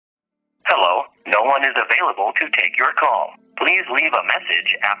Hello, no one is available to take your call. Please leave a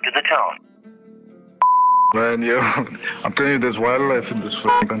message after the tone. Man, yo, I'm telling you, there's wildlife in this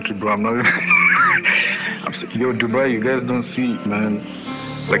fucking country, bro. I'm not even... Yo, Dubai, you guys don't see, man.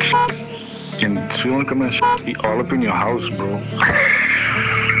 Like, in Sri Lanka, man, be all up in your house, bro.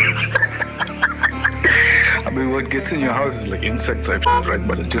 I mean, what gets in your house is like insect type shit, right?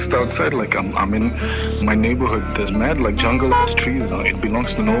 But just outside, like I'm in my neighborhood, there's mad like jungle trees. It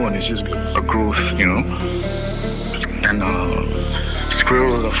belongs to no one. It's just a growth, you know. And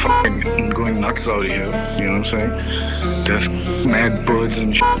squirrels are fucking going nuts out here. You know what I'm saying? There's mad birds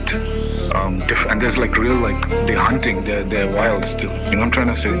and shit. And there's like real like they're hunting. They're wild still. You know what I'm trying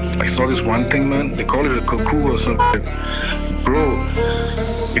to say? I saw this one thing, man. They call it a cuckoo or something. Bro,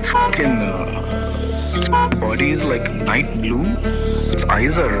 it's fucking. Its body is like night blue, its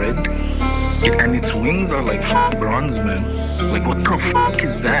eyes are red, and its wings are like bronze, man. Like, what the fuck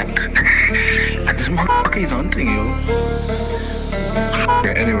is that? And this motherfucker is hunting you.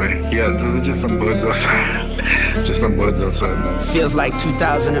 Anyway, yeah, those are just some birds outside. Just some birds outside, man. Feels like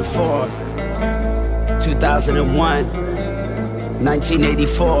 2004, 2001,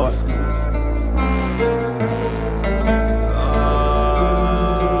 1984.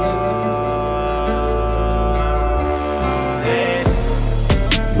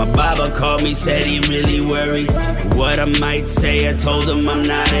 Baba called me, said he really worried what I might say. I told him I'm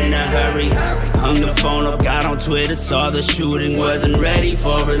not in a hurry. Hung the phone up, got on Twitter, saw the shooting. Wasn't ready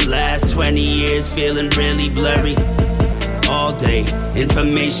for it. Last 20 years feeling really blurry. All day,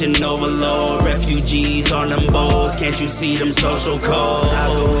 information overload. Refugees on them boats, can't you see them social codes?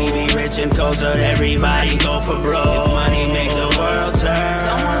 How could we be rich and cultured? Everybody go for broke. Money make the world turn.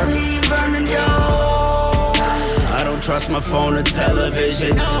 Someone please burn the dough. I don't trust my phone or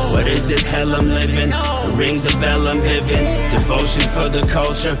television. What is this hell I'm living? The rings a bell I'm living. Devotion for the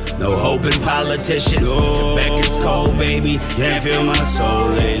culture, no hope in politicians. Quebec is cold, baby, can't feel my soul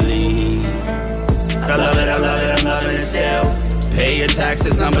lately. I love it, I love it, I'm loving it still. Pay your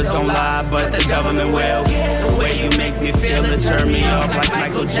taxes, numbers don't lie, but the government will. The way you make me feel it turn me off like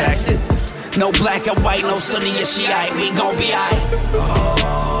Michael Jackson. No black and white, no Sunni or Shiite, we gon' be aight.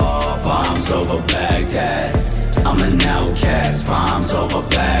 Oh, bombs over Baghdad. I'm an outcast, bombs over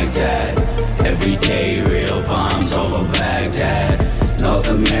Baghdad. Every day real bombs over Baghdad. North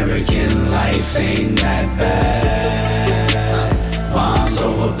American life ain't that bad. Bombs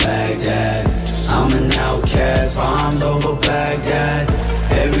over Baghdad. I'm an outcast, bombs over Baghdad.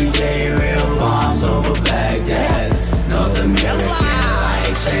 Every day real bombs over Baghdad. North American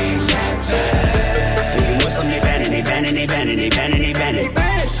life ain't that bad. If you Muslim, they banning, they banning, they banning, they banning, they banning.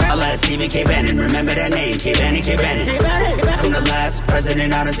 I last Stephen K. Bannon, remember that name, K. Bannon, K. Bannon. I'm the last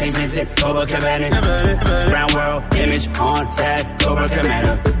president out of St. Vincent, Cobra Cabana. Brown world, image on that Cobra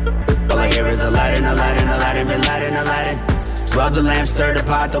Commander. All I hear is a light and a light and a light and been light and a light. Rub the lamp, stir the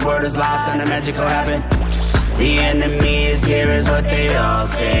pot, the word is lost and the magic will happen. The enemy is here is what they all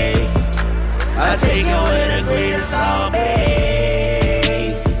say. I take it with a grain of salt,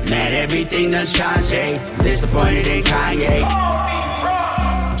 babe. Mad everything done changé. Disappointed in Kanye.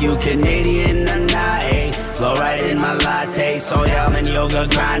 You Canadian or not, eh? Flow right in my latte. So y'all in yoga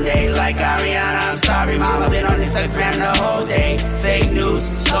grande. Like Ariana, I'm sorry, mama. Been on Instagram the whole day. Fake news,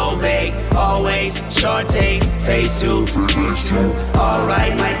 so vague. Always short takes. Phase 2.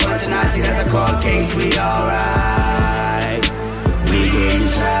 Alright, might punch a Nazi, that's a cold case. We alright. We getting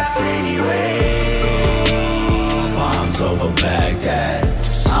trapped anyway. Bombs over Baghdad.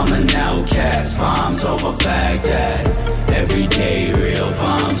 I'm an outcast. Bombs over Baghdad. Every day real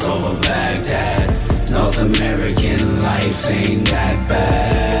bombs over Baghdad. North American life ain't that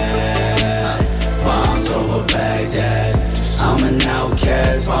bad. Bombs over Baghdad. I'm an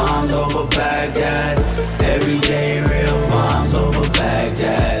outcast. Bombs over Baghdad. Every day real bombs over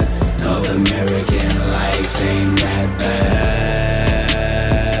Baghdad. North American life ain't that bad.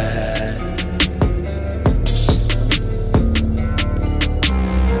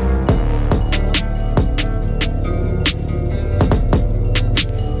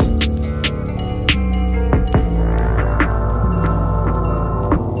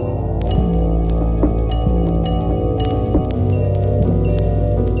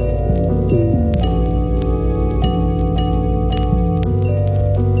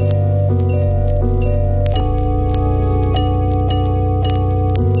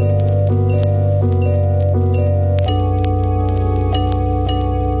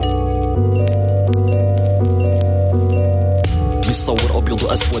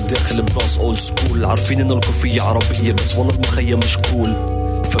 أسود داخل براس أول سكول. عارفين إنه الكوفية عربية بس والله المخيم مش كول.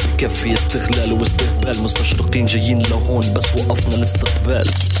 فبكفي استغلال واستهبال. مستشرقين جايين لهون بس وقفنا الاستقبال.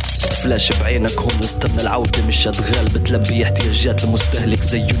 فلاش بعينك هم نستنى العودة مش أدغال بتلبي احتياجات المستهلك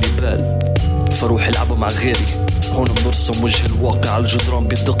زي يونيبال. فروح العبوا مع غيري هون بنرسم وجه الواقع على الجدران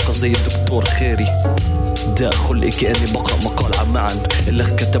بدقة زي الدكتور خيري. دا خلقي كأني بقرأ مقال عمان اللي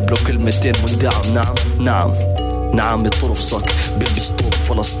كتب له كلمتين مندعم. نعم نعم نعم يطرفصك بيلبس طوب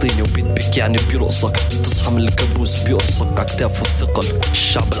فلسطيني وبيدبك يعني بيرقصك. تصحى من الكابوس بيقرصك عكتافه الثقل.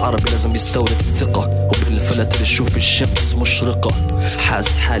 الشعب العربي لازم يستورد الثقة وبين الفلاتر يشوف الشمس مشرقة.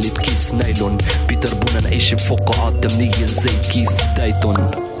 حاس حالي بكيس نايلون بيدربونا نعيش بفقاعات تمنية زي كيث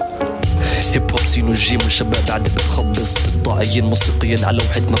دايتون. هيب هوب سينو جيم والشباب عادي بتخبص. الطاعيين موسيقيين على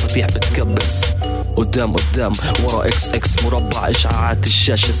لوحة مفاتيح بتكبس. قدام ورا اكس اكس مربع. اشعاعات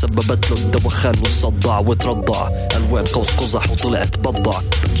الشاشة سببت له الدوخان والصداع وترضع. الوان قوس قزح وطلعت بضع.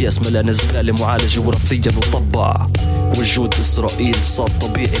 بكياس ملان زبالة معالجة وراثيا وطبع. وجود اسرائيل صار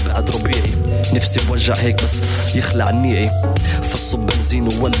طبيعي بعد ربيعي. نفسي بوجع هيك بس يخلع النيعي. فصب بنزين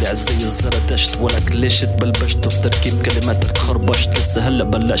وولع زي الزردشت. ولك ليش تبلبشت بتركيب كلماتك خربشت. لسه هلا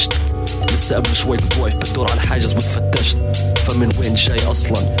بلشت لسه قبل شوي بتوقف بتدور على الحاجز وتفتشت. فمن وين جاي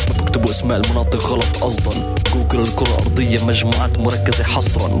اصلا ما بكتبوا اسماء المناطق غلط قصدا. جوجل الكرة الارضية مجموعات مركزة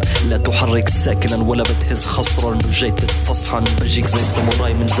حصرا. لا تحرك ساكنا ولا بتهز خصرا. وجاي تتفصحن بجيك زي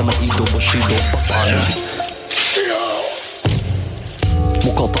الساموراي من زمن ايدو بشيدو بطعن.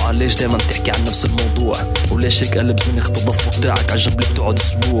 مقاطعة ليش دايما تحكي عن نفس الموضوع. وليش هيك قلب زنخ التدفق تاعك عجب لك تقعد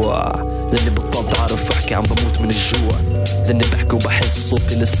اسبوع. لاني بطلت عارف احكي عم بموت من الجوع. لاني بحكي وبحس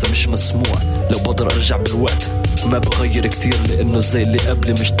صوتي لسه مش مسموع. لو بقدر ارجع بالوقت ما بغير كتير. لانه زي اللي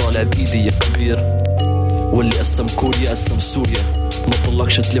قبلي مش طالع بايدي يا كبير. واللي قسم كوريا قسم سوريا. ما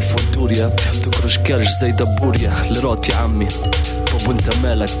طلقش تلف وتدوريا. تكرش كارج زي دبوريا لرات يا عمي. طب وانت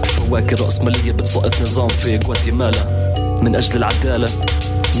مالك فواكر رأسمالية بتسقط نظام في غواتيمالا من أجل العدالة.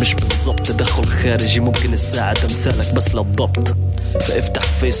 مش بالضبط تدخل خارجي ممكن يساعد أمثالك بس للضبط. فافتح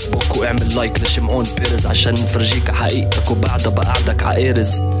فيسبوك واعمل لايك لشمعون بيرز عشان نفرجيك حقيقتك وبعدها بقعدك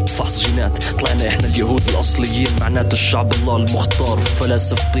عقارز. فحص جينات طلعنا احنا اليهود الأصليين. معناته الشعب الله المختار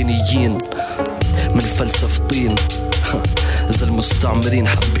فلاسف طينيين من فلسفة طين. إذا المستعمرين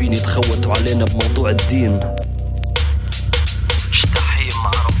حابين يتخوتوا علينا بموضوع الدين. اشتحيم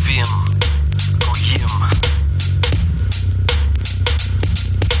عرفيم رويم.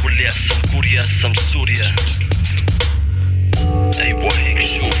 واللي قسم كوريا قسم سوريا. أيوة هيك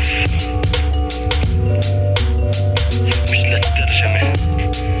شوف مش للترجمة.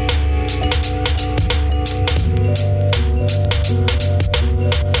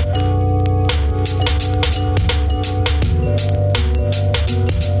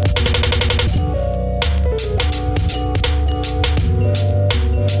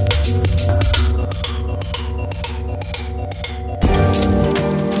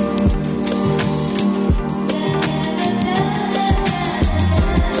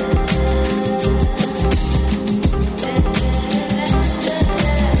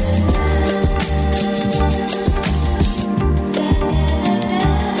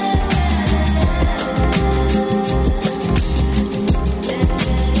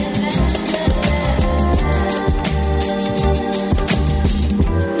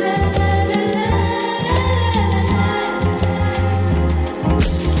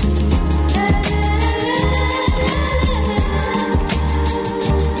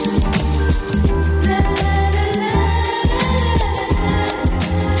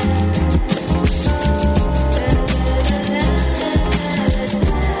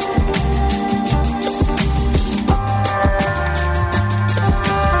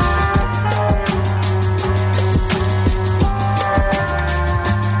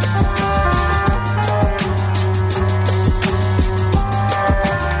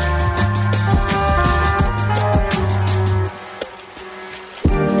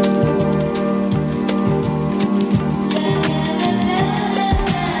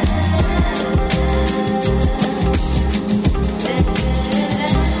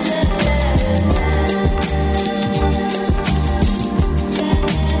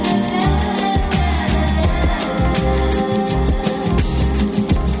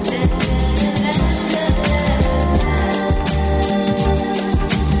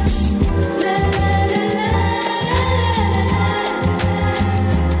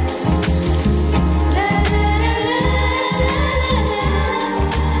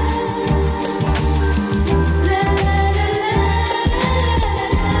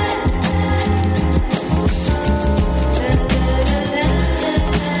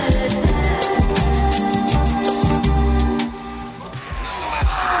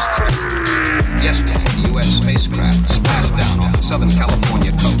 Southern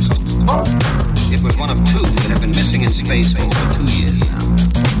California coast. It was one of two that have been missing in space for over 2 years now.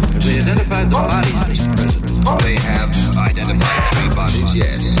 identified 3 bodies,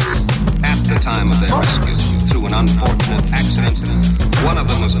 yes. At the time of their rescue, through an unfortunate accident, one of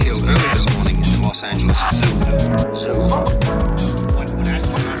them was killed early this morning in the Los Angeles Zoo.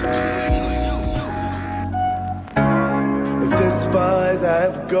 If this as far as I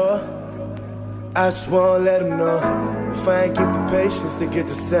ever go, I just wanna let them know. If I ain't keep the patience to get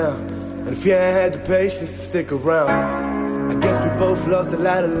the sound, and if you ain't had the patience to stick around, I guess we both lost a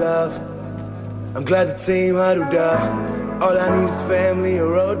lot of love. I'm glad the team huddled up. All I need is family and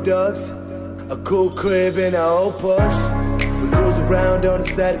road dogs, a cool crib and an old Porsche. We cruise around on a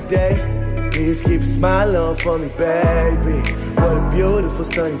Saturday. Please keep a smile on for me, baby. What a beautiful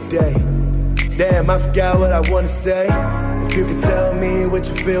sunny day. Damn, I forgot what I wanna say. If you can tell me what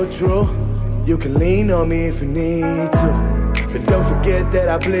you feel true, you can lean on me if you need to. But don't forget that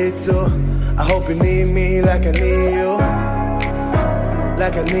I bleed too. I hope you need me like I need you.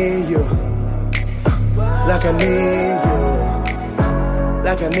 Like I need you. Like I need you.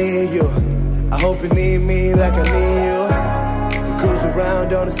 Like I need you. I hope you need me like I need you. We cruise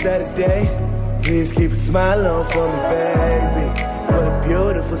around on a Saturday. Please keep a smile on for me, baby. What a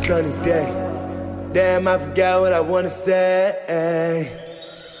beautiful sunny day. Damn, I forgot what I wanna say.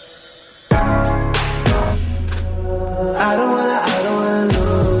 I don't wanna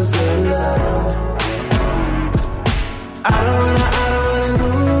lose your love. I don't wanna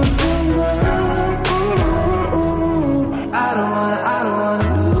lose your love. I don't wanna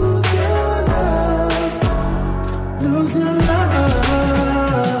lose your love. Lose your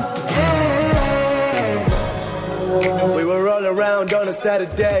love. Yeah. We were all around on a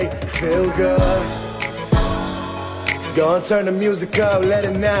Saturday, feel good. Go and turn the music up, let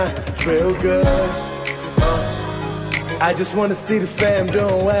it now, real good. I just wanna see the fam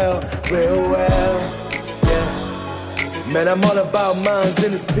doing well, real well, yeah. Man, I'm all about minds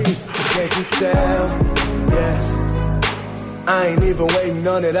in this piece, can't you tell, yeah. I ain't even waiting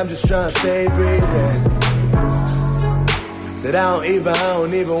on it, I'm just trying to stay breathing. Said I don't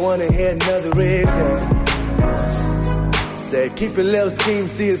even wanna hear another reason. Said keep your little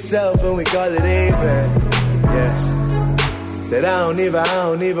schemes to yourself and we call it even, yeah. Said I don't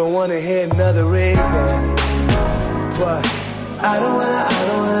even wanna hear another reason. But I don't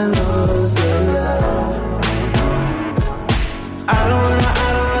wanna lose your love. I don't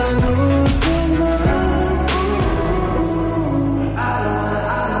wanna lose your love. I don't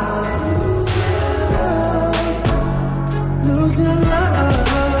wanna lose your love.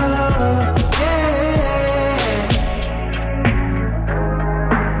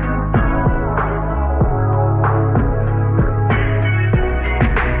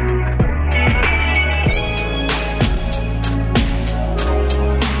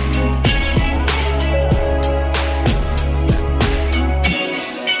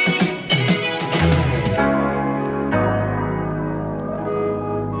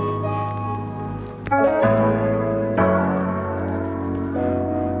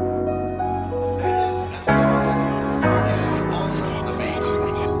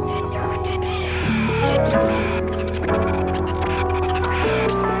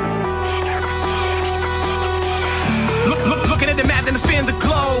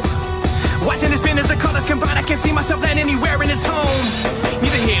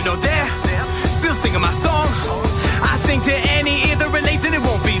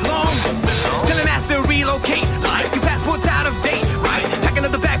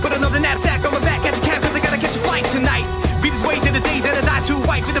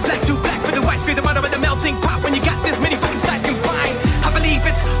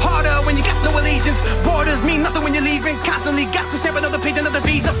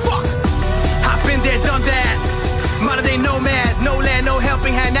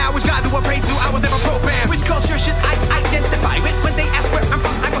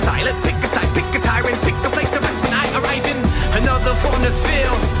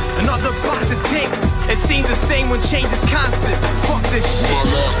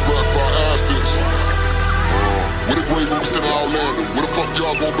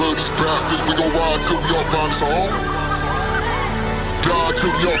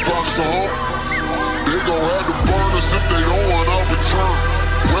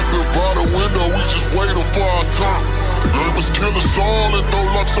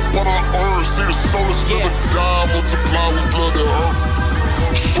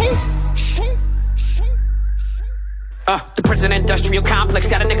 The prison industrial complex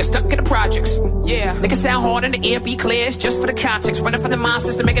got a nigga stuck in the projects. Yeah, nigga sound hard and the ear be clear. It's just for the context. Running from the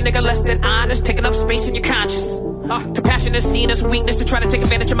monsters to make a nigga less than honest. Taking up space in your conscience. Compassion is seen as weakness to try to take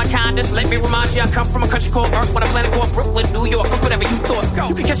advantage of my kindness. Let me remind you, I come from a country called Earth, when I plan to go to Brooklyn, New York, fuck whatever you thought.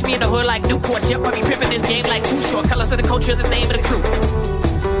 You can catch me in the hood like Newport. Yep, I be pimping this game like Too Short. Colors of the culture, the name of the crew.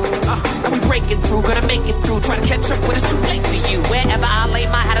 And we breaking through, gonna make it through. Try to catch up when it's too late for you. Wherever I lay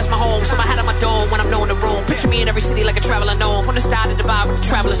my hat is my home, so my hat on my dome when I'm knowing the room. Picture me in every city like a traveler known, from the start to Dubai with the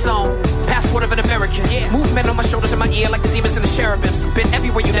traveler song. Passport of an American, movement on my shoulders and my ear like the demons and the cherubims. Been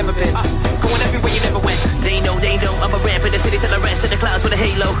everywhere you never been, going everywhere you never went. They know, I'm a ramp in the city till I rest in the clouds with a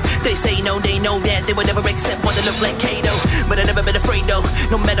halo. They say no, they know that they would never accept one that look like Kato. But I never been afraid though,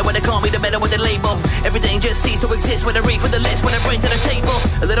 no matter what they call me, no matter what they label. Everything just ceased to exist when I read for the list, when I bring to the table.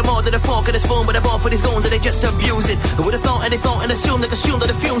 A little more than a fork and a spoon, but I bought for these goons and they just abuse it. I would've thought and they thought and assumed that the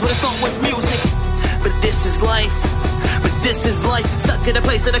fumes would've thought was music. But this is life. This is life, stuck in a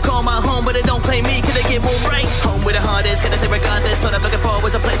place that I call my home, but it don't claim me, can I get more right? Home where the heart is, can I say regardless? All I'm looking for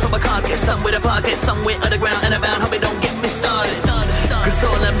was a place for my carcass, some with a pocket, somewhere underground and about, hope it don't get me started. Cause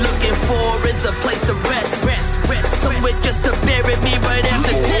all I'm looking for is a place to rest. Somewhere just to bury me right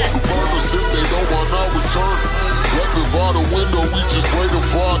after death. If they don't want our return, weapon by the window, we just waiting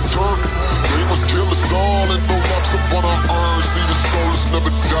for our turn. They must kill us all and throw locks up on our urns. See the souls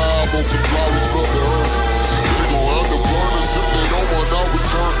never die, won't be fly, we flood the earth. They gon' have to burn us if they don't want our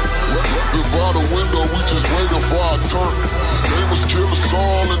return. Weapon by the window, we just waiting for our turn. They must kill us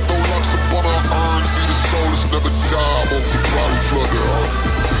all and throw locks up on our urns. See the souls never die, won't be fly, we flood the earth.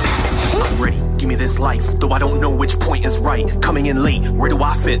 I'm ready, give me this life, though I don't know which point is right. Coming in late, where do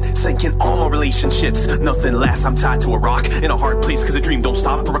I fit? Sinking all my relationships, nothing lasts, I'm tied to a rock. In a hard place, cause a dream don't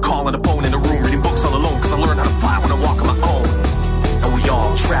stop. For a call on the phone in a room, reading books all alone. Cause I learned how to fly when I walk on my own. And we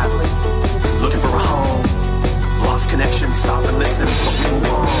all traveling, looking for a home. Lost connection, stop and listen, but we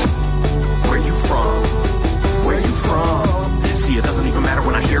move on. Where you from? Where you from? See, it doesn't even matter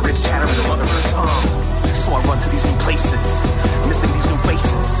when I hear it's chatter in the mother of her tongue. So I run to these new places, missing these new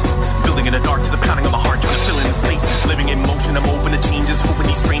faces. Building in the dark to the pounding of my heart, trying to fill in the spaces. Living in motion, I'm open to changes, hoping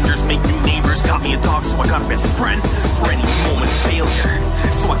these strangers make new neighbors. Got me a dog, so I got a best friend for any moment of failure.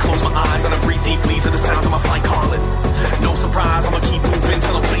 So I close my eyes and I breathe deeply to the sounds of my flight calling. No surprise, I'ma keep moving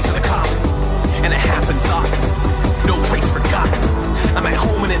till I'm placed in a coffin. And it happens often, no trace forgotten. I'm at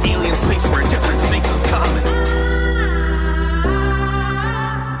home in an alien space where a difference makes us common.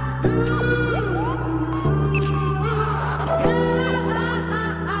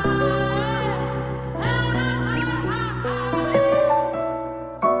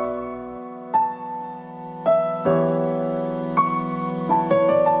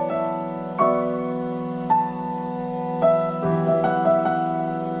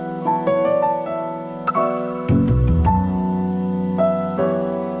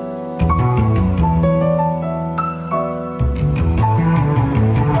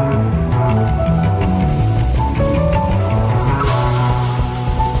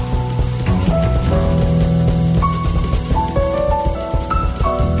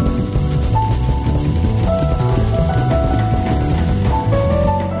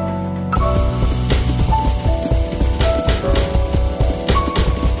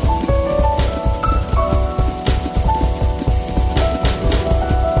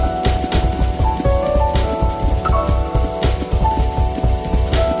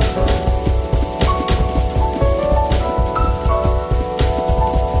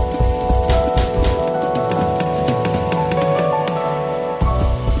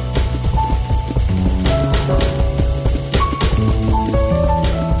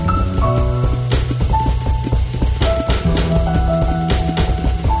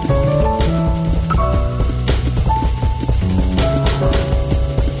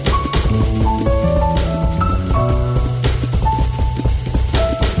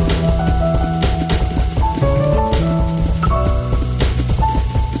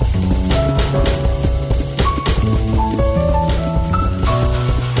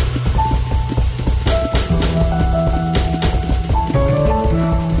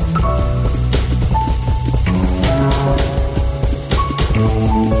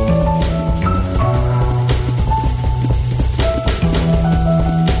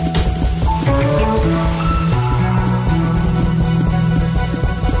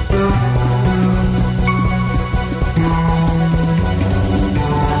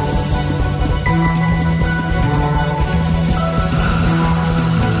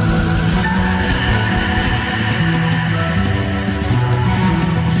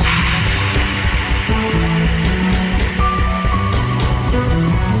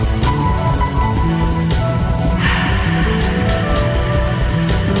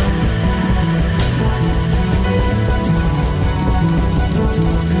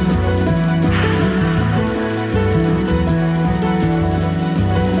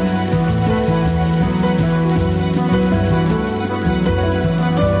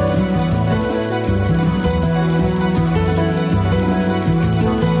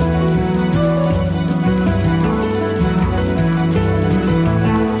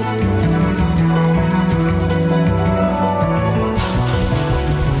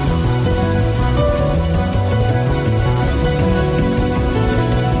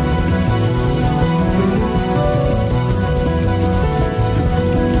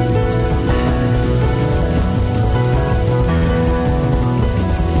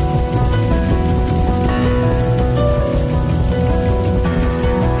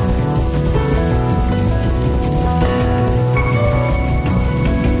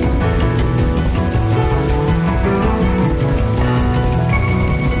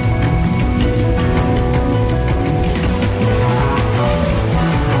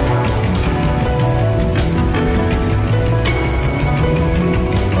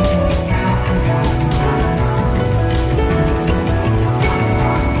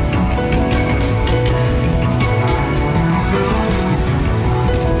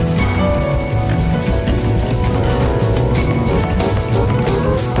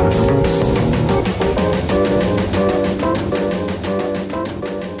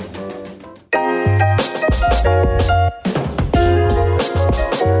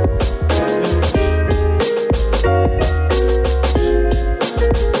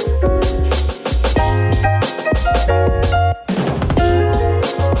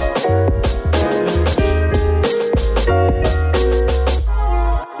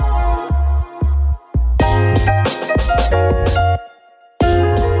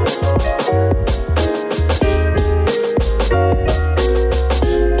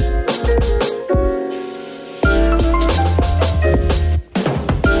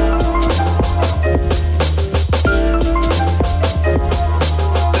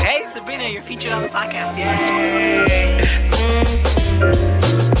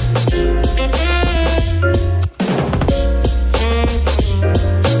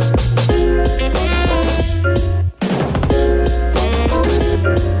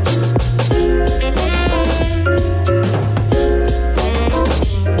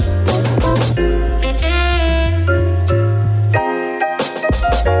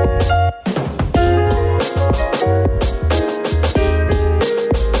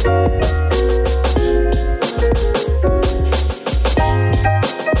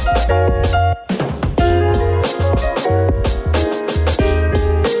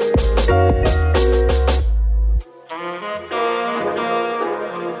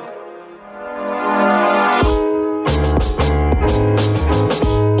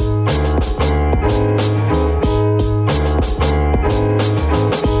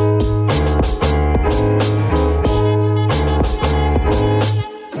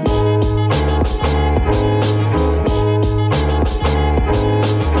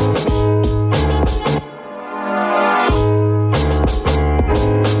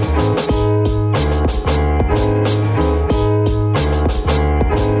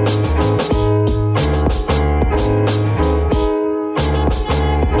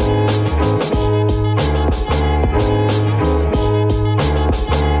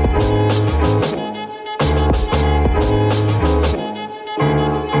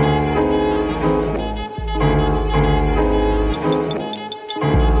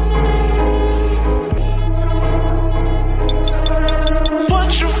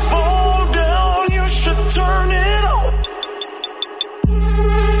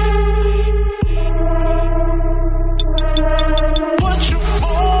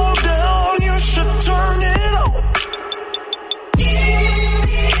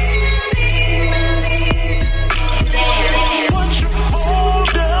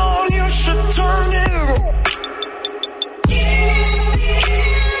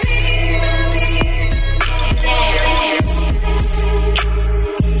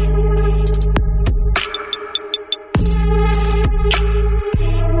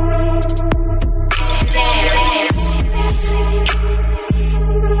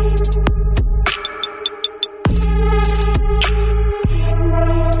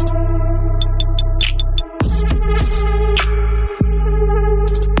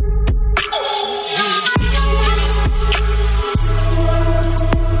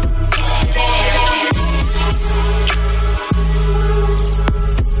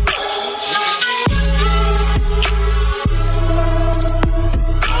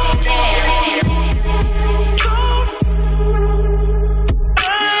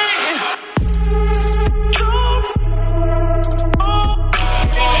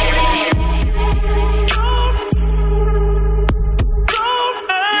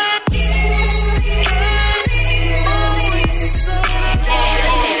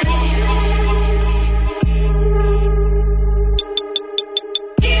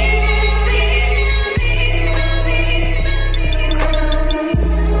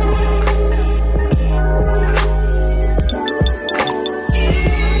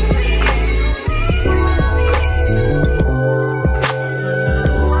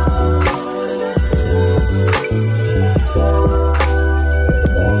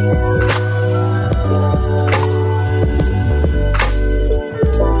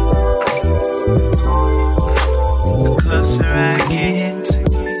 closer I get,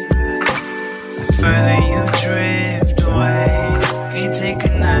 the further you drift away. Can't take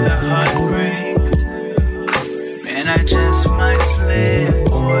another heartbreak, man, I just might slip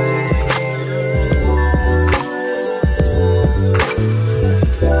away.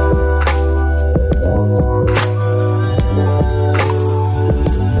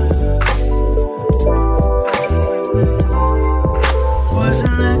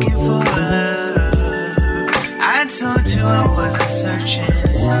 Wasn't looking for love, I told you I wasn't searching.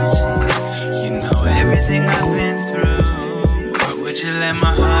 You know everything I've been through, why would you let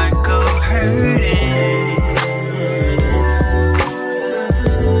my heart go hurting?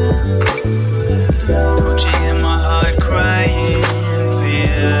 Don't you hear my heart crying for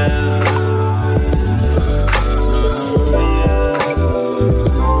you?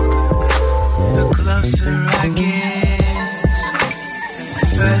 The closer I get, the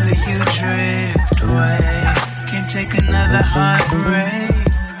further you drift away. Can't take another heartbreak,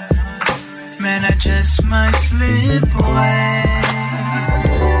 man, I just might slip away.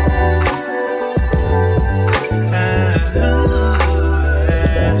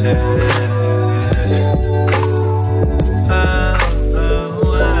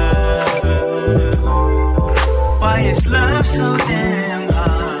 Why is love so damn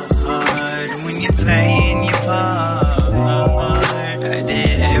hard when you're playing your part? I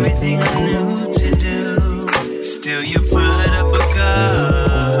did everything I knew to do, still you put up a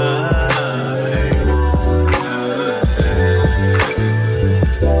guard.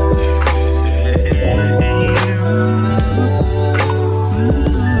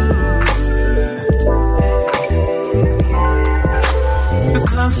 The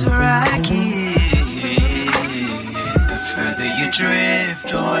closer I get, the further you drift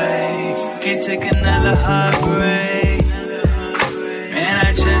away. Can't take another heartbreak, man, I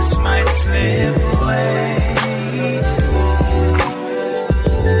just might slip away.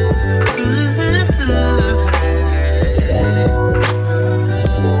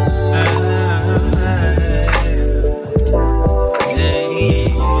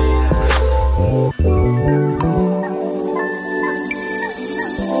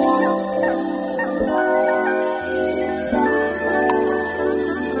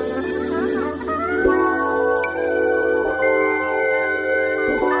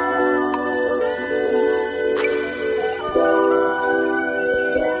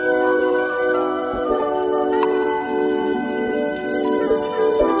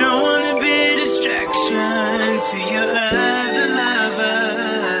 Don't wanna be a distraction to your other lover.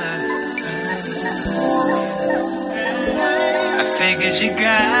 I figured you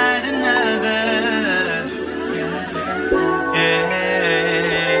got another.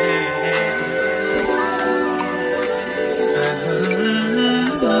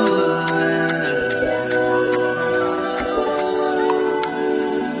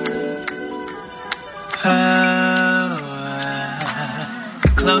 The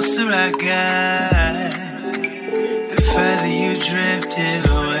closer I got, the further you drifted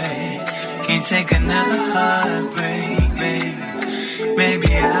away. Can't take another heartbreak, baby.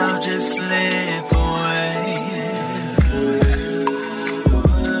 Maybe I'll just slip away.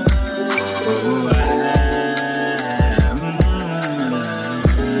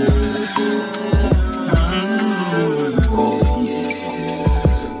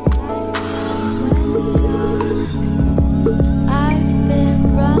 I've been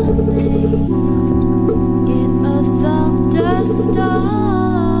running in a thunderstorm.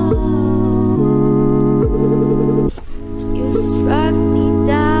 You struck me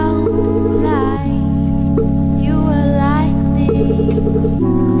down like you were lightning.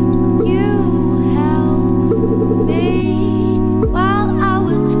 You held me while I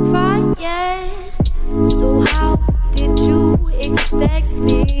was crying. So how did you expect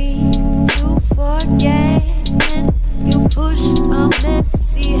me to forget when you pushed my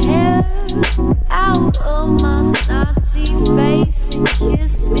messy hair out of my snotty face and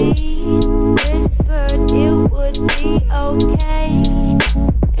kissed me? Whispered it would be okay,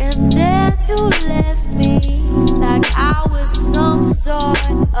 and then you left me like I was some sort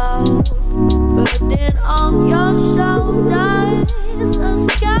of burden on your shoulders, a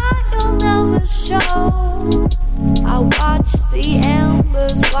sky you'll never show. I watched the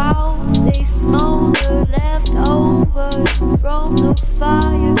embers while they smolder, left over from the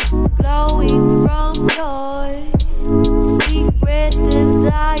fire, glowing from your secret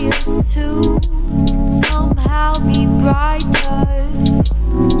desires to somehow be brighter.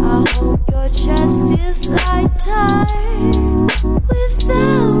 I hope your chest is lighter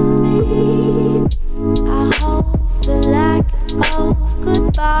without me. I hope the lack of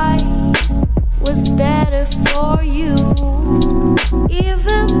goodbyes was was better for you.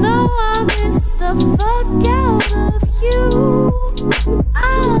 Even though I miss the fuck out of you,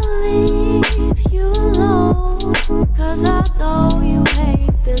 I'll leave you alone, 'cause I know you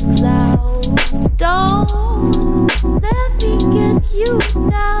hate the clouds. Don't let me get you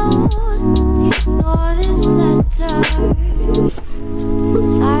down. Ignore this letter.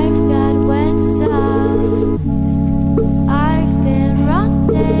 I've got wet socks. I've been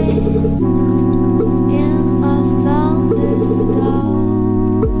running in a thunderstorm.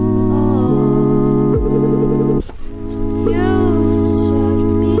 Oh, you struck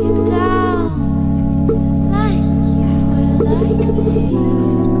me down like you were lightning.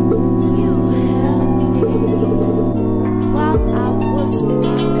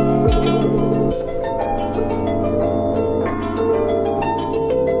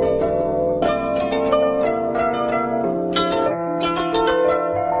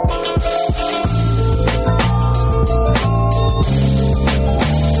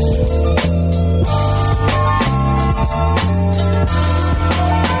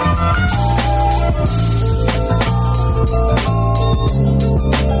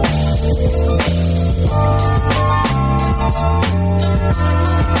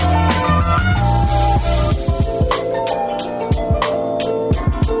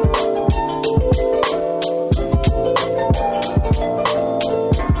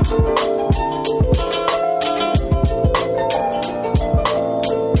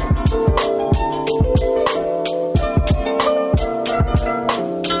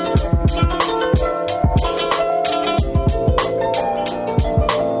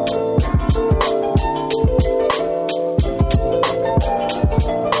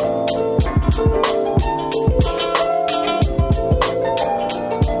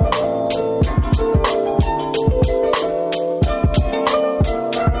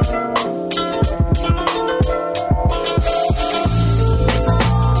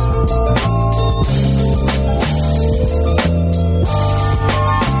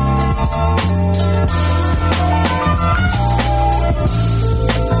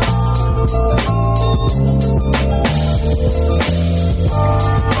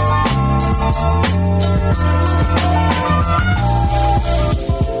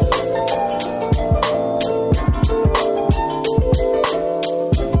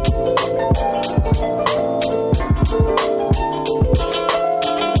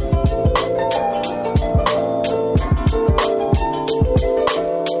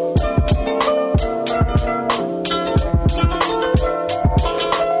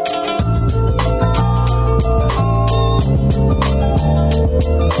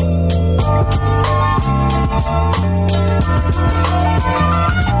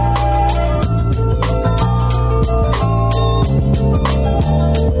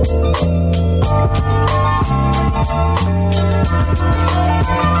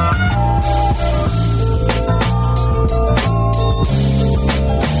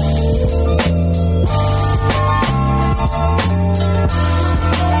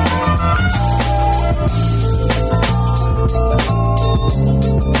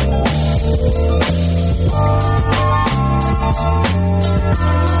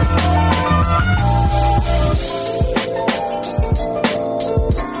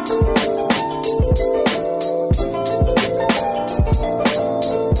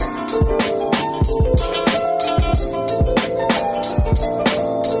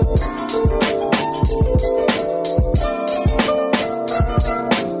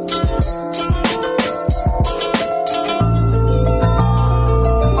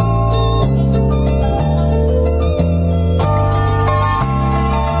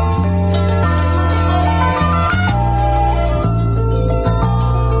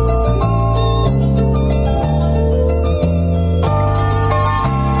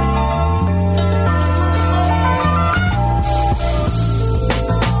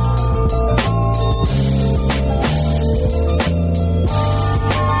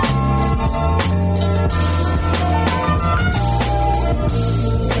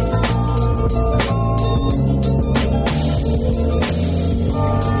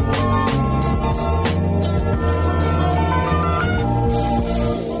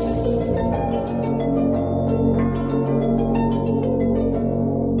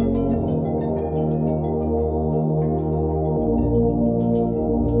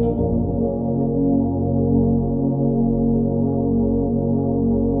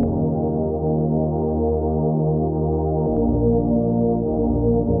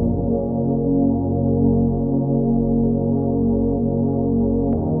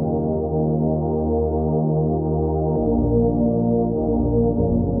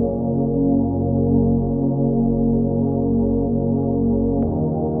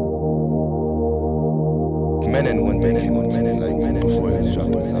 Menon when they came up to me, like, before he was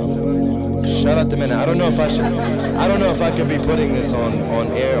dropping his album. Shout out to Menon. I don't know if I could be putting this on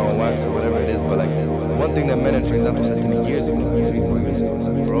air, on wax, or whatever it is, but, like, one thing that Menon, for example, said to me years ago, like 3-4 years ago, was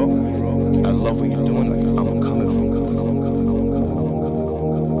like, bro, I love what you're doing, like, I'm coming from you.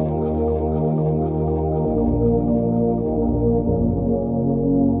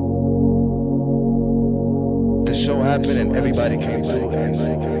 The show happened and everybody came through, and I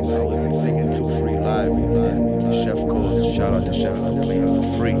was singing 2 Free live, and Chef calls, shout out to Chef for playing for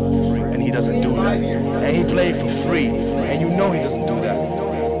free, and he doesn't do that, and he played for free, and you know he doesn't do that.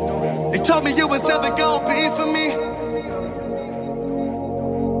 They told me you was never gonna be for me.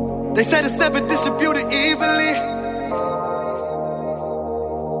 They said it's never distributed evenly.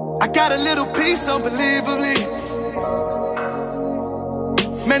 I got a little piece, unbelievably.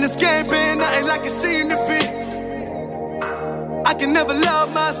 Man, this game been nothing like it seemed to be. I can never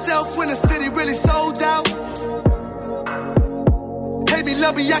love myself when the city really sold out. Hate me,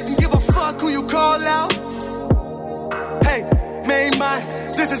 love me, I can give a fuck who you call out. Hey, main mind,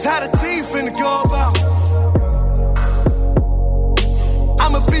 this is how the team finna go about.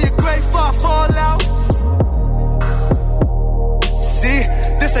 I'ma be a great far fallout. See,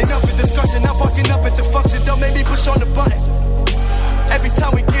 this ain't up for discussion. I'm walking up at the function, don't make me push on the button. Every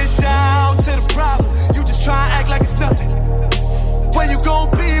time we get down to the problem, you just try and act like it's nothing. Where you gon'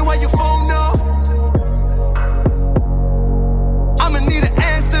 be, where your phone off? I'ma need an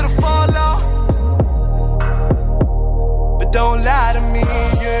answer to fall off. But don't lie to me,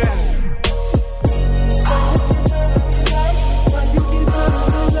 yeah.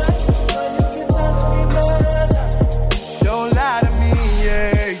 Don't lie to me,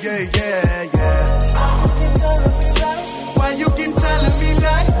 yeah, yeah, yeah, yeah. Why you keep telling me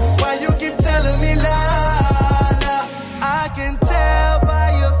lie? Why you keep telling me lie? I can tell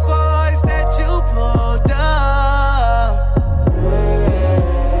by your voice that you pulled up.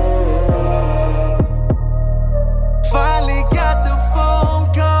 Finally got the phone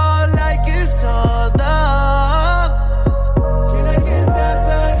call like it's told up. Can I get that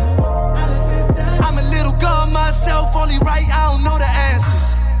back? I'm a little gun myself, only right, I don't know the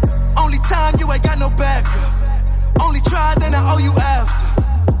answers. Only time you ain't got no backup. Only try, then I owe you after.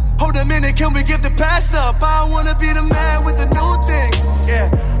 Hold a minute, can we give the past up? I don't wanna be the man with the new things. Yeah,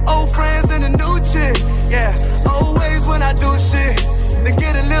 old friends and a new chick. Yeah, always when I do shit, then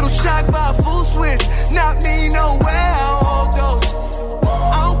get a little shocked by a full switch. Not me, nowhere, I don't hold those.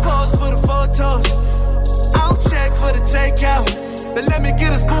 I don't pose for the photos. I don't check for the takeout. But let me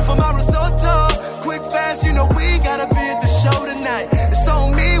get a spoon for my risotto. Quick, fast, you know we gotta be at the show tonight. It's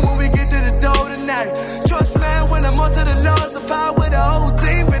on me when we get to the door tonight. Trust man, when I'm onto the laws of power with the whole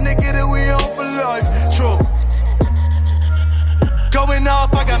team, and they get it, we on for life. True. Going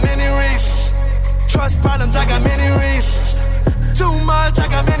off, I got many reasons. Trust problems, I got many reasons. Too much, I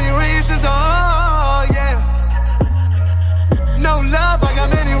got many reasons. Oh, yeah. No love, I got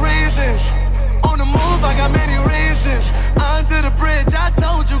many reasons. On the move, I got many reasons. Under the bridge, I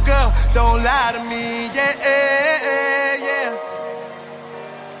told you, girl, don't lie to me, yeah, yeah.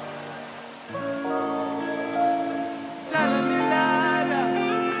 Telling me lie, lie.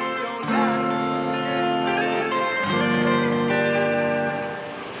 Don't lie to me, yeah.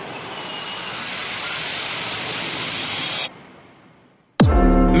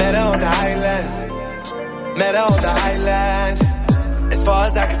 Met her on the island. Met her on the island. As far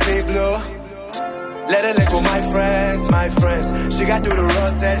as I can see, blue. Let her link with my friends. She got through the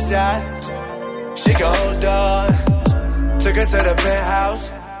road test shot. She can hold on. Took her to the penthouse.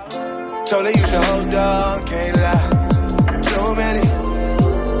 Told her you should hold on, can't lie. Too many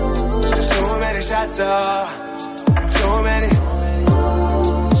shots up. Too many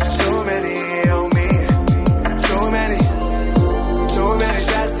on me. Too many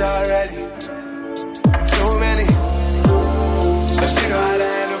shots already. Too many. But she know how to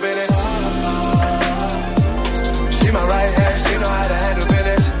handle business. She my right hand, she know how to handle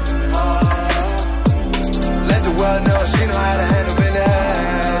business. Let the world know she know how to handle business.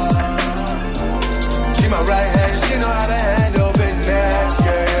 She my right hand, she know how to handle business.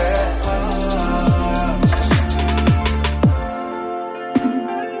 Yeah, yeah.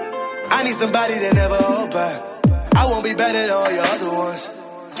 I need somebody that never hold back. I won't be better than all your other ones.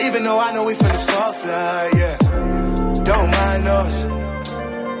 Even though I know we finna fall fly, yeah. Don't mind us.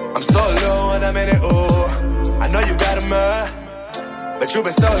 I'm so low when I'm in it, ooh. I know you got a man, but you've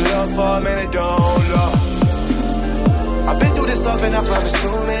been so low for a minute, don't low. I've been through this often, I promise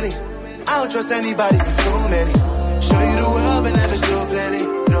too many. I don't trust anybody, too many. Show you the world, but never do plenty.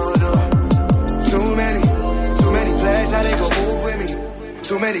 No. Too many players, how they gon' move with me?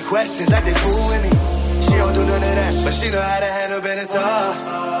 Too many questions like they fool with me. She don't do none of that, but she know how to handle business.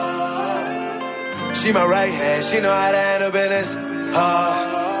 She my right hand, she know how to handle business.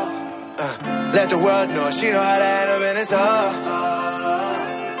 Let the world know she know how to handle business.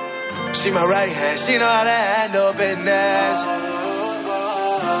 She my right hand, she know how to handle business.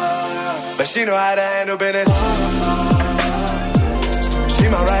 But she know how to handle business. She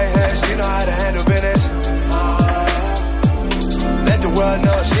my right hand, she know how to handle business. Let the world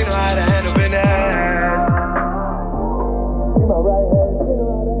know she know how to handle business. She my right hand, she know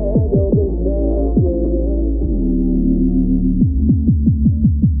how to handle business.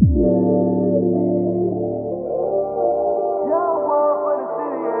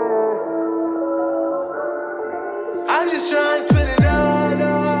 I'm just trying to spend it all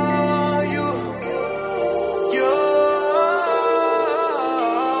on you.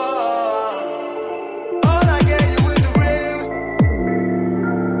 All I gave you was the realness.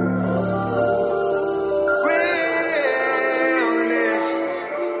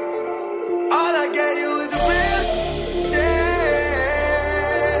 All I gave you was the realness. Yeah.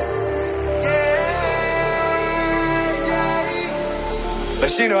 But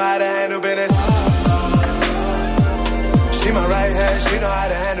she know how to handle business. She my right hand, she know how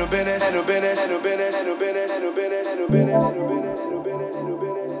to handle business, handle business, handle business, handle business, handle business, handle business, handle business, handle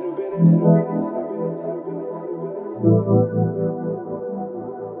business, handle business, handle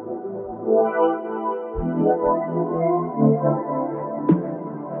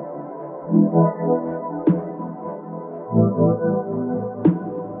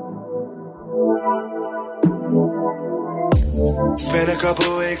Spend a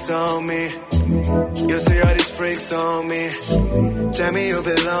couple weeks on me. You'll see all these freaks on me. Tell me you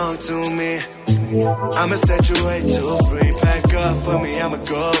belong to me. I'ma set you way too free. Pack up for me, I'ma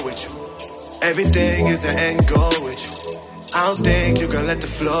go with you. Everything is an end goal with you. I don't think you gon' let the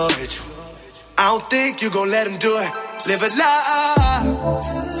floor hit you. I don't think you gon' let him do it. Live a lie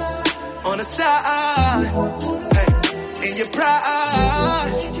on the side. Hey, in your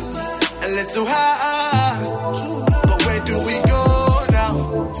pride, a little high. But where do we go now?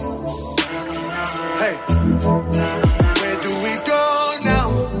 Hey, where do we go now?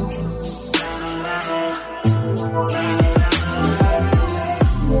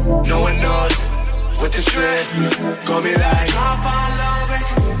 No one knows what the trend gon' be like. Try to find love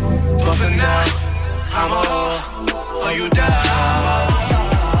with you, but for now, I'm all you down.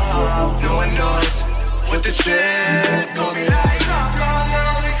 No one knows what the trend gon' be like. Try to find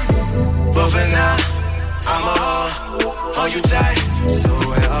love with you, but for now, I'm all you tight. So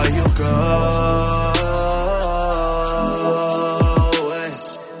where are you going?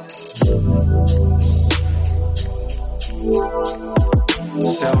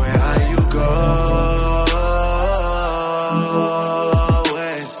 So where are you going?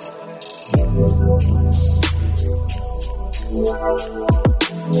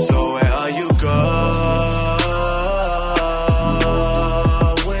 So where are you going?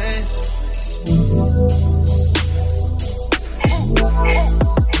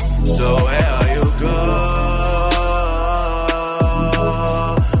 So where are you going?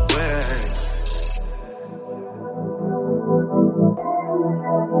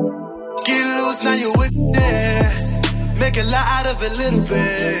 Get loose, now you with it. Make a lot out of a little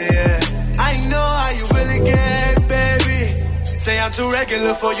bit, yeah. I know how you really get, baby. Say I'm too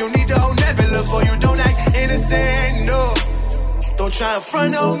regular for you, need the whole nebula for you. Don't act innocent, no. Don't try and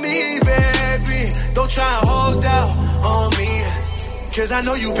front on me, baby. Don't try and hold out on me. Cause I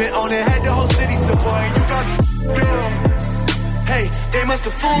know you been on it, had the whole city supporting you. Got me, yeah. Hey, they must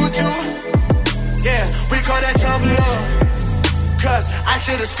have fooled you. Yeah, we call that tough love. Cause I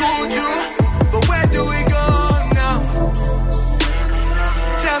should've schooled you. But where do we go now?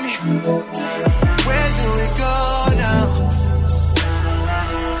 Tell me, where do we go now?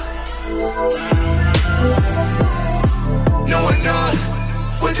 No one knows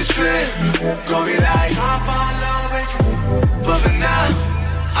what the trip gon' be like. Try to find love with you, but for now,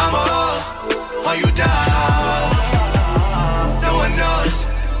 I'm all you down. No one knows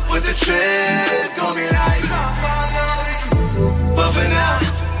what the trip gon' be like. Try to find love with you, but for now,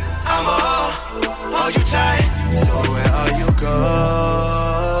 I'm all you tight. So where are you going?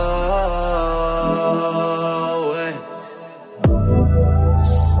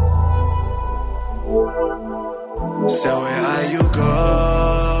 So where are you going?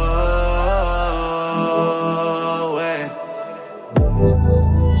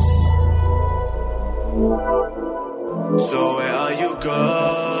 So where are you going?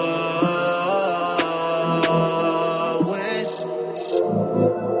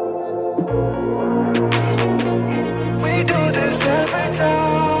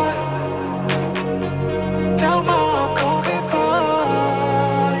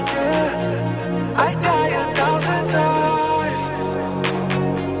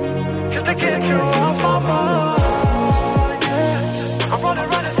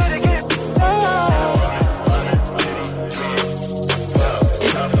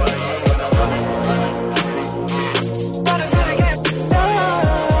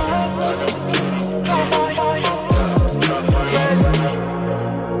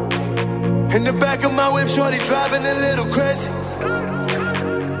 whip, shorty driving a little crazy.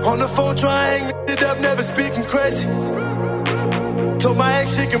 On the phone, trying to hang it up, never speaking crazy. Told my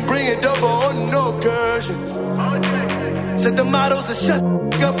ex she can bring it over on no occasion. Said the models are shut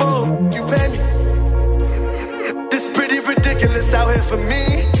up, oh, you pay me. This pretty ridiculous out here for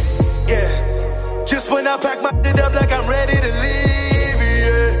me, yeah. Just when I pack my shit up like I'm ready to leave,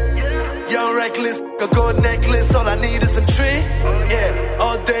 yeah. Young reckless, a gold necklace, all I need is some tree, yeah.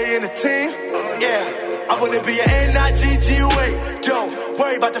 All day in a team, yeah. I wanna be an N-I-G-G-U-A. Don't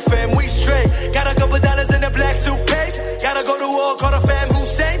worry about the fam, we straight. Got a couple dollars in a black suitcase. Gotta go to war, call the fam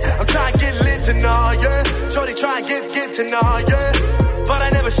Hussein. I'm trying to get lit tonight, yeah. Shorty try and get tonight, yeah. But I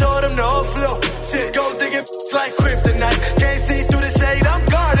never showed them the whole flow. Shit, go digging like kryptonite. Can't see through the shade, I'm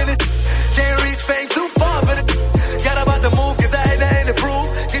guarding it. Can't reach fame too far for it. Got about to move, cause I ain't nothing to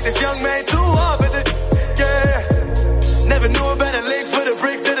prove. Get this young man too hard with it, yeah. Never knew a better link for the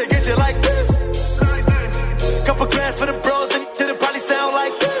bricks that'll get you like this. Couple grand for the bros, and it'll probably sound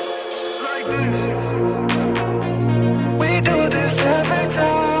like this. We do this every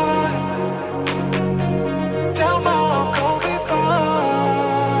time. Tell mom, call me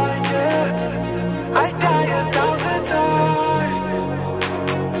fine, yeah. I die 1,000 times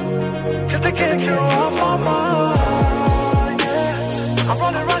just to get you off my mind, yeah. I'm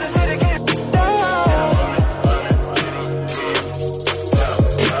running city, get down.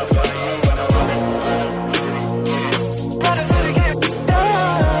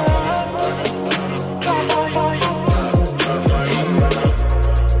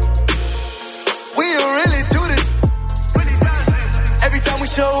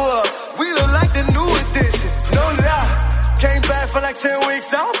 Show up, we look like the new edition. No lie, came back for like 10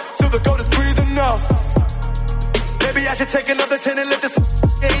 weeks out. Still the gold is breathing out. Maybe I should take another 10 and let this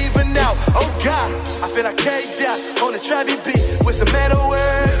even out. Oh God, I feel like caked out on a Travi beat with some metal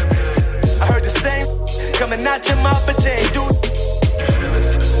words. I heard the same coming out your mouth, but you ain't do.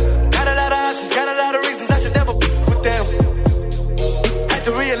 Got a lot of options, got a lot of reasons I should never with them. Had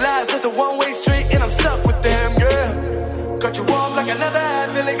to realize that's the one-way street and I'm stuck with them, yeah. Cut you off like I never had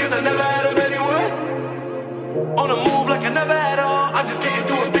feeling, cause I never had them anyway. On the move like I never had all, I'm just getting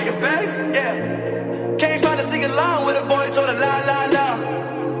through a bigger face, yeah. Can't find a single line with a boy told a la la la.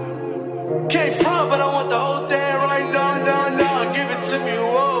 Can't front, but I want the whole thing right now, no, no. Give it to me,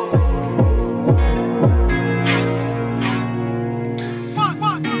 whoa.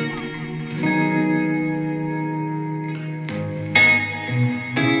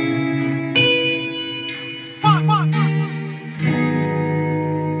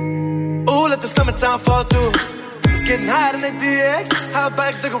 The summertime fall through. It's getting hot in the DX. Hot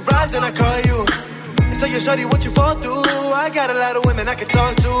bikes, the garage, and I call you. And tell your shorty what you fall through. I got a lot of women I can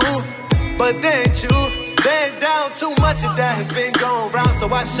talk to, but they ain't you. They ain't down, too much of that has been going round, so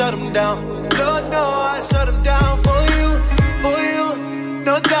I shut them down. Lord, no, I shut them down for you, for you.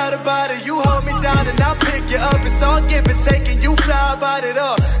 No doubt about it, you hold me down and I'll pick you up. It's all give and take and you fly about it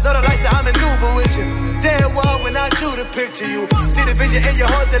up. Know the lights that I maneuver with you. There one when I do the picture you. See the vision and you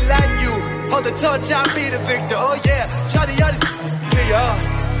hold the light you. Hold the torch, I'll be the victor, oh yeah. Shawty, all this kill ya.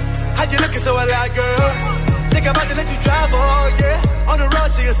 How you looking so alive, girl? Think I'm about to let you drive, oh yeah. On the road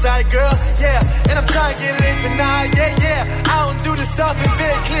to your side, girl, yeah. And I'm trying to get lit tonight, yeah, yeah. I don't do this stuff and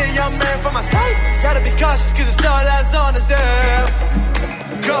very clear, young man from my sight. Gotta be cautious cause it's all eyes on us there.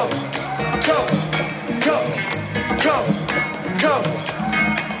 Go, go, go, go, go,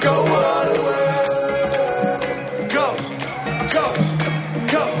 go all the way. Go, go,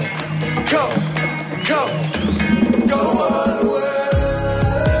 go, go, go, go all the way.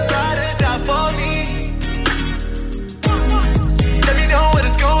 Ride or die for me. Let me know what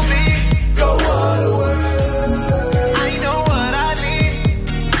it's gonna be. Go all the way. I know what I need.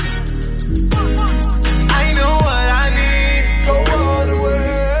 I know what I need. Go all the way.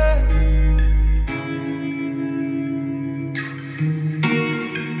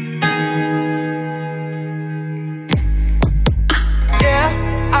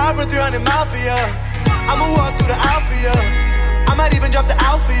 I run 300 miles for ya. I'ma walk through the aisle for ya. I might even drop the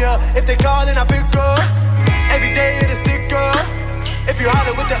out for ya. If they call, then I pick up. Every day it is stick up. If you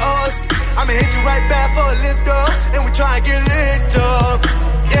holler with the O's, I'ma hit you right back for a lift up. And we try and get lit up.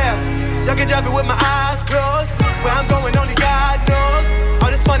 Yeah, y'all can drive it with my eyes closed. Where I'm going, only God knows.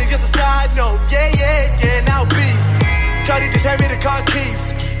 All this money just a side note. Yeah, yeah, yeah, now beast. Charlie just hand me the car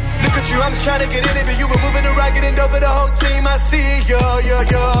keys. Look at you, I'm just trying to get in it, but you been moving the rocket and over the whole team. I see yo, yo,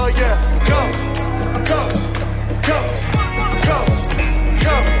 yo, yeah. Go, go, go, go,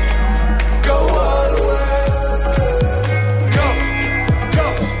 go, go all the way. Go, go,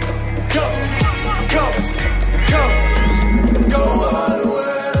 go, go, go, go all the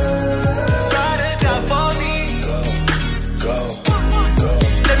way. Ride or die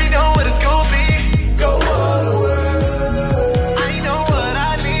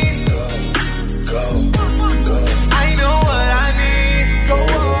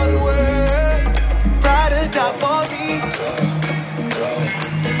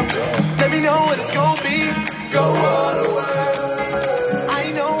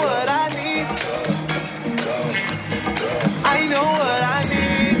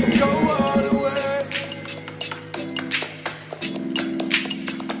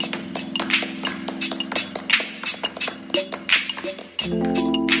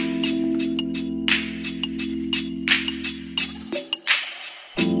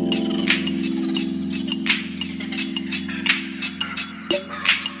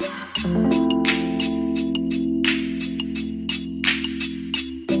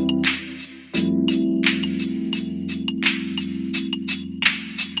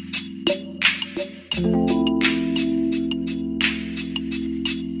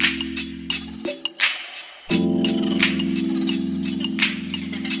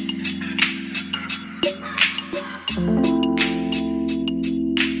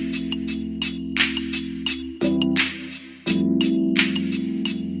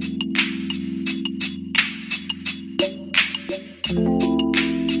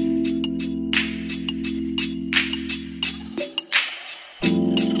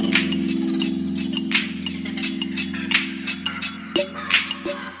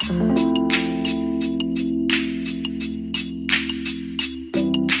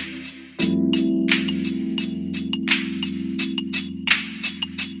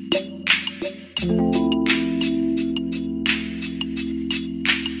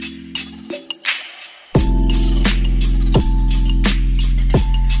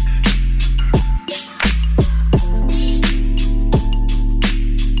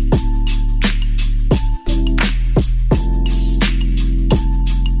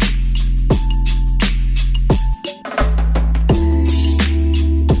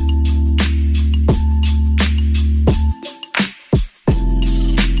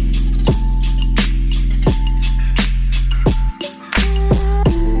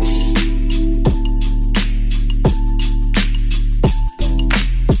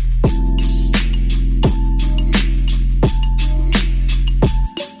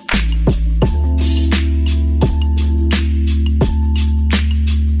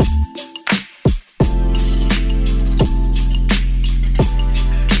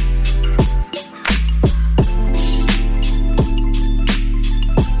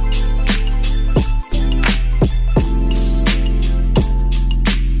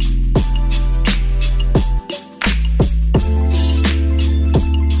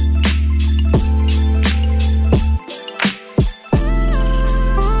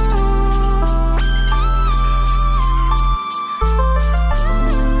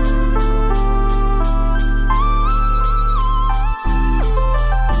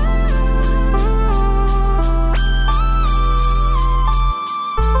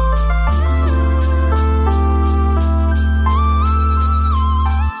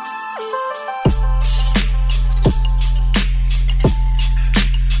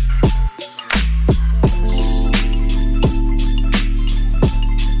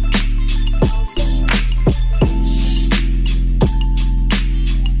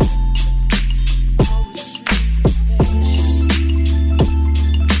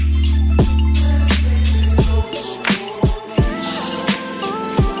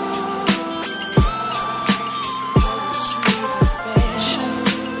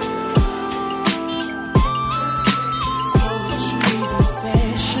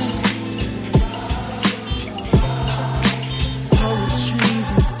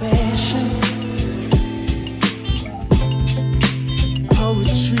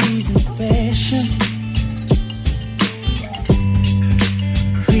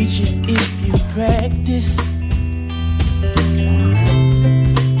teach you if you practice.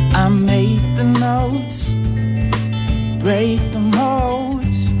 I make the notes, break the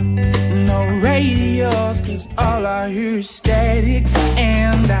modes. No radios, cause all I hear is static.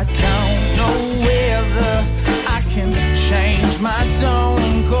 And I don't know whether I can change my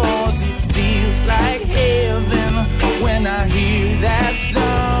tone, cause it feels like heaven when I hear that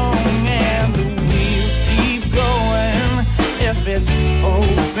song. And the wheels keep going if it's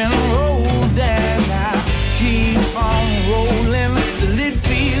open road, and I keep on rolling till it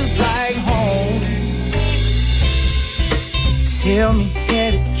feels like home. Tell me how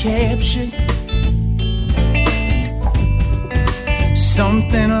to capture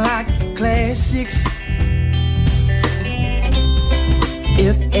something like classics.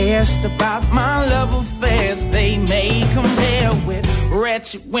 If asked about my love affairs, they may compare with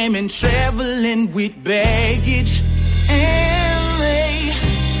wretched women traveling with baggage. And they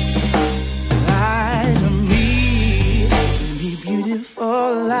lie to me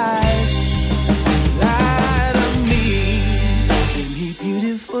beautiful lies. Lie to me, tell me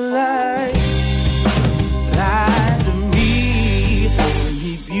beautiful lies. Lie to me, tell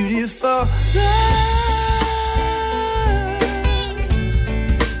me beautiful lies.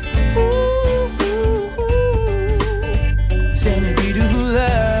 Tell me beautiful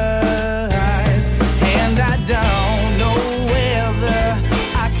lies. And I don't know whether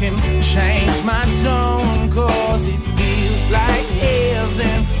I can change my tone, cause it feels like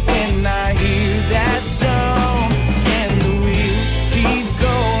heaven when I hear that song. And the wheels keep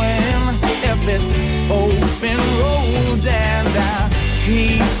going if it's open road, and I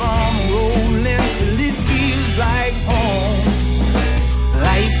keep on rolling till it feels like home.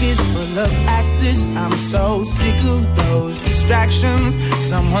 Life is full of actors, I'm so sick of those distractions.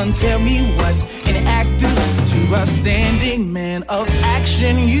 Someone tell me what's an actor to a standing man of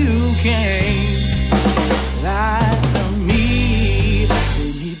action. You can't lie to me,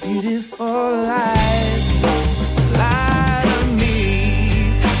 tell me beautiful lies. Lie to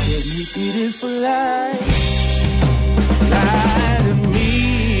me, tell me beautiful lies. Lie to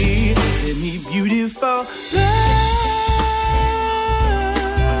me, tell me beautiful lies.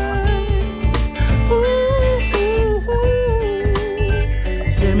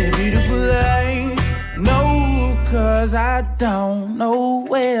 Cause I don't know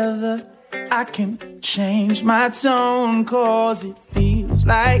whether I can change my tone, cause it feels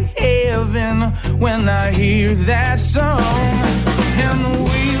like heaven when I hear that song. And the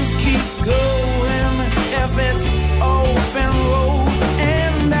wheels keep going if it's open road,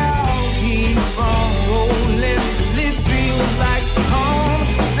 and I'll keep on rolling till it feels like home.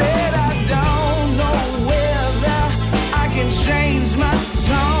 Said I don't know whether I can change my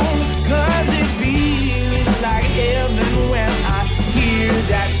tone, cause it feels like heaven when I hear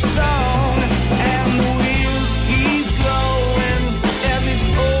that song. And the wheels keep going if it's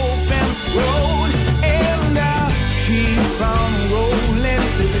open road, and I'll keep on rolling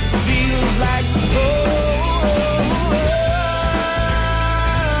till it feels like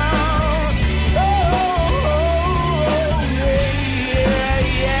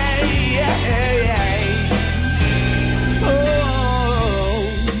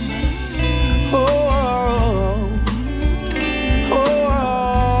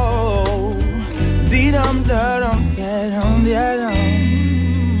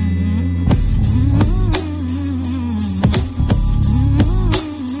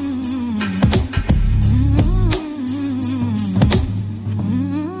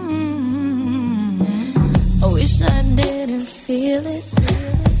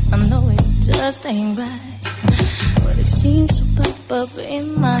just ain't right, but it seems to pop up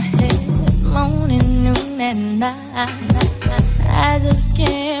in my head morning, noon, and night. I just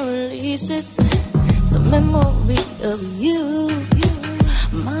can't release it, the memory of you.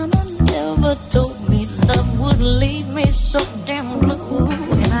 Mama never told me love would leave me so damn blue.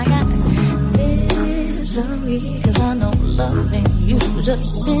 And I got misery, cause I know loving you's a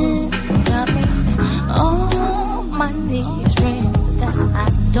sin. Got me on my knees praying that I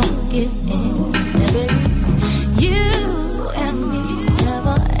don't give in. And baby, you and me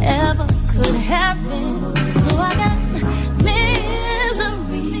never ever could happen. So I got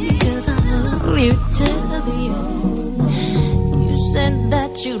misery, cause I love you till the end. You said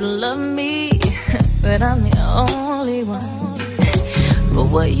that you love me, but I'm the only one. But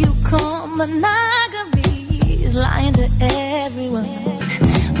what you call monogamy is lying to everyone.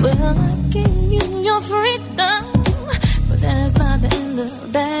 Well, I gave you your freedom, but that's not the end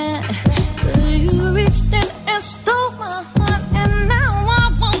of that. Cause you reached in and stole my heart, and now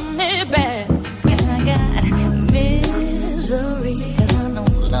I want it back. And I got misery, cause I know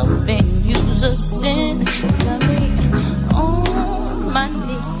loving you's a sin. You got me on my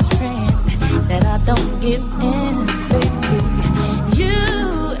knees praying that I don't give in, baby. You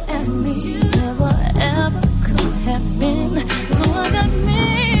and me never ever could have been. So I got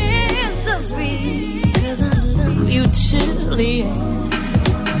misery, 'cause I love you till the end.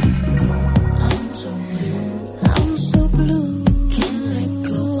 I'm so blue, can't let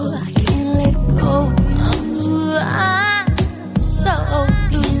go, I can't let go. I'm so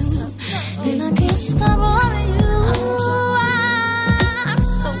blue, and I can't stop loving you. I'm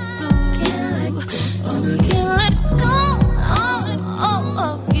so blue, can't let go, and I can't let go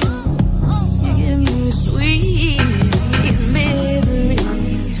of you. You give me sweet misery,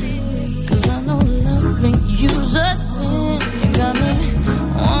 'cause I know loving you's a sin. You got me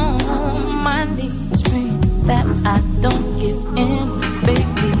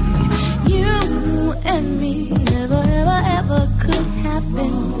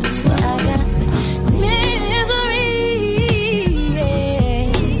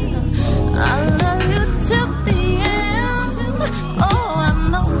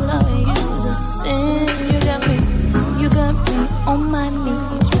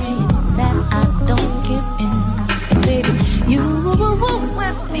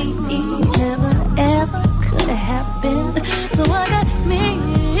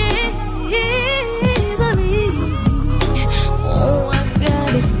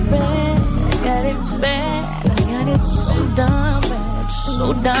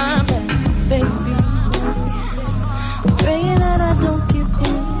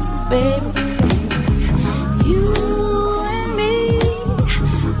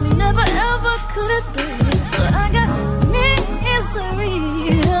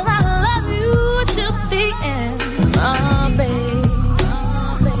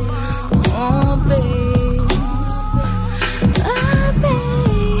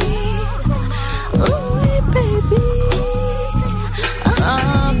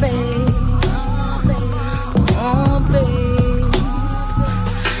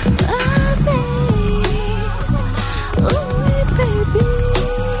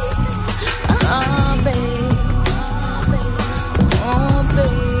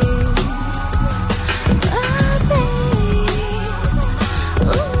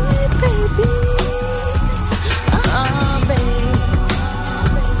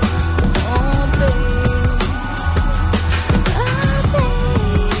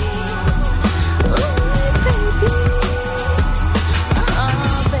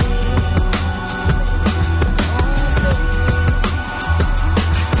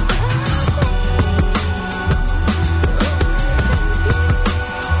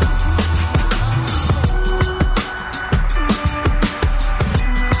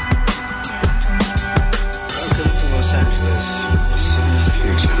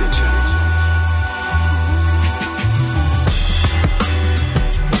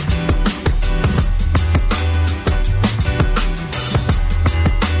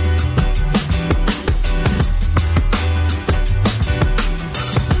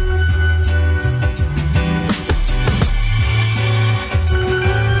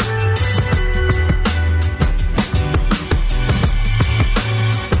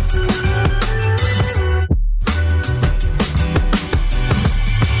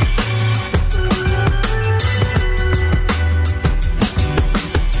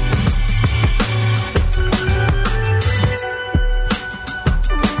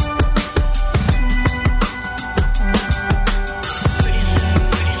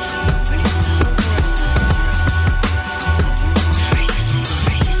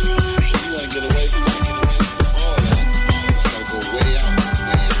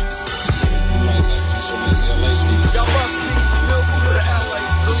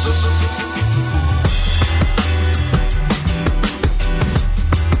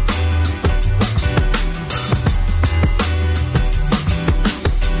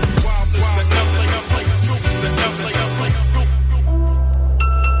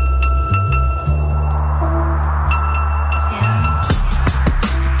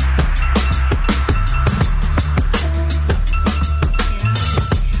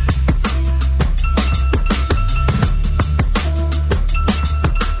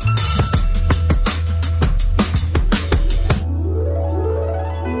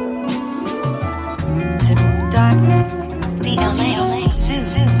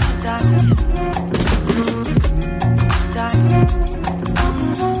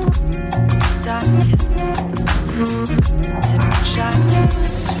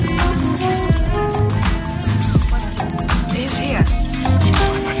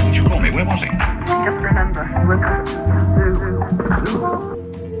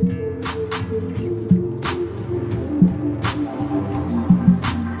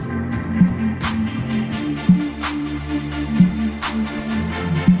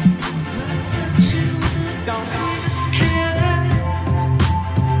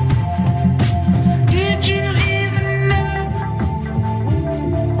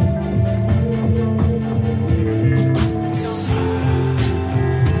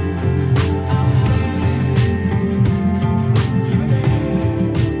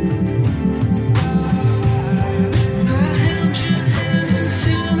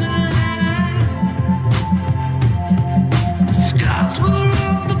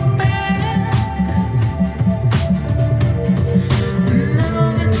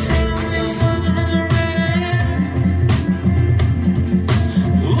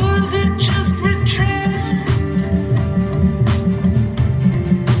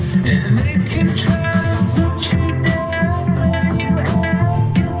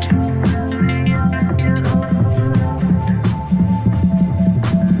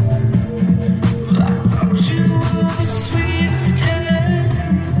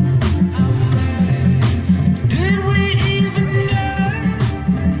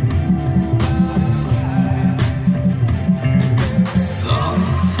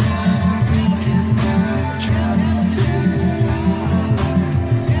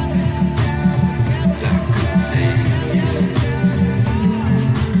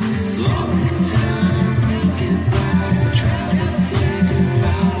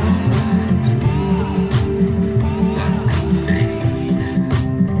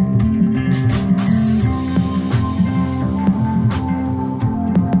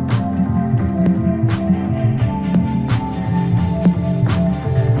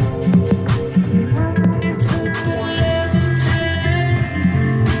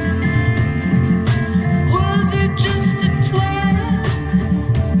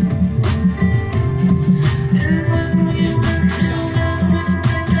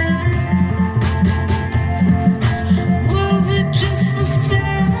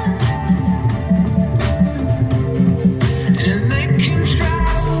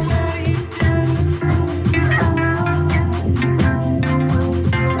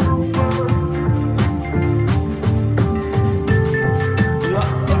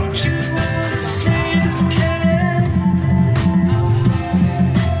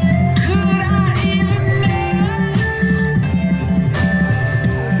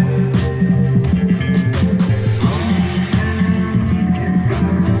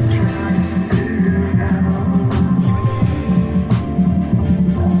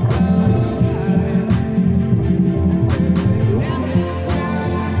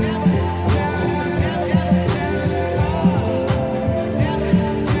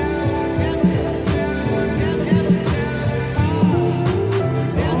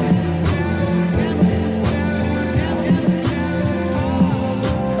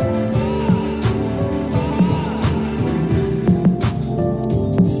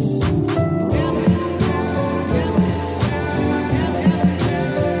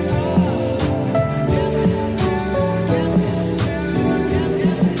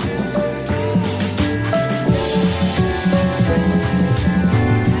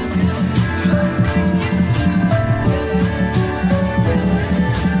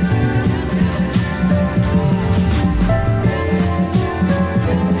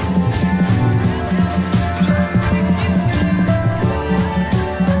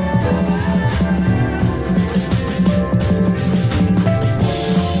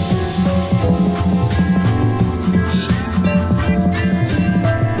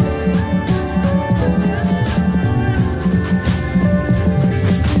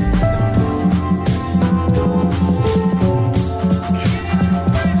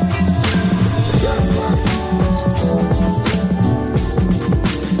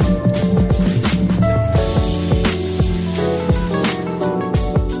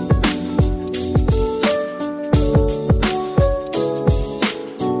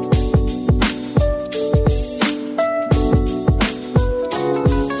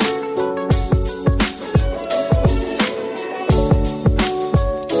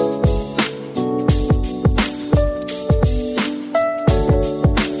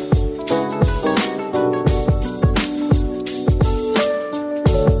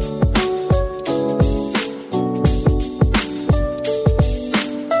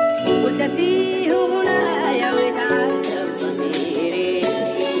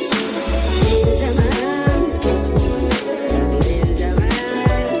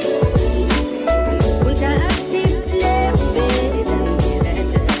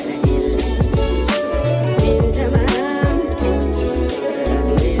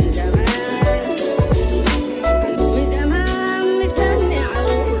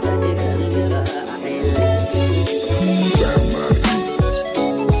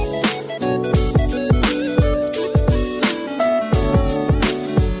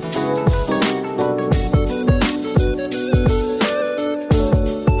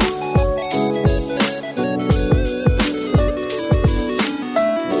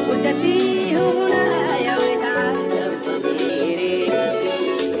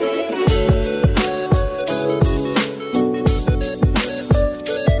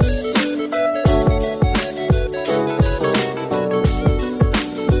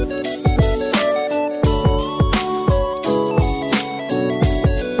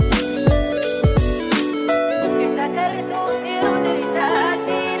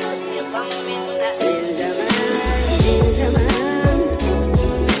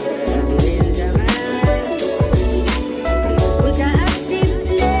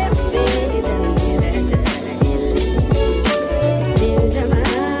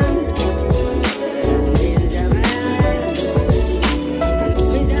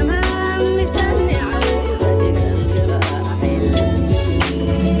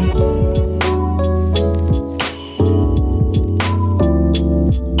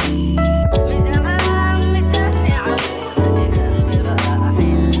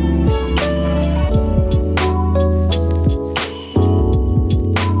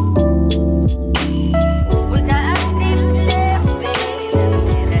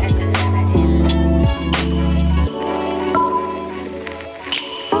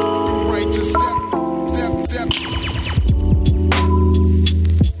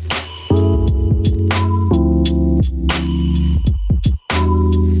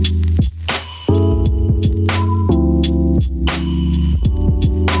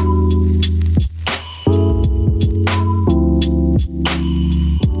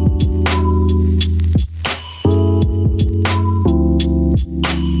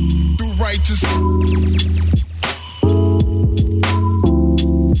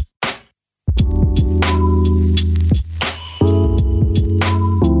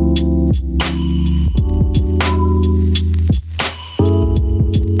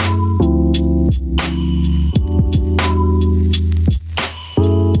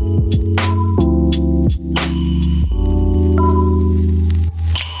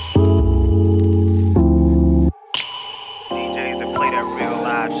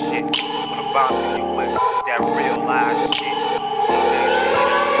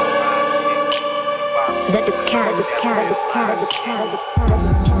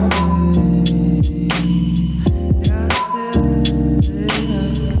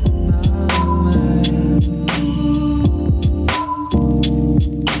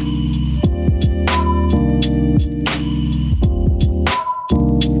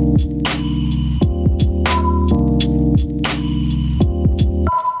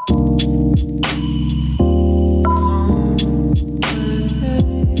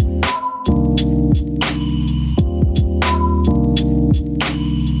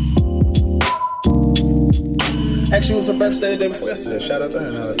Actually, it was her birthday the day before yesterday. Shout out to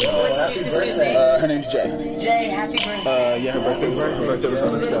her. What's your sister's name? Her name's Jay. Jay, happy birthday. Yeah, her birthday was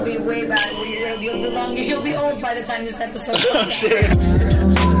on the 12th. It'll be way back. You'll be long. You'll be old by the time this episode comes Oh, shit.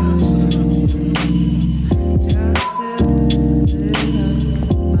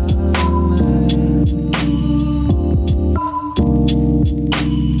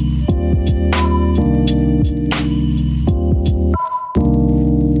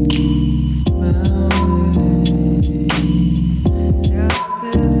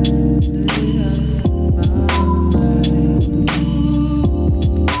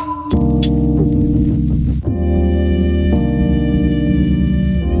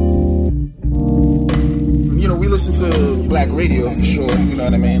 Black radio for sure, you know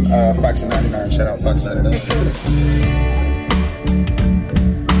what I mean? Fox 99, shout out Fox 99.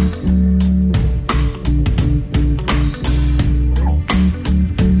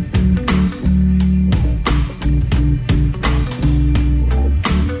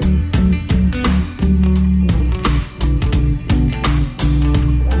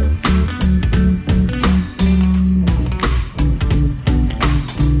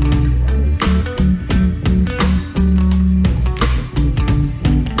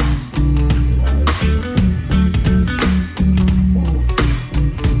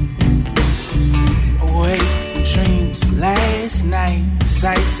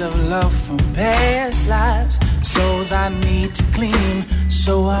 Sights of love from past lives, souls I need to clean,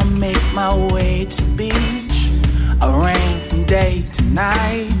 so I make my way to beach. I rain from day to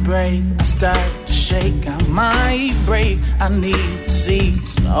night break, I start to shake, I might break. I need the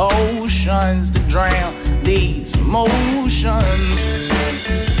seas and oceans to drown these emotions.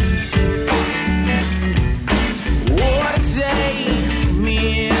 Water take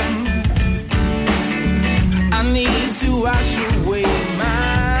me in, I need to wash away my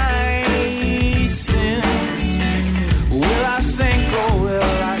sins. Will I sink or will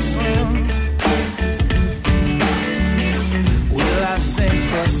I swim? Will I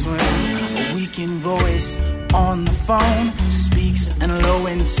sink or swim? A weakened voice on the phone speaks in low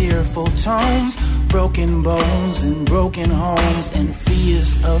and tearful tones. Broken bones and broken homes and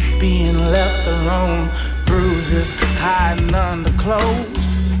fears of being left alone. Bruises hiding under clothes.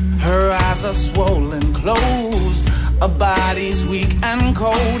 Her eyes are swollen closed. Her body's weak and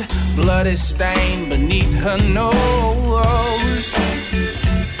cold. Blood is stained beneath her nose.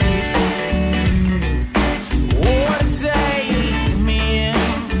 Water take me in,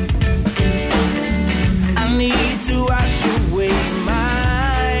 I need to wash away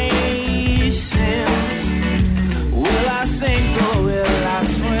my sins. Will I sink or will I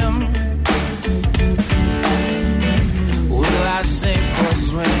swim? Will I sink or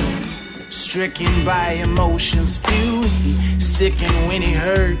swim? Stricken by emotions few, he sickened when he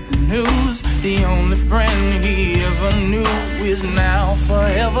heard the news. The only friend he ever knew is now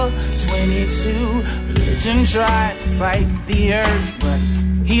forever 22. Religion tried to fight the urge, but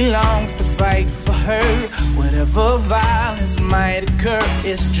he longs to fight for her. Whatever violence might occur,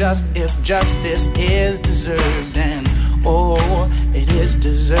 it's just if justice is deserved, and oh, it is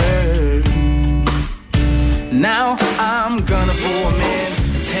deserved. Now I'm gonna for a man.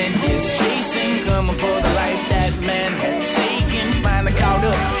 10 years chasing, coming for the life that man had taken. Finally caught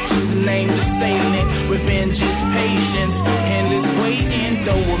up to the name assailant. Revenge is patience, endless waiting.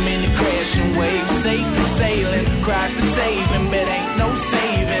 Throw him in the crashing waves, Satan sailing, cries to save him, but ain't no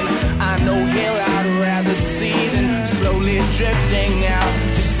saving. I know hell I'd rather see than slowly drifting out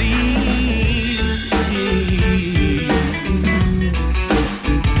to sea.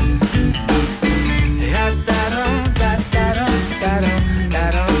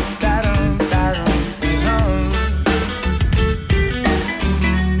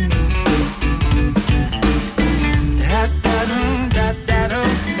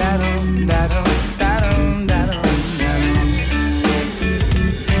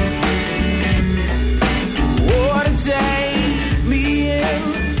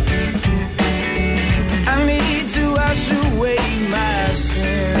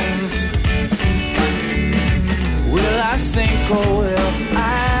 Sink or will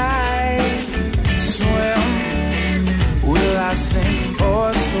I swim? Will I sink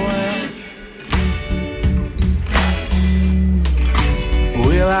or swim?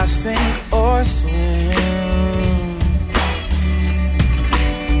 Will I sink or swim?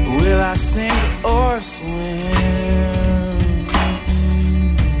 Will I sink or swim?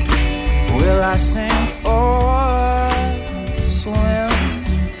 Will I sink or swim?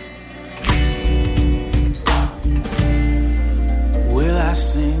 Will I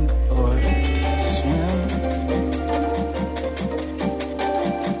sink or swim?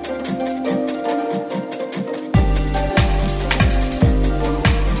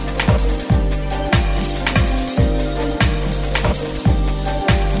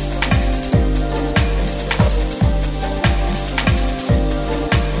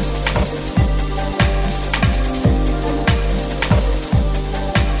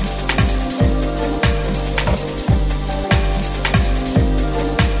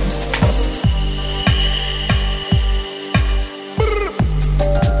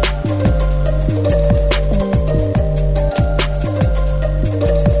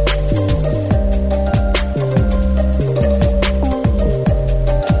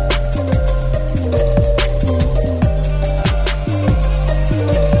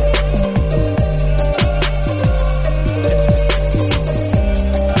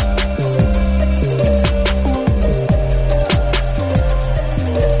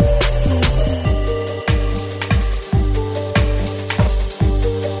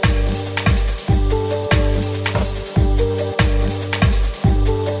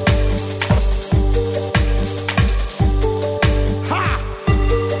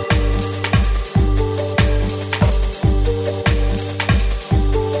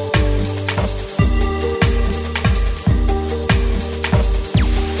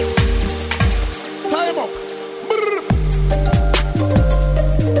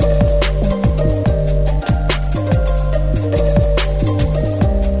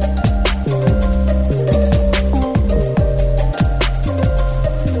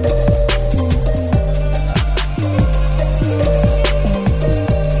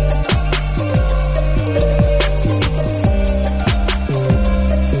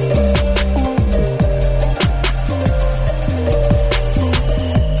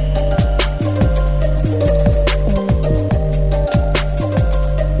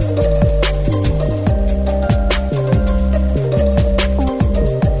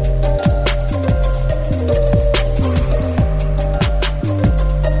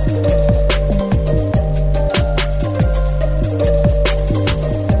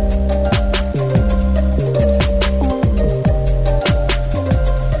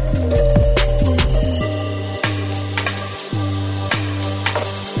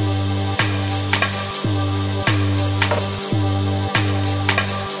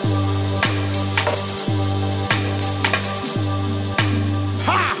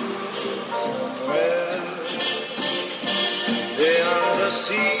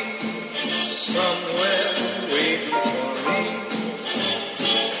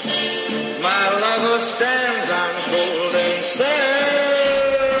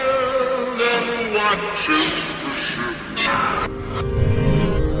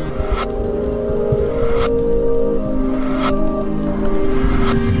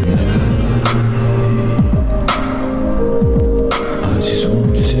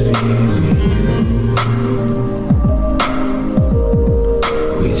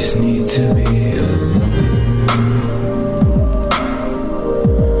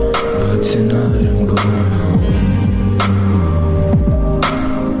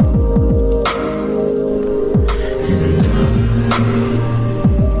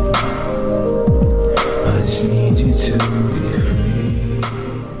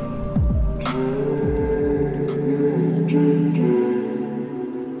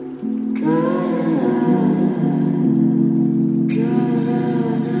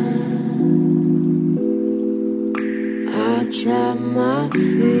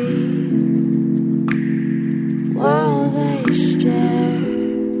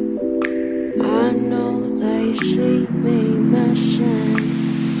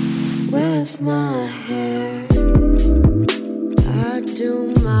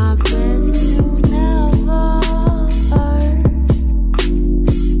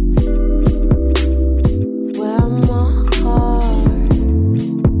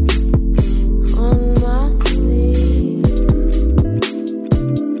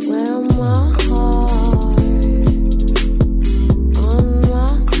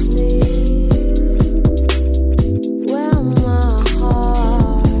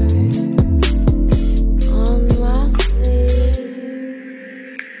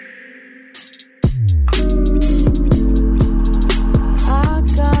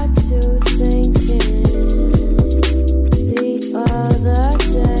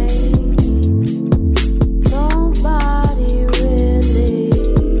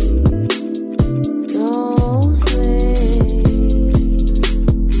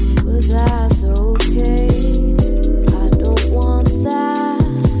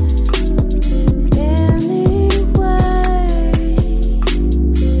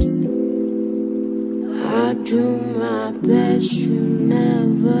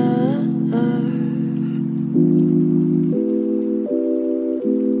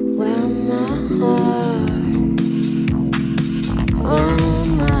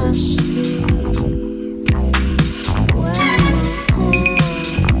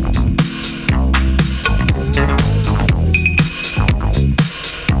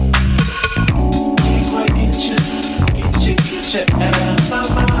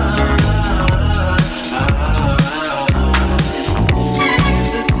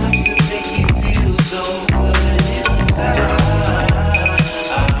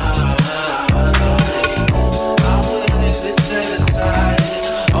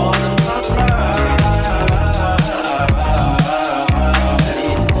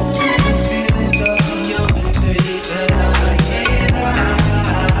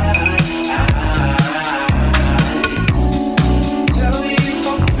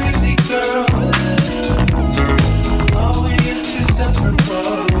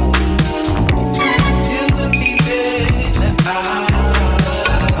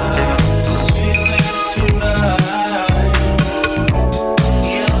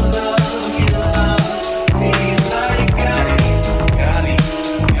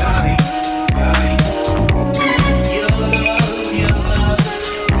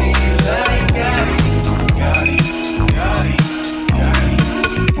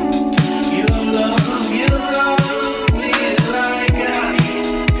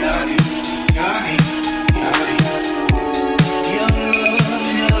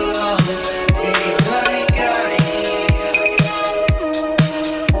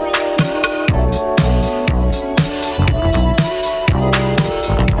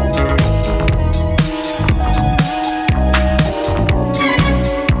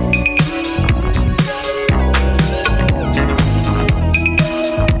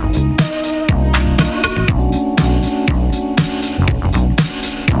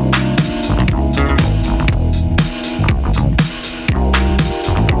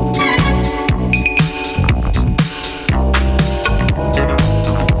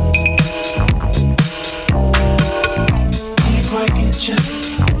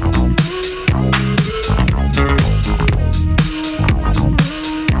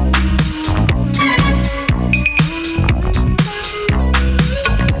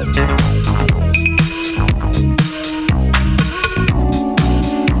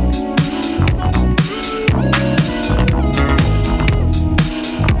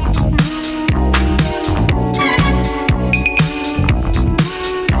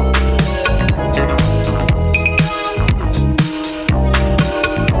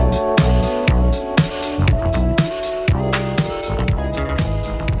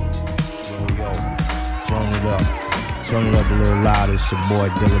 out? It's your boy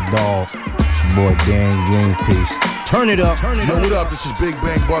Dilla Dog. It's your boy Dan Greenpeace. Turn it up. Yo, what up? This is Big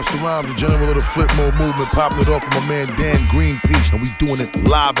Bang Busta Rhymes, the general of the Flip Mode movement, popping it off from my man Dan Greenpeace, and we doing it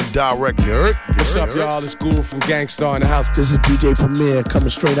live and direct. You heard? What's up, y'all? It's Guru from Gangstar in the house. This is DJ Premier coming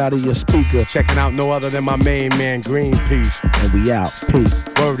straight out of your speaker. Checking out no other than my main man, Greenpeace. And we out. Peace.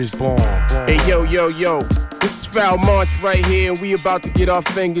 Word is born. Hey, yo. This is Foul March right here, and we about to get our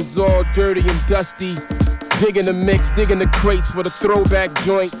fingers all dirty and dusty. Digging the mix, digging the crates for the throwback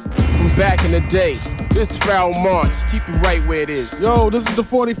joints from back in the day. This is Foul March. Keep it right where it is. Yo, this is the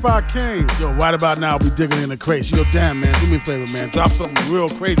 45 King. Yo, right about now, we digging in the crates. Yo, damn, man, do me a favor, man. Drop something real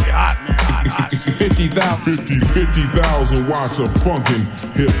crazy hot, man. Hot. 50,000 watts of funkin'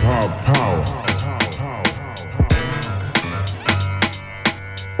 hip-hop power.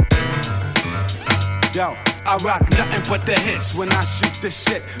 Yo, I rock nothing but the hits when I shoot this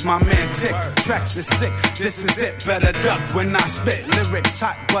shit. My man Tick, tracks is sick. This is it, better duck when I spit. Lyrics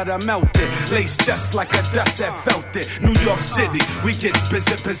hot but I melted. Lace just like a dust that felt it. New York City, we get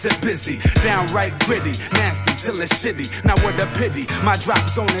busy. Downright gritty, nasty till it's shitty. Now what a pity, my drop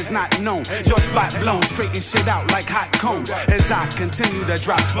zone is not known. Your spot blown, straighten shit out like hot combs. As I continue to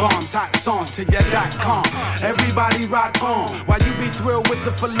drop bombs, hot songs to your .com. Everybody rock on, while you be thrilled with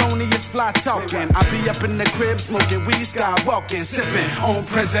the felonious fly talking. I be up in the crib smoking weed, skywalking, sipping on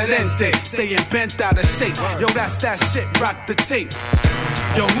Presidente, staying bent out of shape. Yo, that's that shit, rock the tape.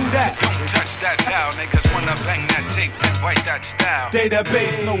 Yo, who that? Don't touch that dial, niggas wanna bang that tape and bite that style.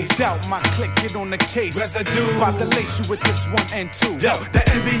 Database, no doubt, my click get on the case. Residue, about to lace you with this 1 and 2. Yo, the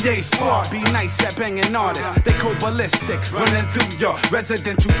NBA squad be nice at banging artists. They go ballistic, running through your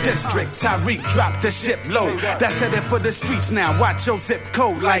residential district. Tyreek dropped the ship low. That's headed for the streets now. Watch your zip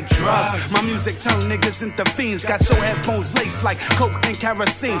code like drugs. My music turn niggas into fiends. Got your headphones laced like coke and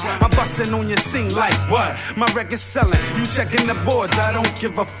kerosene. I'm busting on your scene like what? My record's selling. You checking the boards, I don't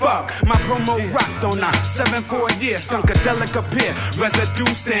give a fuck. My promo rocked on a 7 for a year. Skunkadelic appear.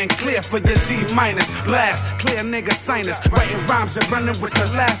 Residue stand clear for your T minus. Blast, clear nigga sinus. Writing rhymes and running with the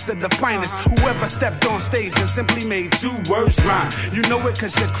last of the finest. Whoever stepped on stage and simply made 2 words rhyme. You know it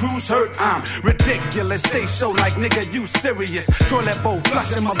cause your crew's hurt. I'm ridiculous. They show like nigga you serious. Toilet bowl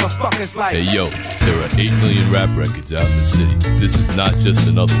flushing motherfuckers like. Hey yo, there are 8 million rap records out in the city. This is not just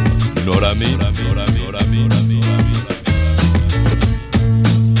another one. You know what I mean?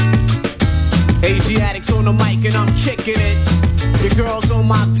 Asiatics on the mic and I'm kicking it. Your girl's on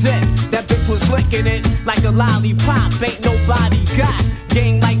my dick, that bitch was licking it like a lollipop. Ain't nobody got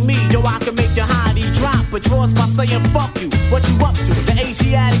gang like me, yo, I can make your hottie drop. But yours by saying fuck you, what you up to? The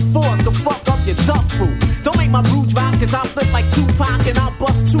Asiatic force can fuck up your duck crew. Don't make my brew drop, cause I flip like Tupac and I'll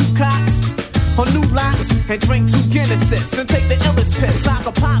bust 2 cops on new lots and drink 2 Guinnesses and take the illest piss. I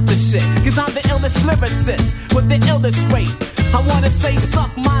can pop the shit, cause I'm the illest lyricist with the illest rate. I wanna say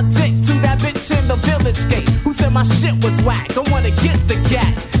suck my dick to that bitch in the village gate who said my shit was whack. I wanna get the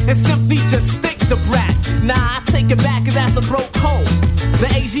cat and simply just stick the brat. Nah, I take it back cause that's a broke hole. The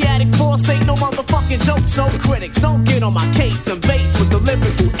Asiatic force ain't no motherfucking joke, so critics don't get on my case and base with the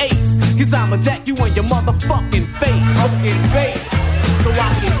lyrical ace. Cause I'ma deck you in your motherfucking face. Fucking base, so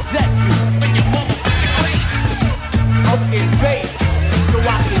I can deck you in your motherfucking face. Fucking base, so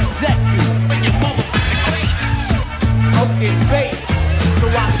I can deck you in your motherfucking face. Fucking base, so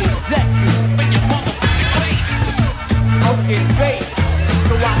I can deck you in your motherfucking face. Fucking base,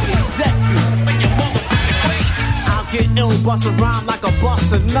 so I can deck you in your motherfucking face. I'll get ill, bust a rhyme like a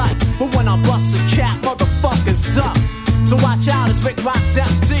bust a nut. But when I bust a cat, motherfuckers duck. So watch out, it's Rick Rock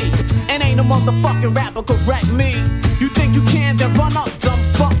Death D. And ain't a motherfucking rapper correct me. You think you can, then run up, dumb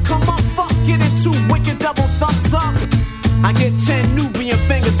fuck. Come up, fuck, get into wicked double thumbs up. I get 10 Nubian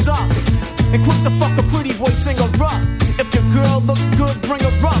fingers up. And quick to fuck a pretty boy singer up. If your girl looks good, bring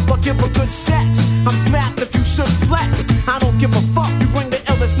her up or give her good sex. I'm strapped if you should flex. I don't give a fuck, you bring the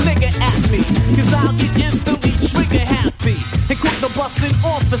illest nigga at me. Cause I'll get instantly trigger happy. And quick to bust an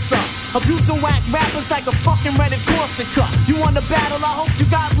officer. Abusing whack rappers like a fucking Reddit Corsica. You want to battle, I hope you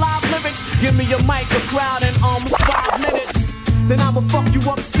got live lyrics. Give me a mic, a crowd in almost 5 minutes. Then I'ma fuck you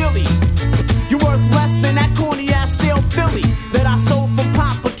up silly. You're worth less than that corny ass stale Philly that I stole from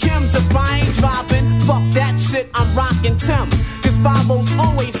Papa Kim's. If I ain't driving, fuck that shit, I'm rocking Tim's. Cause 5-0's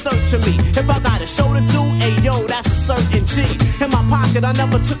always searching me. If I got a show to do, ayo, that's a certain G. In my pocket, I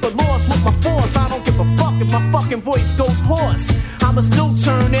never took a loss with my force. I don't give a fuck if my fucking voice goes hoarse. I'ma still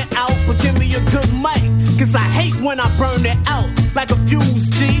turn it out, but give me a good mic. Cause I hate when I burn it out like a fuse,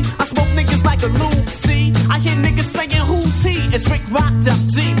 G. I smoke niggas like a Luke, C. I hear niggas saying who's he? It's Rick Rocked Up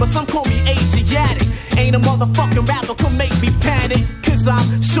D, but some call me Asiatic. Ain't a motherfucking rapper can make me panic. Cause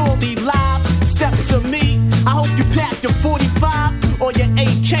I'm surely live. Step to me, I hope you pack your 45.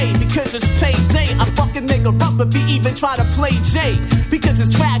 K because it's payday. I fuck a nigga up if he even try to play J. Because his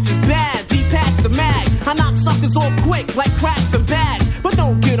tracks is bad, D-packs the mag. I knock suckers off quick like cracks and bags. But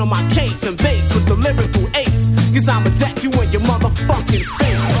don't get on my case and base with the lyrical ace. Cause I'ma deck you in your motherfucking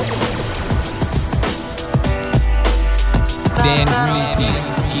face. Dan Greenpeace,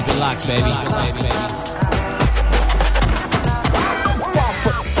 keep it locked, baby.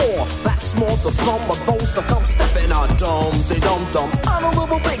 5'4", that's more to some of those that come stepping out dumb. They dum-dum. I'm a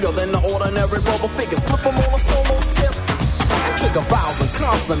little bigger than the ordinary rubber figures. Flip them on a solo tip. Trigger vowels and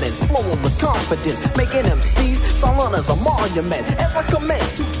consonants, flowing with confidence, making MCs silent as a monument. As I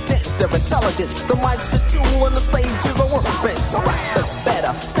commence to dent their intelligence, the mic's a tool and the stage is a workbench. So rap is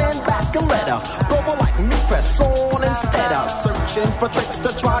better, stand back and let her go like me, press on instead of searching for tricks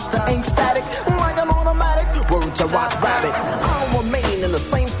to try to aim static like an automatic. Word to Rock Rabbit, I'll remain in the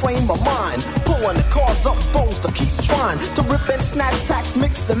same frame of mind, pulling the cards up, phones to keep trying to rip and snatch, tax,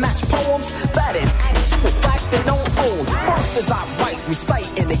 mix and match poems that in actual fact they don't own. Verses I write,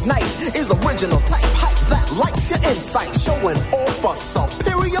 recite, and ignite is original type hype that likes your insight, showing off a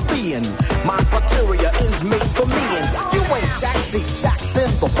superior being. My criteria is made for me, and you ain't Jackson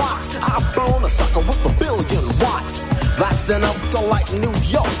Jackson the box. I burn a sucker with a billion watts. That's enough to light New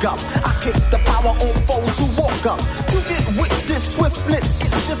York up. I kick the power on foes who walk up. To get with this swiftness,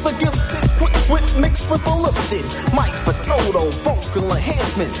 it's just a gifted quick wit mixed with a lifted mic for total vocal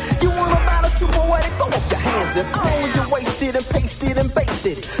enhancement. You want a battle too poetic? Throw up your hands and I only wasted and pasted and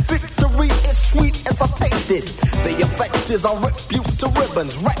basted. Victory is sweet as I tasted. The effect is I rip you to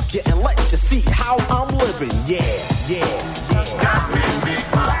ribbons, wreck you and let you see how I'm living. Yeah, yeah, yeah. Got me big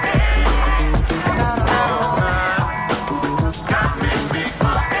for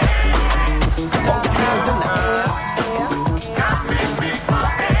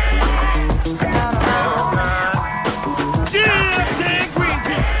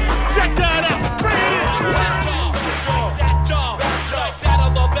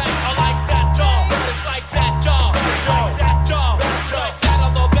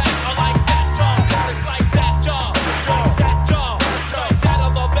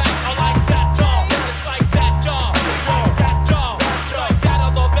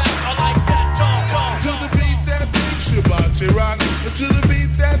rock.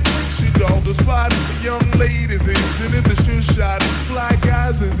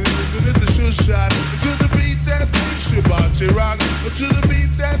 To the beat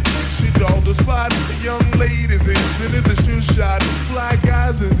that makes she on the spot. Young ladies is in the shoe shot. Fly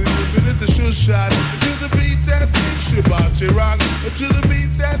guys is in the shoe shot. To the beat that makes you body rock. To the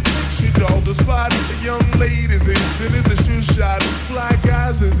beat that makes she on the spot. Young ladies is in the shoe shot. Fly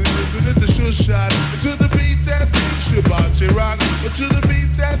guys is in the shoe shot. To the beat that makes you body rock. To the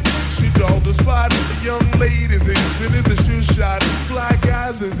beat that makes she on the spot. Young ladies is in the shoe shot. Fly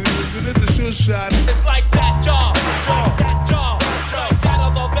guys is in the shoe shot. It's like that, y'all. That jaw, that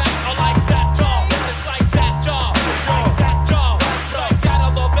on the back, I like that jaw. It's like that jaw, that jaw, that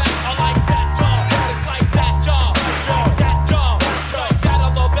on the back, I like that jaw. It's like that jaw, that jaw, that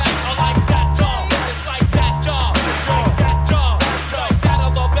on the back, I like that jaw. It's like that jaw, that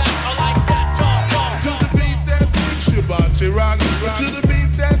on the back, I like that jaw. To the beat that makes you body rock. To the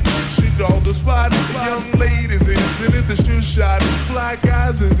beat that makes you on the spot. Young ladies is in the shoe shot. Fly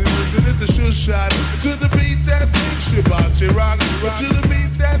guys is in the shoe shot. To the beat that makes you body rock. To the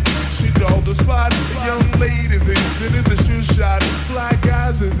beat that makes you on the spot. Young ladies is in the shoe shot. Fly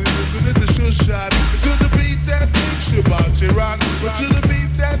guys is in the shoe shot. To the beat that makes you body rock. To the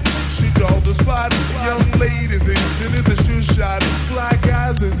beat that makes you on the spot. Young ladies is in the shoe shot. Fly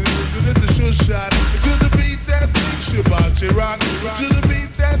guys is in the shoe shot. To the beat that makes you body rock. To the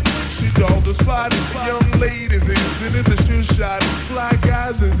beat that makes you on the spot. Young ladies is in the shoe shot. Fly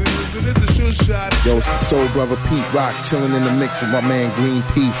guys is in the shoe shot. Yo, it's the Soul Brother Pete Rock, chilling in the mix with my man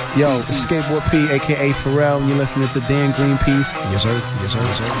Greenpeace. Yo, it's Skateboard P, aka Pharrell, and you're listening to Dan Greenpeace. Yes, sir. Yes, sir.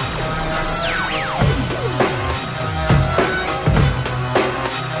 Yes, sir.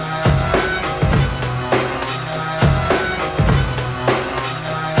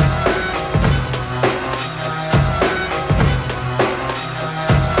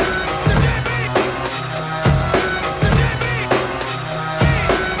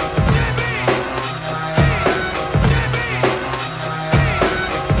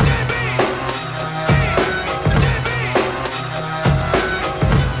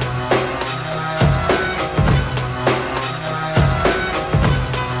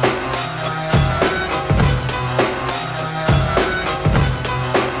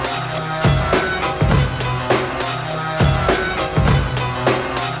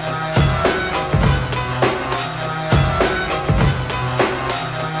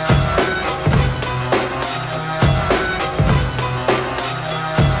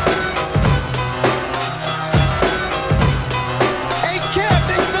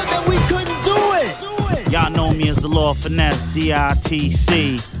 the Law Finesse,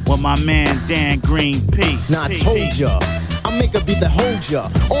 DITC, with my man Dan Green Peace. Now I told ya, I make a beat that hold ya.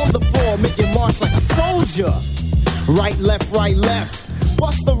 On the floor, make it march like a soldier. Right, left,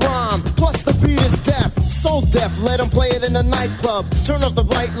 bust the rhyme, plus the beat is deaf. So deaf, let them play it in the nightclub. Turn off the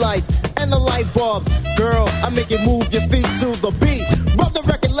bright lights and the light bulbs. Girl, I make it move your feet to the beat. Rub the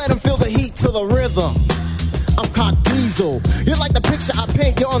record, let them feel the heat to the rhythm. I'm cock diesel. You're like the picture I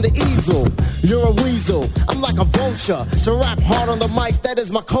paint, you're on the easel. You're a weasel, I'm like a vulture. To rap hard on the mic, that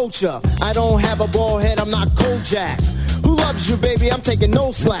is my culture. I don't have a bald head, I'm not Kojak. Who loves you, baby? I'm taking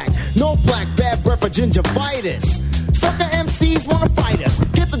no slack. No black, bad breath or gingivitis. Sucker MCs wanna fight us.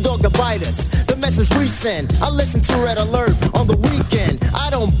 Get the dog to bite us. The message we send, I listen to Red Alert on the weekend.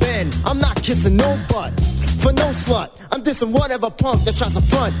 I don't bend, I'm not kissing no butt. For no slut, I'm dissing whatever punk that tries to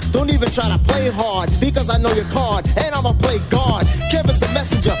front. Don't even try to play hard, because I know your card, and I'ma play guard. Kevin's the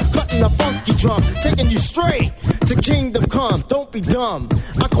messenger, cutting a funky drum, taking you straight to kingdom come. Don't be dumb,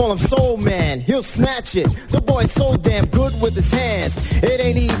 I call him Soul Man, he'll snatch it. The boy's so damn good with his hands, it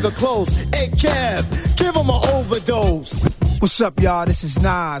ain't even close. Hey Kev, give him an overdose. What's up, y'all? This is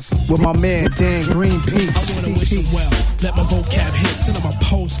Nas with my man Dan Green Peace. I wanna wish them well, let my vocab hit, send them a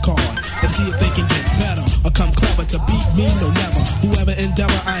postcard and see if they can get better or come clever. To beat me, no never. Whoever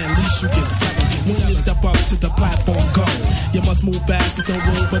endeavor, I unleash, you get severed. When you step up to the platform, go. You must move fast, there's no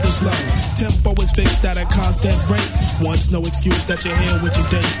room for the slow. Tempo is fixed at a constant rate. Once no excuse that you're here with your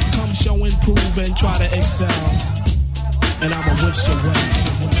date. Come show and prove and try to excel. And I'ma wish you well.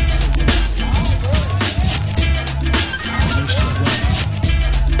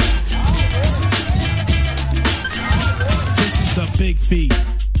 The big feat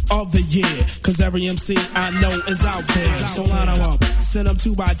of the year, cause every MC I know is out there. So line them up, send them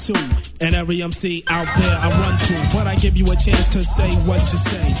 2 by 2, and every MC out there I run to. But I give you a chance to say what you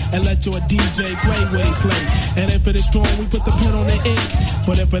say, and let your DJ play what he play. And if it is strong, we put the pen on the ink.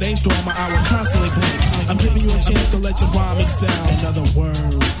 But if it ain't strong, my eye will constantly blink. I'm giving you a chance to let your rhyme excel. In other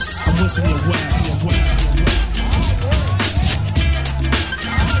words, I'm wishing you well.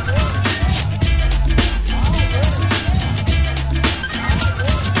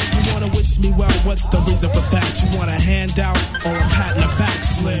 Me well, what's the reason for that? You want a handout or a pat in the back?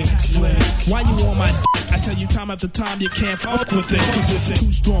 Slick. Why you on my dick? I tell you time after time you can't fuck with it, cause it's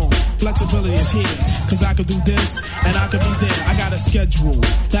too strong. Flexibility is here, cause I could do this and I could be there. I got a schedule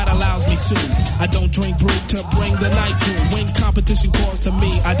that allows me to. I don't drink brew to bring the night through. When competition calls to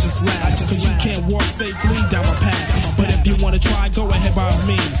me, I just laugh, cause you can't walk safely down my path. But if you wanna try, go ahead by all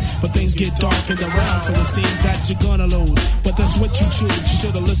means. But things get dark in the round, so it seems that you're gonna lose. But that's what you choose. You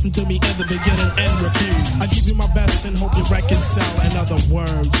should've listened to me in the beginning and refuse. I give you my best and hope you reconcile. In other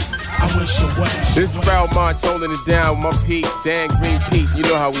words, I wish you well. This is Val March holding it down with my peace, Dan Green Peace. You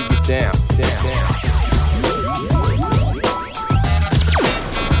know how we get down.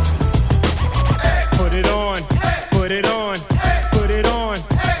 Put it on, put it on, put it on,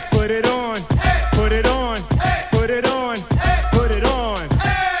 put it on, put it on, put it on, put it on.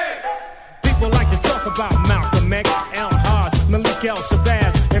 People like to talk about Malcolm X, Al Haas, Malik El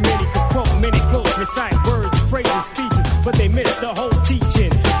Shabazz, and many could quote, many quotes, recite words, phrases, speeches, but they miss the whole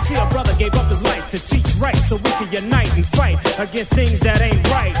teaching. See, a brother gave up his life to teach right, so we can unite and fight against things that ain't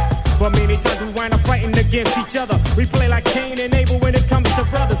right. But many times we wind up fighting against each other. We play like Cain and Abel when it comes to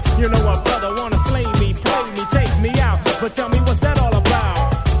brothers. You know a brother wanna slay me, play me, take me out. But tell me what's that all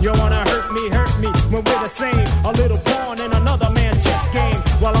about? You wanna hurt me, when we're the same. A little pawn in another man's chess game.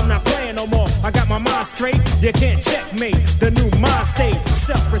 While I'm not playing no more, I got my mind straight. You can't checkmate the new mind state.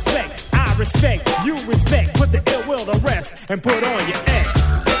 Self-respect, I respect, you respect. Put the ill will to rest and put on your X.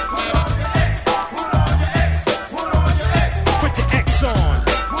 Put your X on.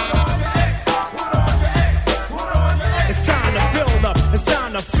 It's time to build up, it's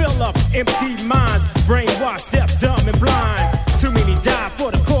time to fill up empty minds, brainwashed, deaf, dumb, and blind. Too many die for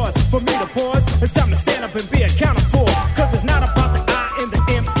the cause, for me to pause. It's time to stand up and be accounted for. Cause it's not about the I and the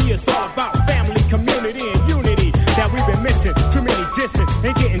M-E, it's all about family, community, and unity that we've been missing. Too many dissing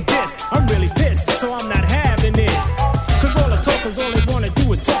and getting dissed. I'm really pissed, so I'm not having it. Cause all the talkers, all they wanna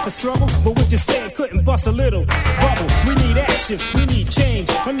do is talk a struggle. But what you said couldn't bust a little bubble. We need action, we need change,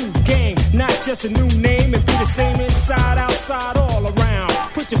 a new game, not just a new name. And be the same inside, outside, all around.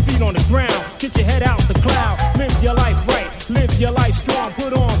 Put your feet on the ground, get your head out the cloud. Live your life right, live your life strong.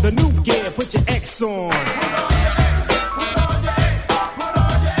 Put on the new gear, put your X on.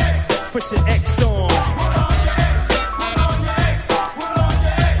 Put your X on.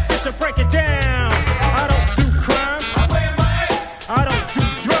 So break it down. I don't do crime. I wear my X. I don't do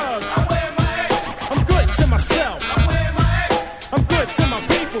drugs. I wear my X. I'm good to myself. I wear my X. I'm good to my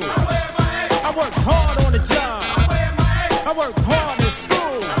people. I wear my X. I work hard on the job. I work hard in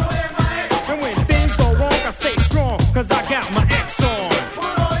school. And when things go wrong, I stay strong, cause I got my X on.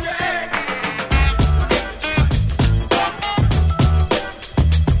 Put on your X.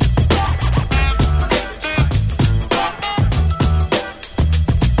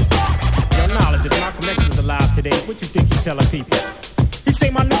 Your knowledge, if Malcolm X was alive today, what you think he's telling people? He say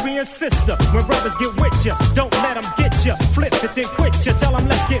my Nubian sister, when brothers get with ya, don't let them get ya. Flip it, then quit ya. Tell them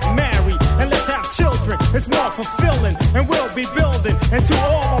let's get married and let's have children. It's more fulfilling and we'll be building. And to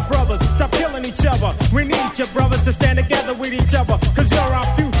all my brothers, stop killing each other. We need ya brothers to stand together with each other, cause you're our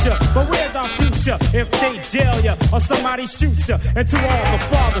future. But where's our future if they jail ya or somebody shoots ya? And to all the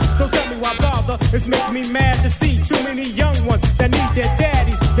fathers, don't tell me why bother. It's making me mad to see too many young ones that need their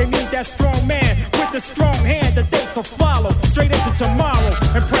daddies. They need that strong man with the strong hand that they can follow straight into tomorrow.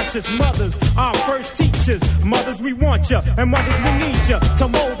 And precious mothers, our first teachers. Mothers, we want ya, and mothers, we need ya to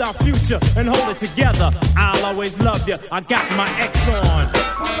mold our future and hold it together. I'll always love ya. I got my X on.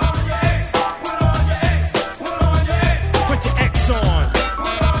 Put on your X, put on your X, put on your X. Put your X on.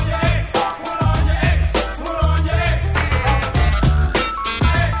 Put on your X, put on your X, put on your X.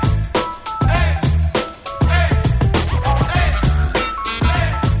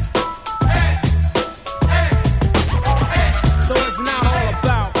 So it's not all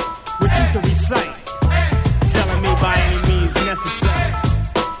about what you can recite, telling me by any means necessary.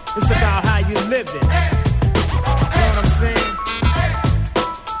 It's about how you live it. You know what I'm saying?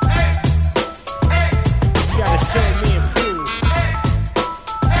 You gotta show me and prove.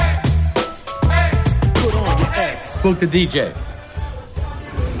 Put on your X. Book the DJ.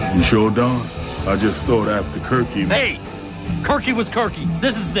 You sure, Don? I just thought after Kirky... Hey! Kirky was Kirky.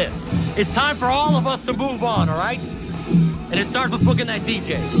 This is this. It's time for all of us to move on, all right? And it starts with booking that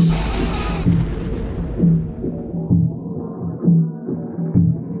DJ.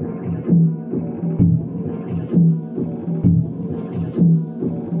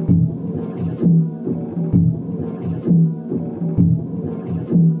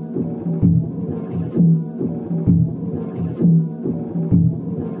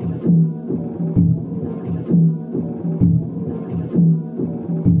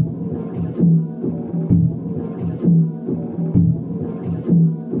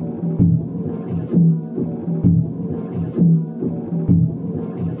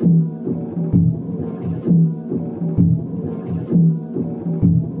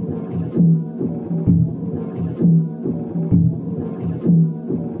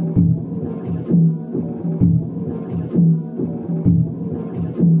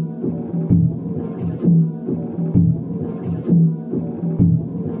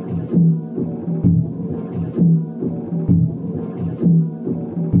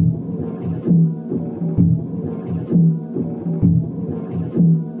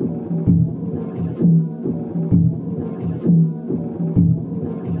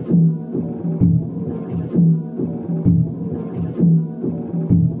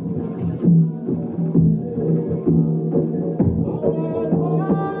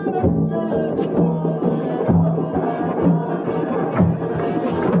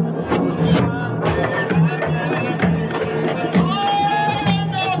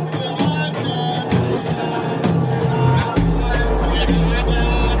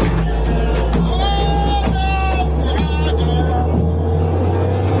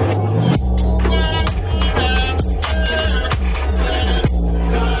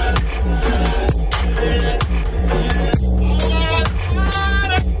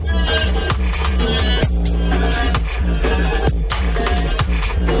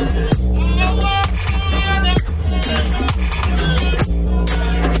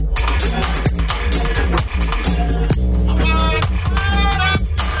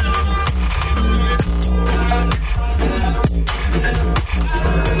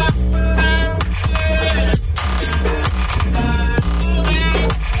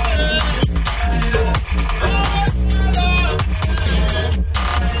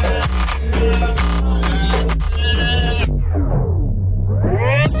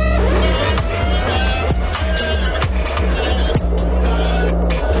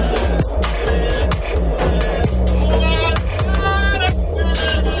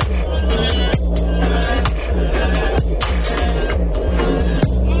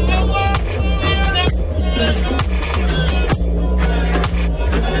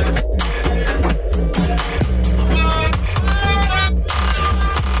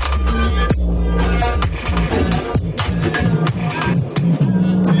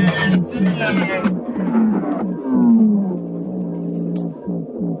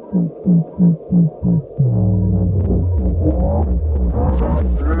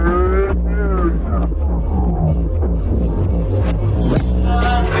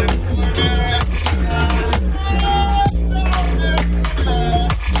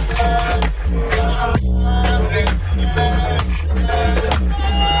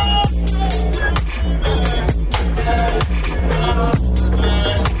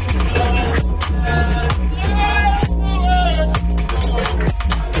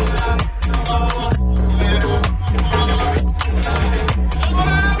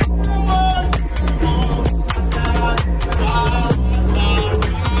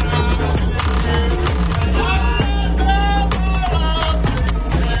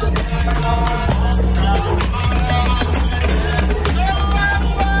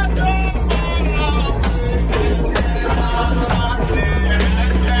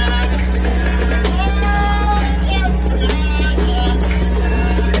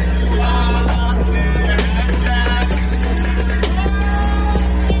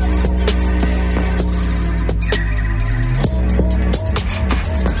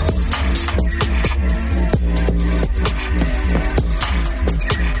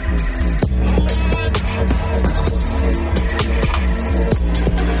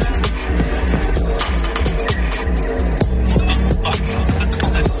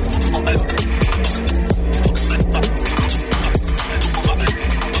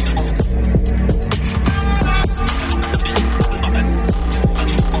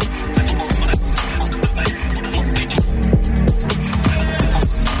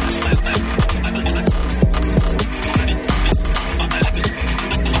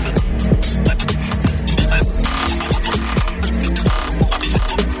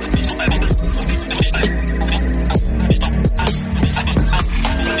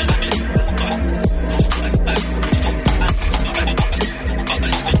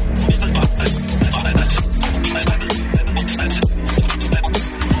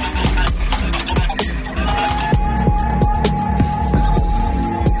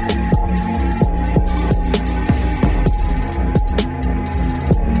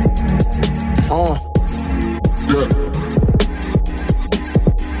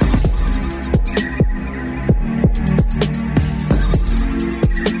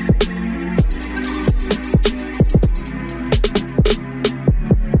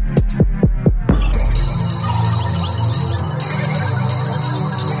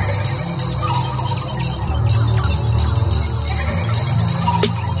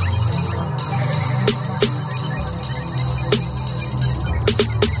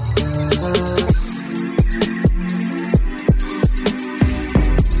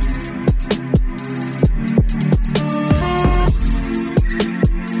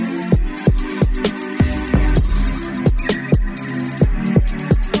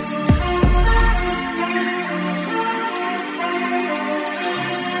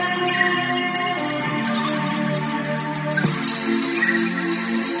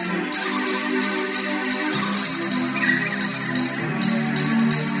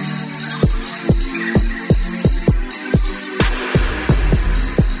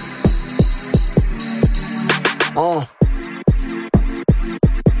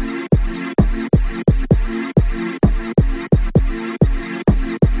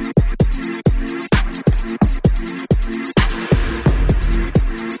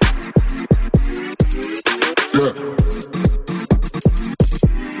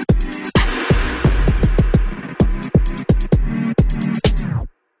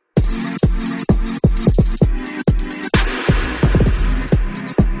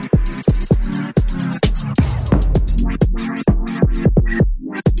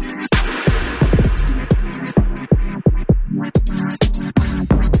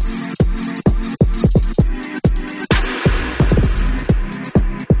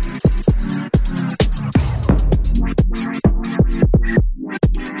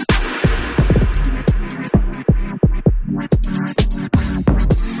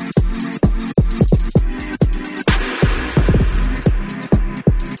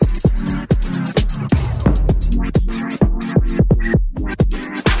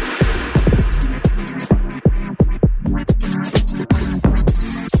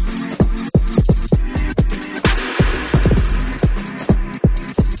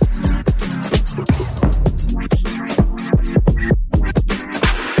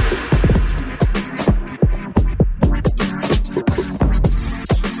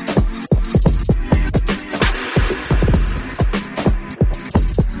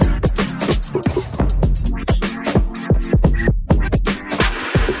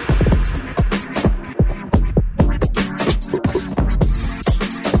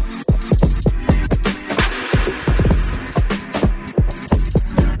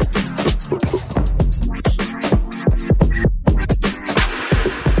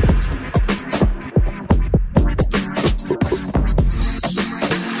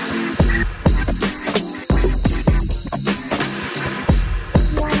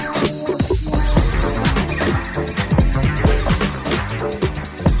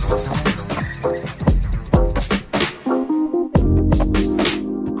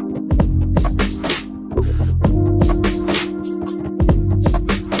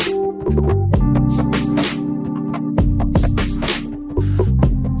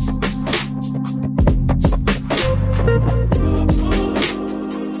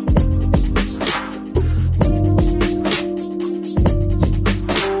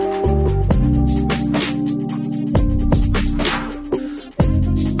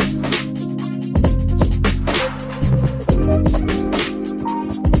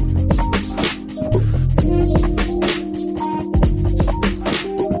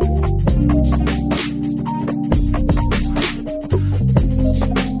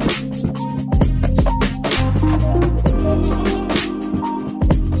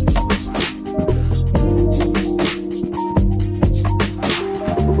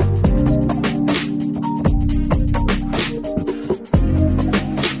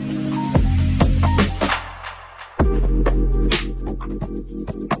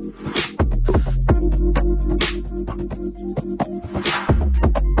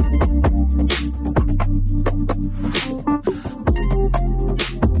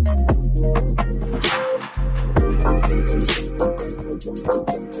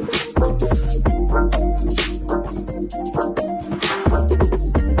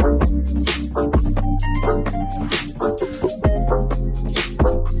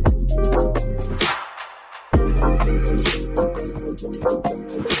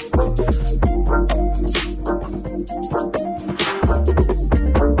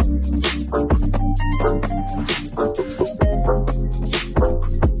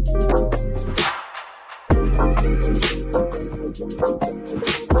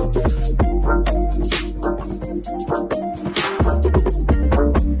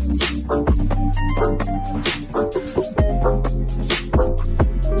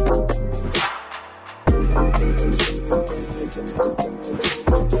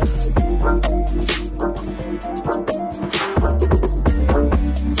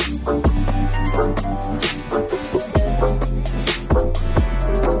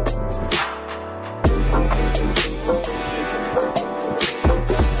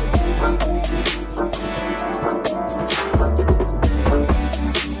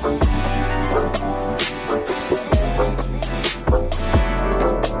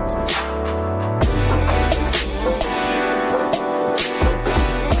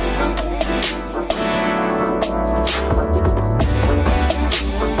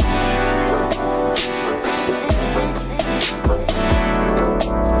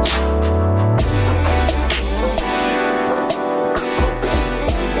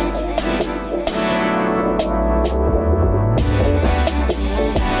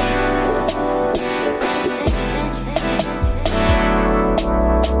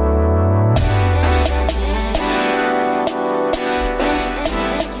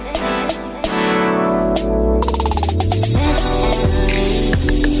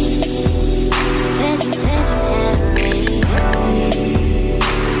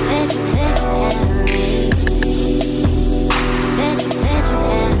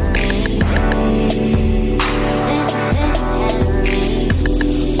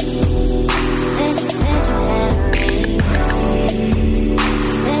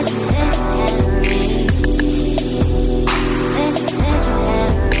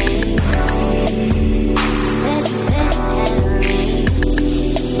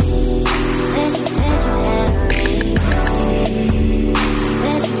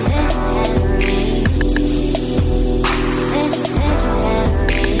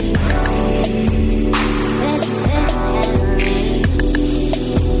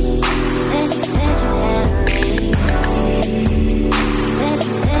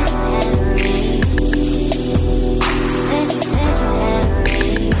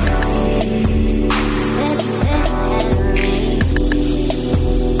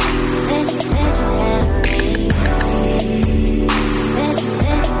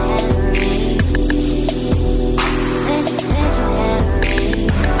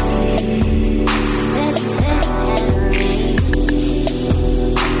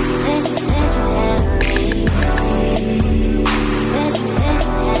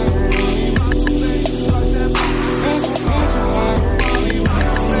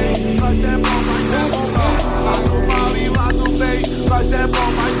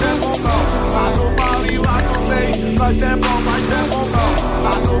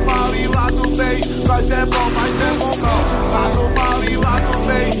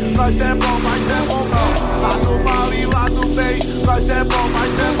 nós é bom, mas é bom não. Lá no mal e lá no bem, nós é bom,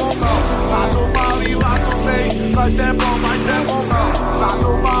 mas é bom não. Lá no mal e lá no bem, nós é bom, mas é bom não. Lá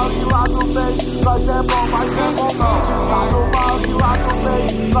no mal e lá no bem, nós é bom, mas é bom não. Lá no mal e lá no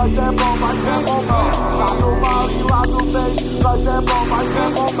bem, nós é bom, mas é bom não. Lá no mal e lá no bem, nós é bom, mas é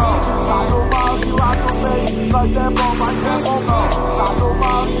bom não. Lá no mal e lá no bem, nós é bom, mas é bom não. Lá no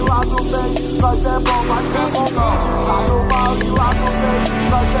mal e lá no bem, nós é bom, mas é bom não. Lá no mal e lá no bem,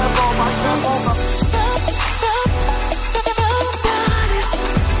 nós é bom, mas é bom não.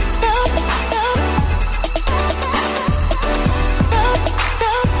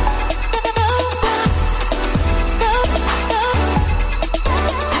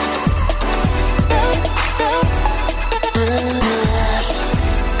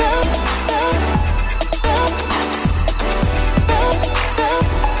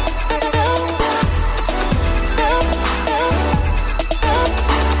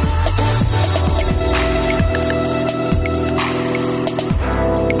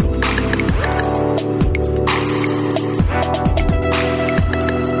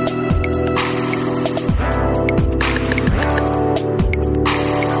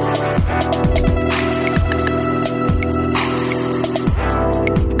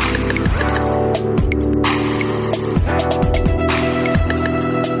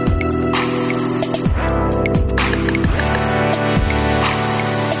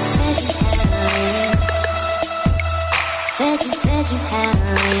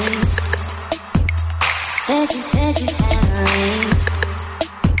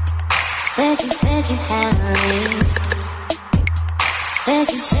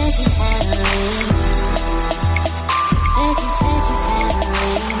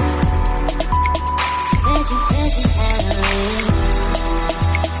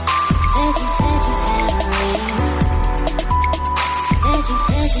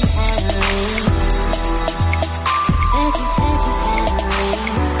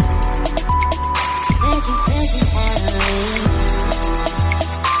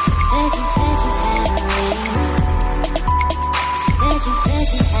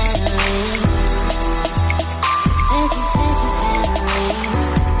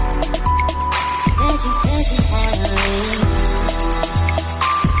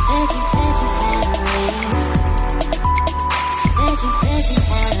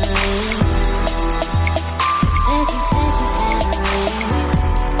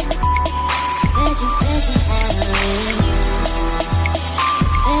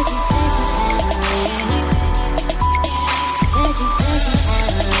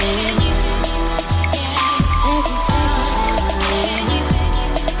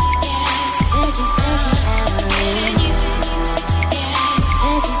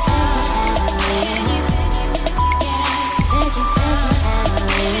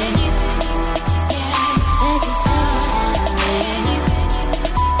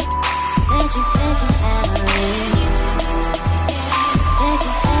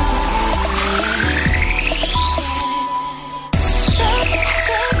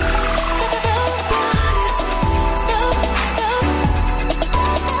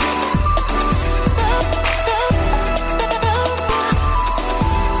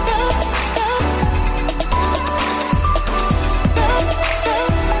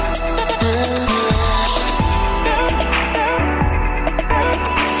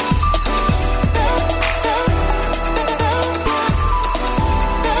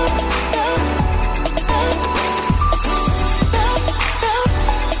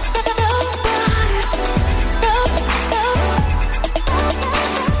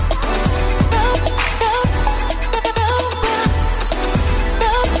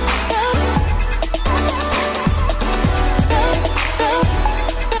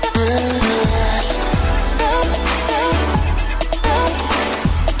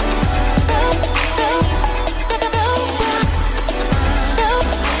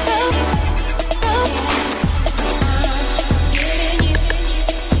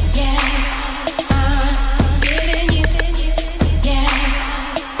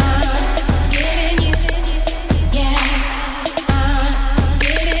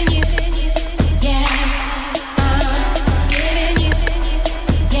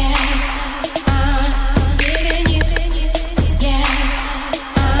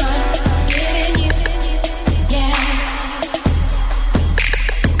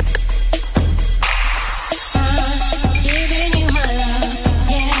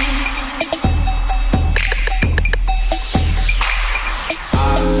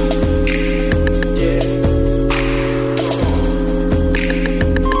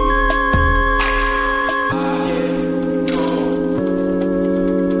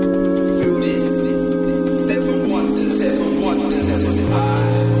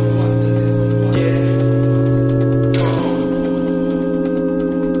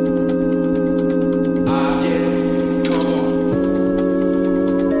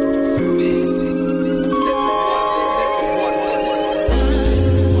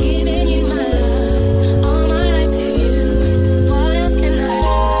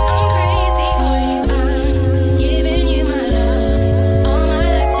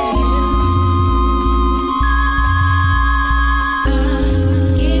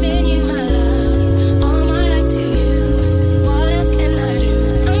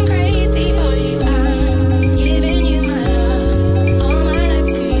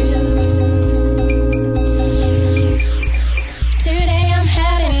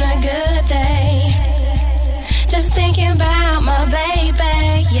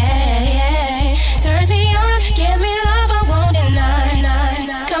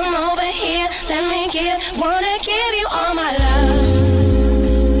 wanna give you all my love.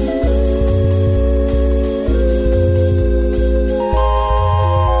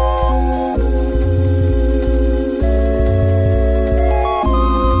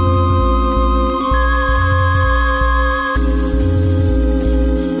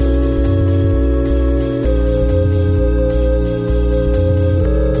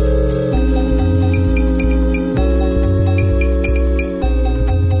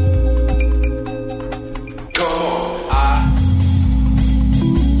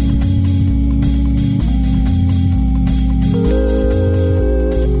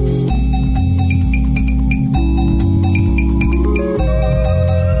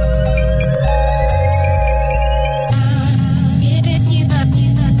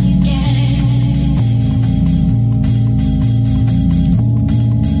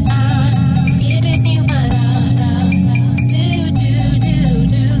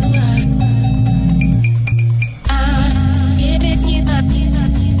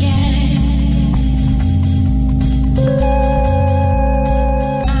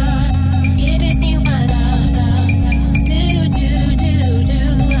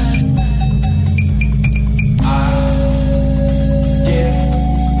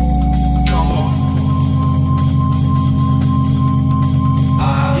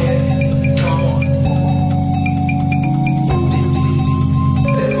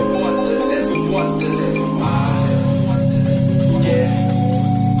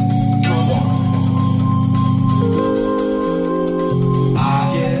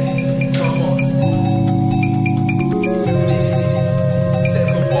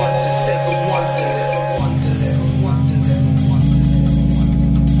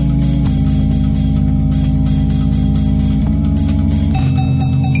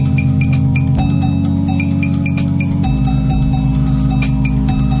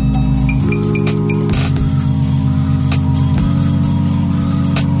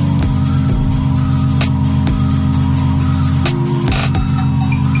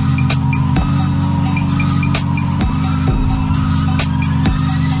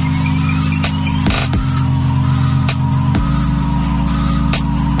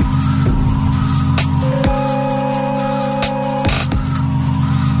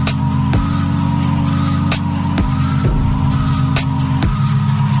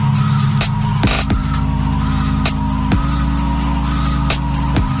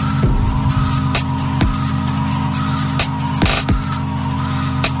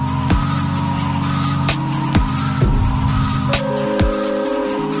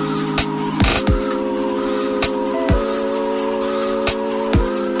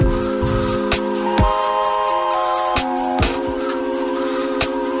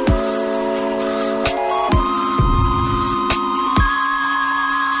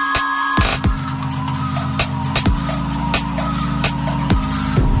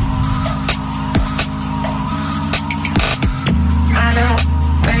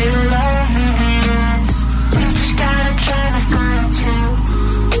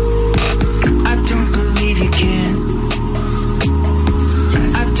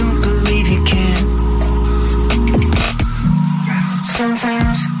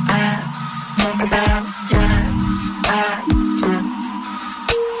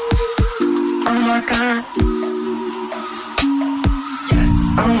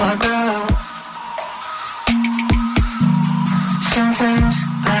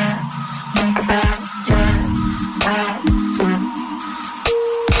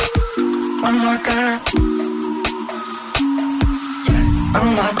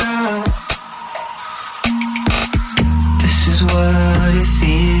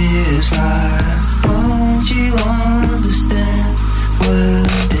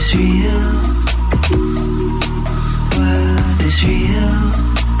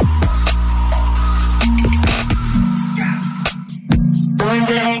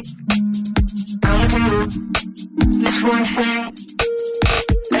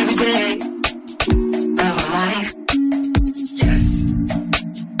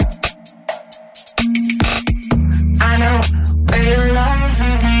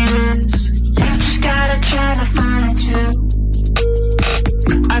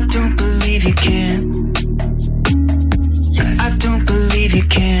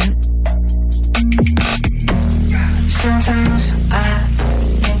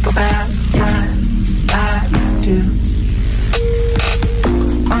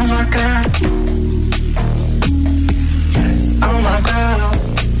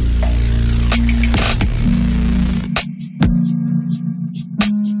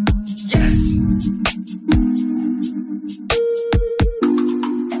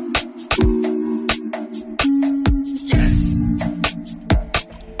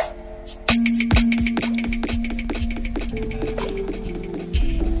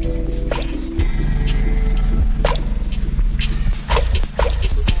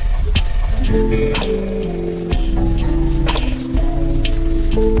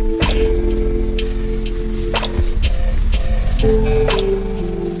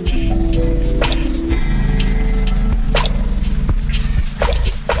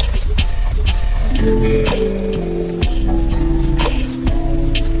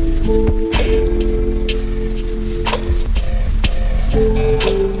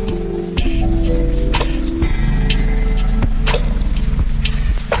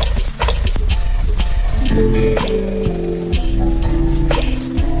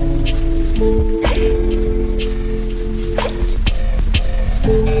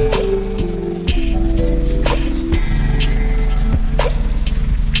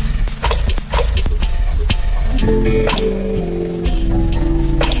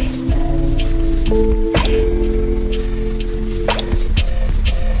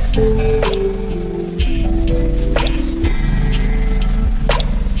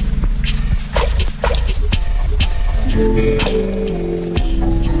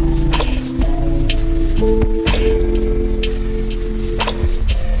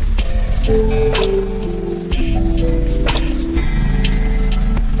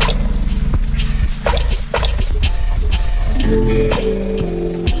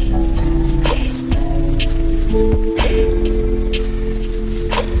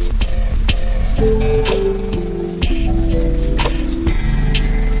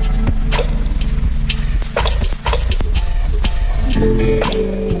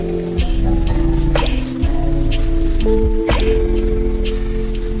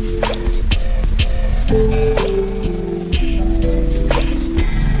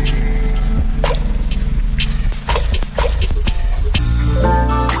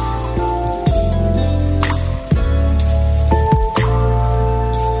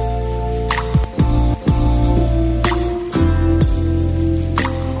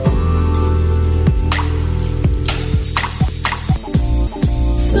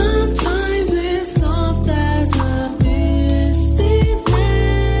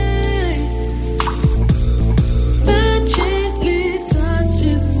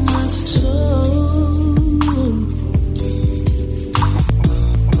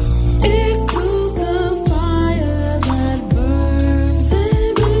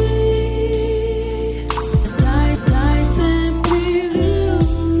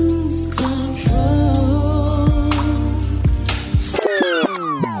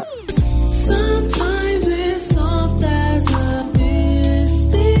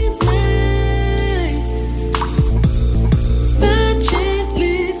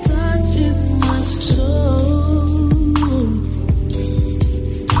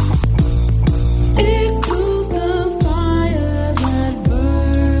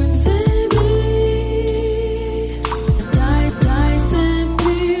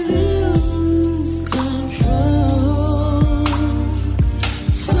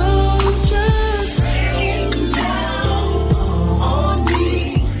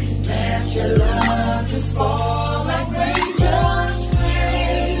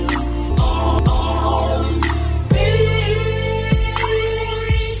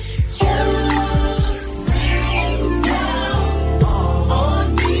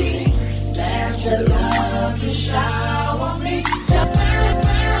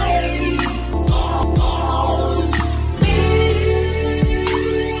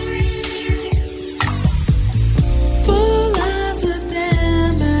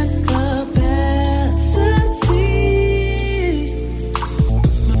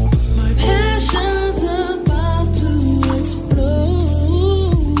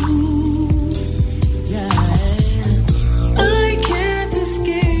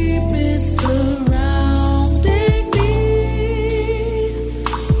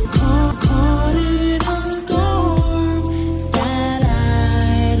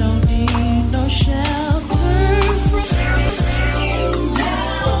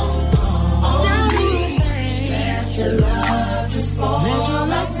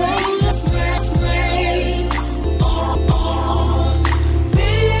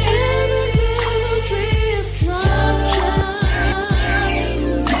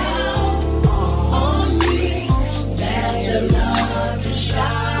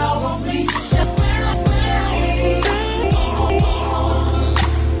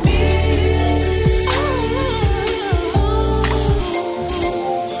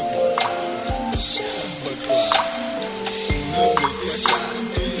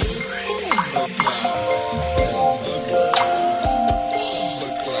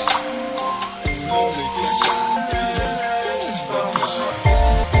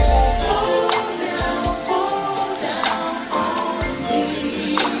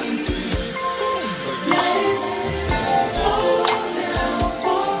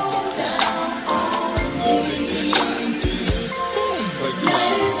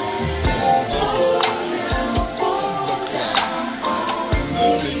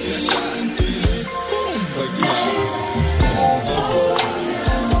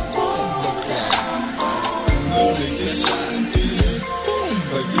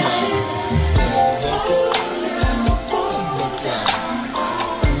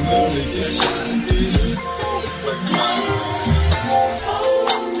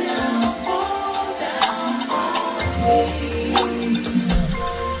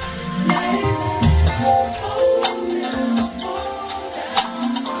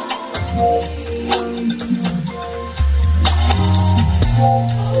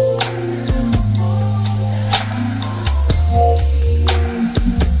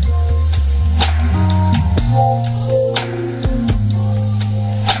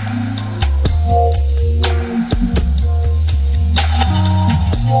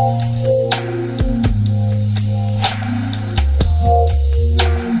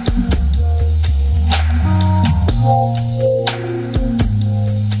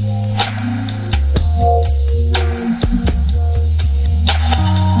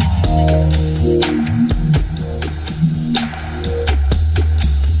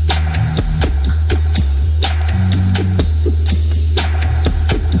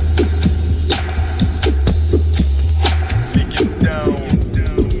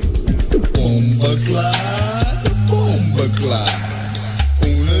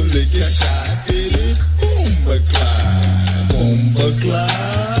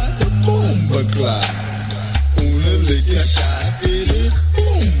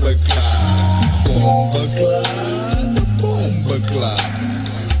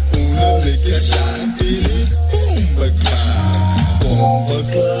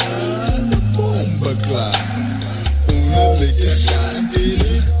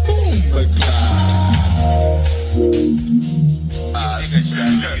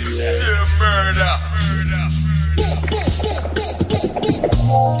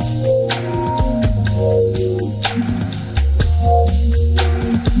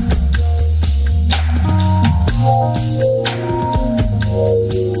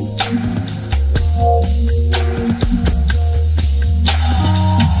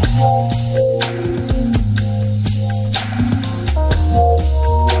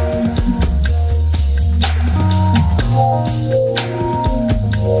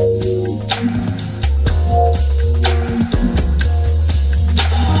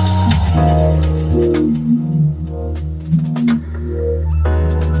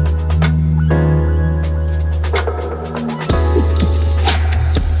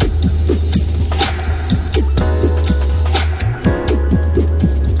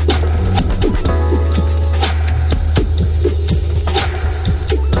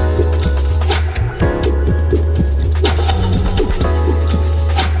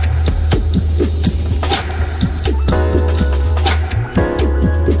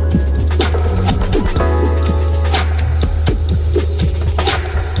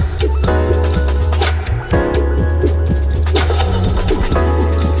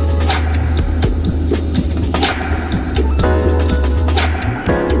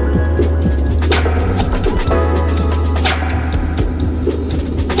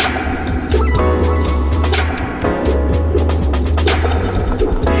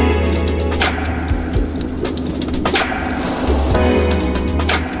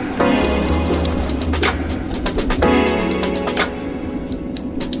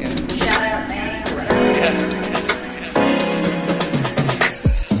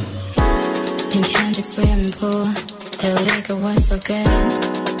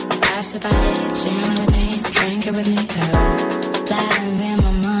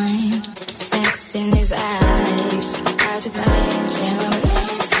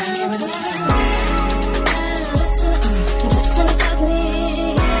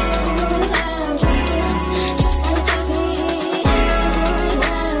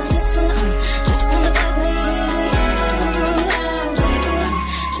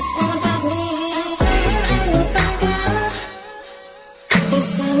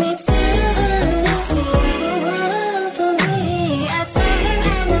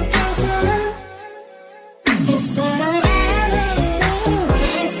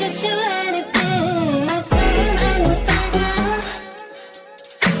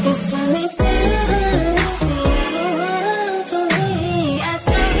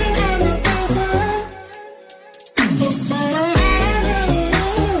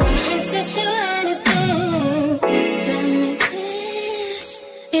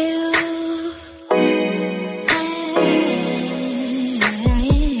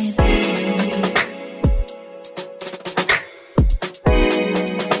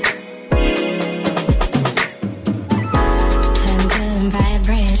 vibe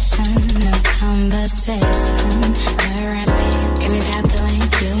conversation. Harass me, give me that feeling,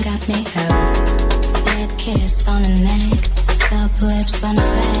 you got me out. That kiss on the neck, soft lips on the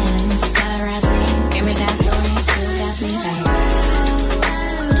chest. Harass me, give me that feeling, you got me out.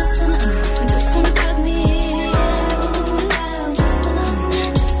 Just wanna cut me out. Just wanna cut me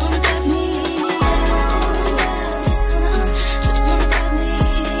out. Just wanna cut me out. Just wanna cut me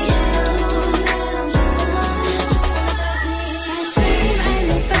out. I'm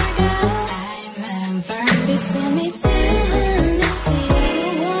a bad girl. I'm a bird. You send me to next to the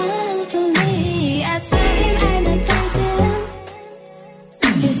one for me. I told him I'm a virgin.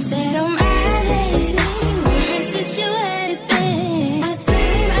 You said I'm ready. Won't teach you anything. I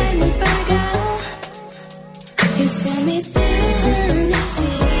told him I'm a bad girl. You sent me to next to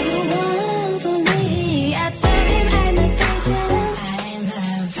the one for me. I told him I'm a virgin. I'm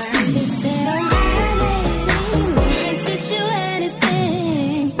a virgin. You said I'm ready. Won't teach you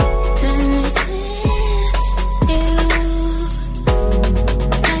anything. Let me teach you.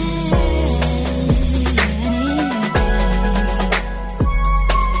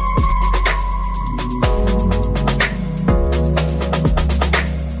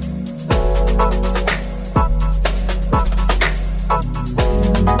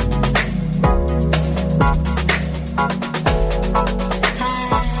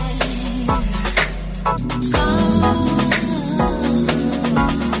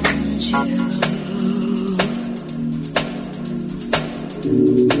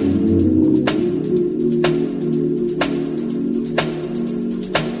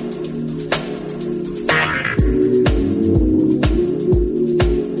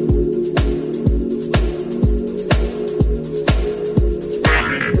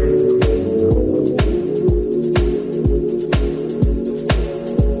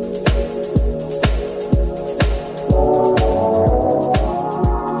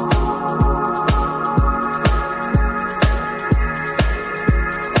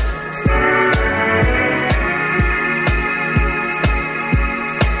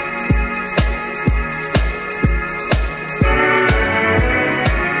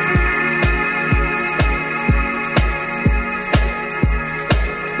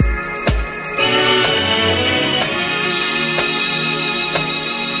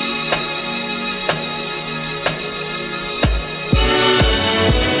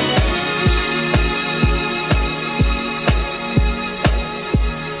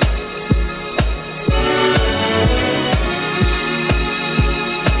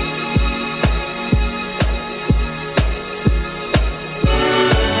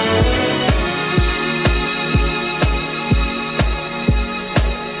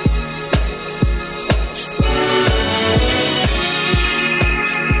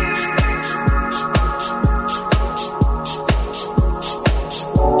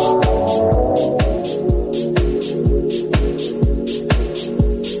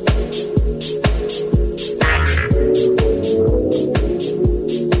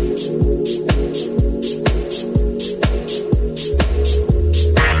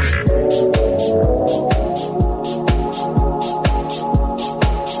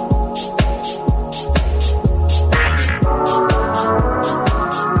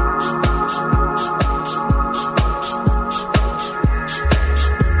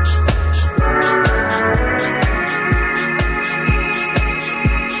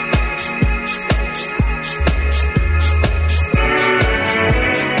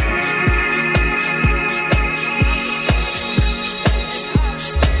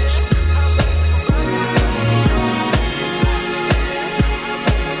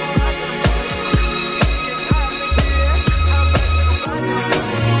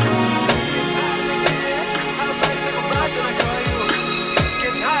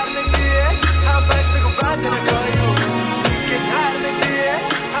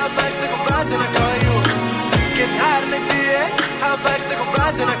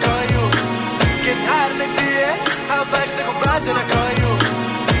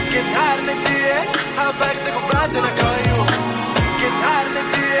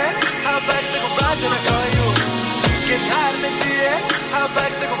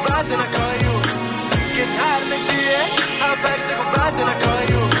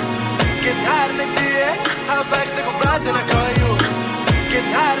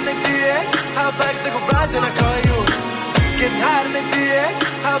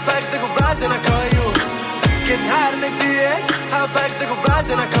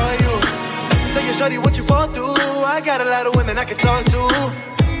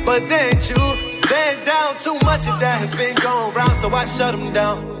 I shut them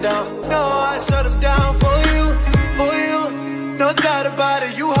down. No, I shut them down for you. no doubt about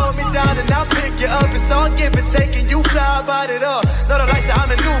it. You hold me down and I'll pick you up. It's all give and take and you fly about it all. Know the lights that I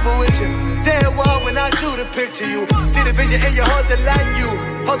maneuver with you. There wall when I do the picture you. See the vision and you hold the light you.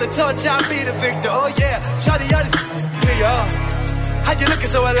 Hold the torch, I'll be the victor. Oh yeah, shawty, all this here you are. How you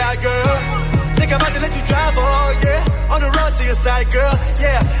looking so alive, girl? Think I'm about to let you drive, oh yeah. On the road to your side, girl,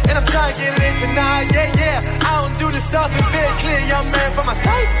 yeah. And I'm trying to get lit tonight, yeah, yeah. I don't do this stuff and very clear, young man, from my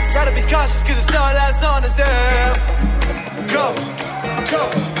sight. Gotta be cautious, cause it's all that's on us there. Go, go,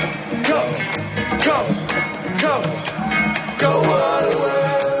 go, go, go, go all the way.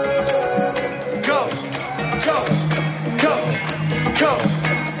 Go, go, go, go,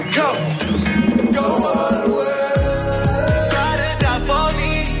 go, go all the way. Ride it out for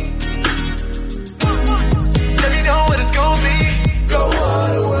me. Let me know what it's gonna be. Go all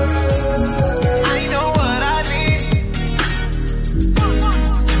the way. I know what I need.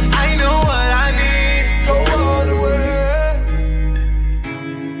 I know what I need. Go all the way.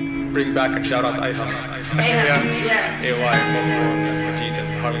 Bring back and shout out to Ayhan. Yeah. AY, Buffalo, Majid, and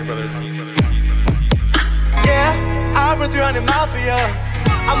Harley Brothers. Yeah, I run 300 miles for ya.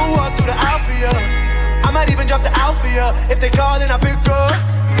 I'ma walk through the out for ya. I might even drop the out for ya. If they call, then I pick up.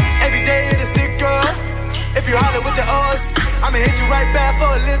 Every day in a stick up. If you holler with the odds, I'ma hit you right back for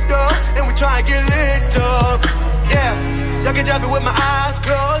a lift up. And we try and get lit up. Yeah, y'all can drive it with my eyes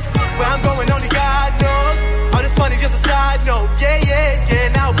closed. Where I'm going, only God knows. All this money just a side note. Yeah, yeah, yeah,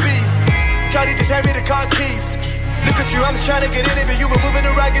 now beast. Charlie just hand me the car keys. Look at you, I'm just trying to get in it, but you been moving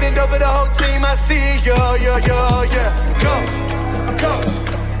the racket and over the whole team. I see yo, yo, yo, yeah. Go, go,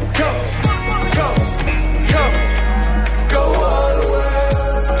 go, go, go, go all the way.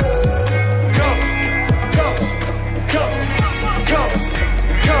 Go, go, go, go,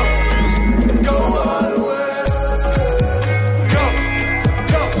 go, go all the way. Go,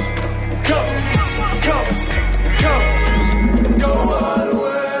 go, go, go, go, go all the way.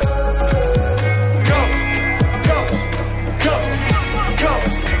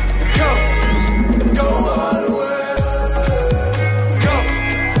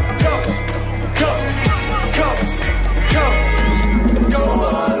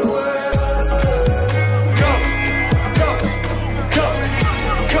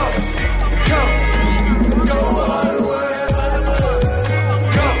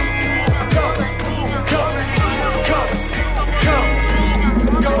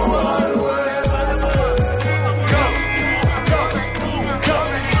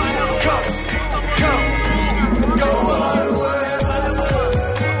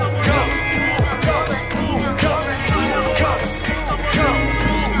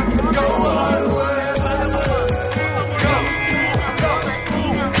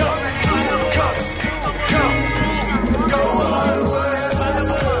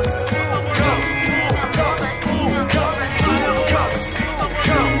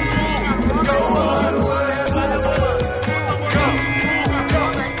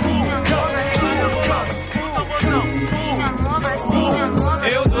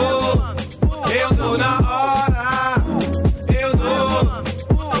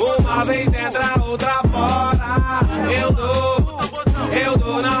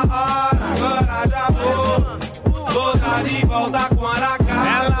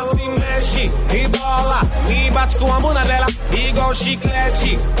 Com a bunda dela, igual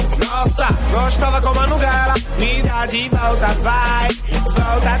chiclete. Nossa, gostava como a Nugala. Me dá de volta, vai.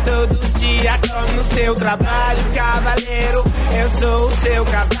 Volta todos os dias, como no seu trabalho. Cavaleiro, eu sou o seu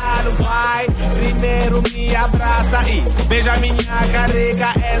cavalo. Vai, primeiro me abraça e beija minha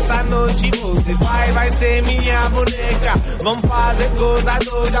careca. Essa noite você vai ser minha boneca. Vamos fazer coisa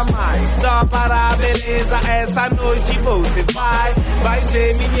doida, mas só para a beleza. Essa noite você vai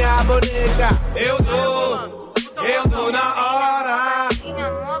ser minha boneca. Eu dou na hora,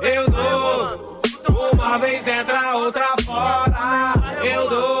 eu dou uma vez dentro, a outra fora. Eu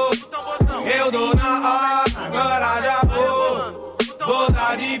dou na hora, agora já vou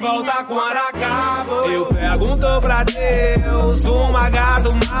dar de volta quando acabou. Eu pergunto pra Deus, uma gata,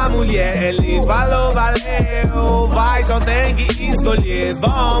 uma mulher. Ele falou, valeu, vai, só tem que escolher.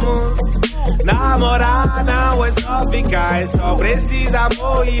 Vamos namorar, não é só ficar, é só precisa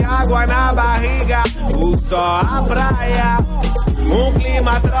amor e água na barriga. O sol, a praia, um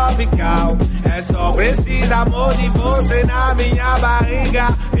clima tropical. É só precisa amor de você na minha barriga.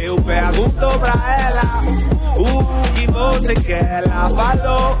 Eu pergunto pra ela o que você quer. Ela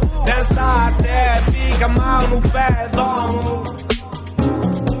falou, dança até fica mal no pé. Vamos.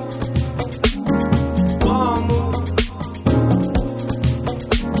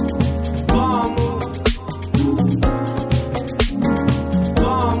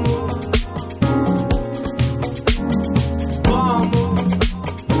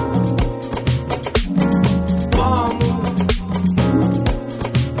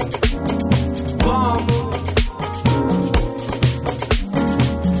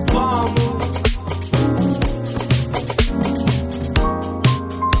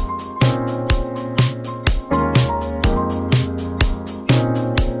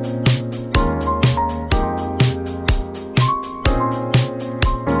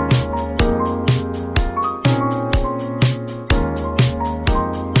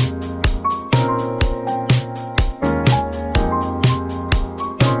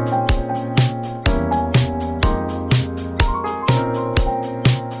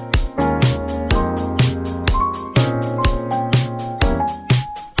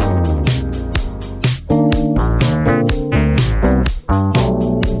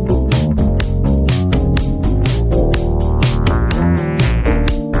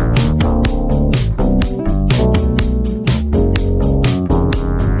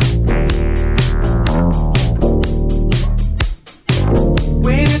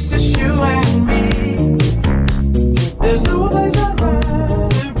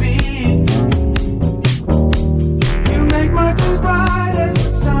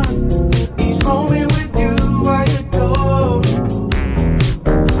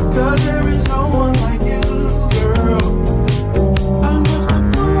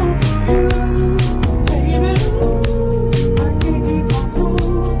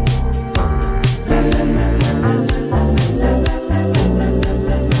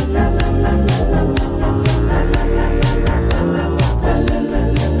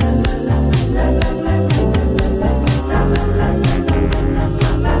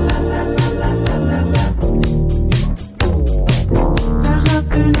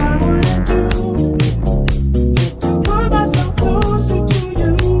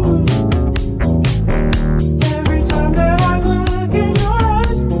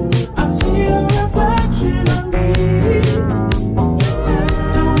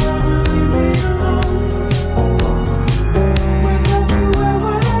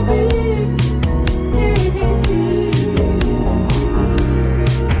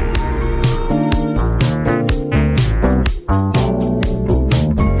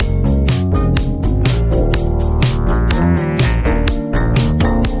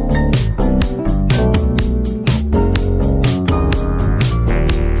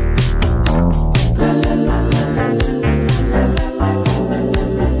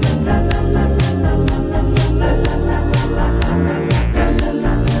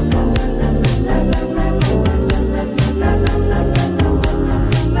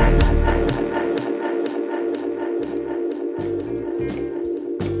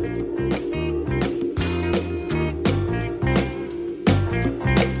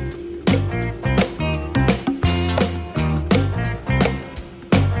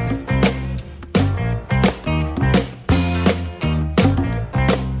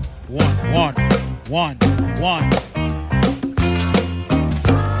 One.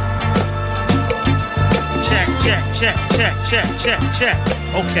 Check.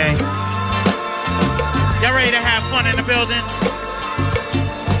 Okay. Y'all ready to have fun in the building?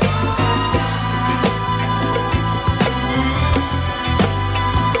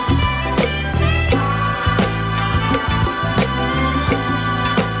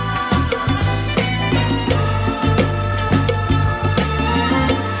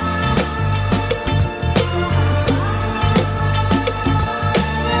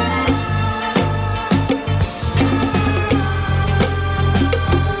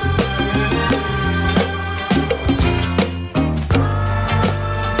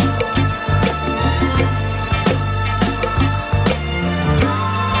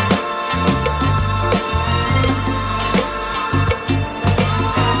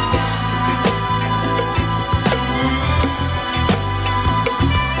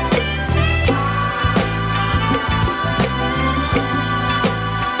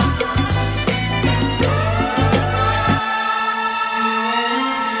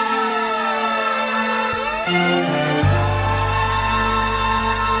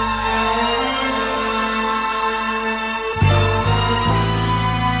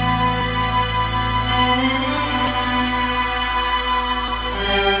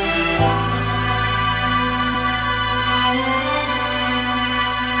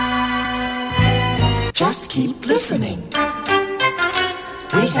 Just keep listening.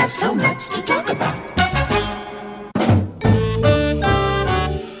 We have so much to talk about.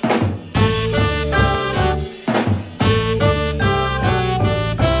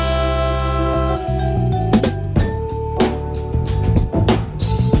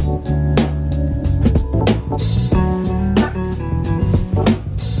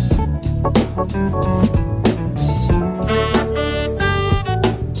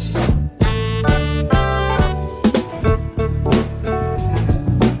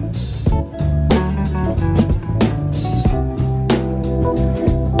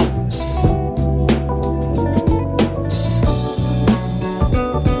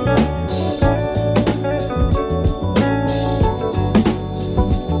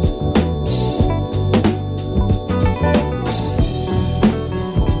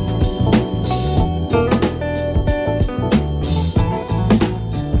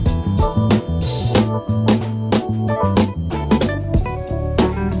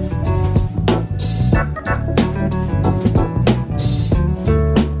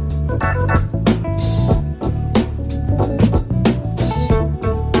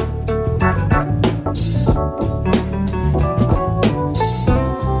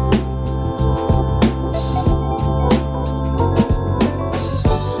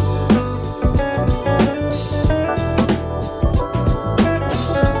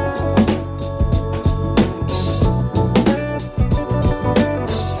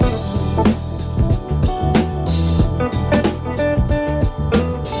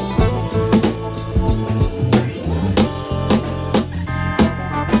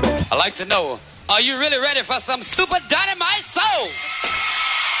 To know, are you really ready for some super dynamite soul?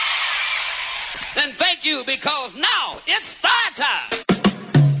 Then thank you, because now it's start time.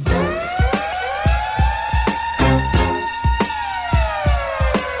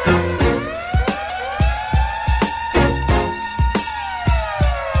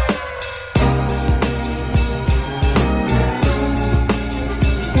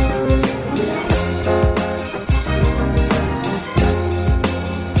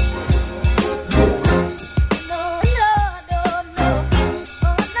 No,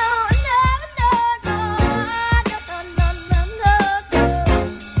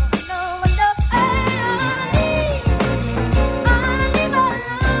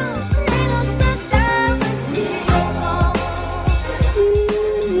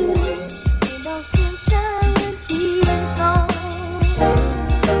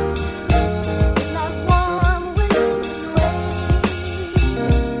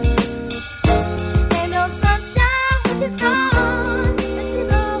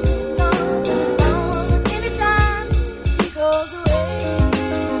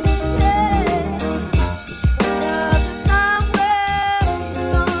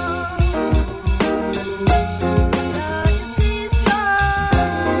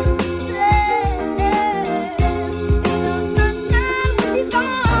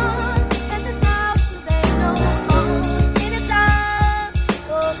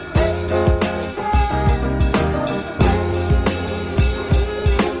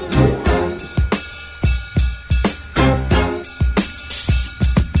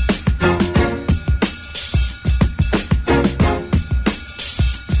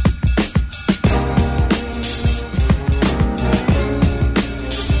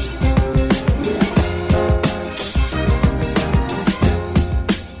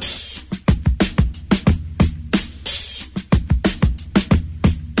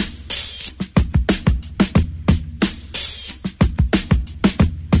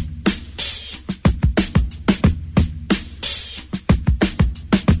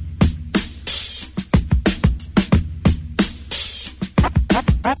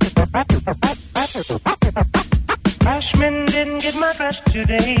 Freshman didn't get my trash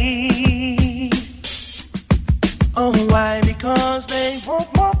today. Oh, why? Because they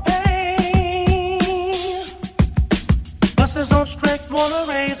want more pay. Buses on strike wanna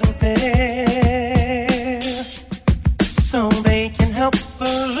raise them fare so they can help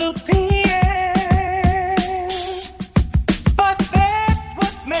pollute the air. But that's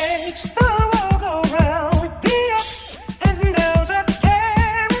what makes the world go round. With the ups and downs of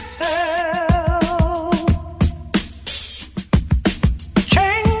carousel,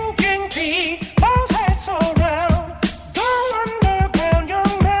 changing people's heads around. Go underground,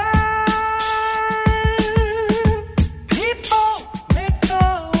 young man. People make the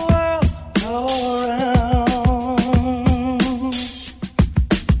world go round.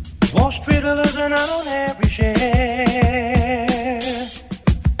 Wall Street are losing out on every share.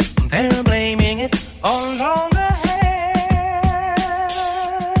 They're blaming it all on the hair.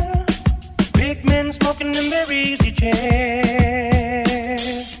 Big men smoking in their easy chairs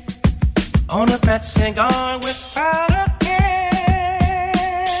on a fat cigar without a care.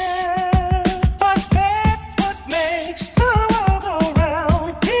 But that's what makes the world go round.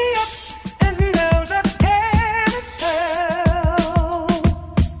 With the ups and downs of carousel,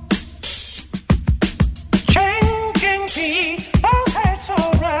 changing people's heads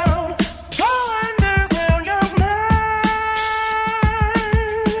around. Go underground, young man.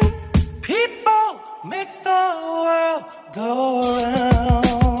 People make the world go round.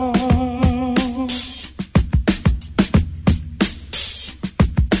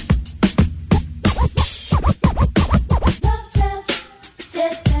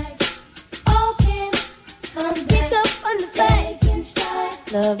 Sit back, all can come back up on the fake and stride.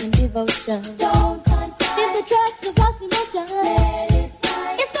 Love and devotion. Don't confide. In the tracks of lost emotion. Let it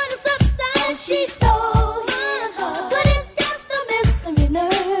ride. It's gonna subside. She stole my heart, but it's just a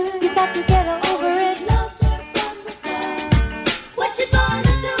misdemeanor. You got to get over it. Loved her from the start. What you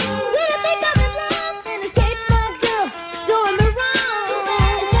gonna do? Really think I'm in love and escape my girl doing me wrong? Too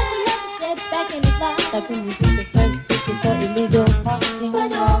bad. It's just another setback in his life. Like when you do the first ticket for illegal parking. But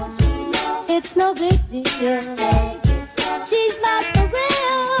don't you know it's no big deal? She's not for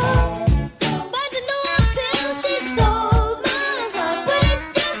real. But to know a pill, she stole my heart, but it's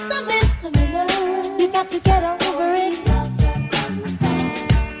just a misdemeanor. You got to get over it.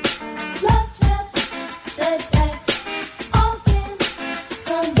 Love trap, setbacks, all can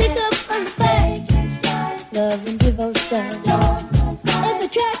come pick up on the fake and stride. Love and devotion. In the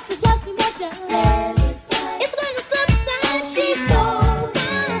tracks of lost emotion. It's gonna subside. She stole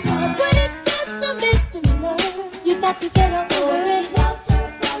my heart, but it's just a misdemeanor. You got to get over it. Loved her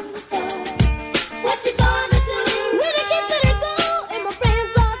from the start. What you gonna do? When I can't let her go, and my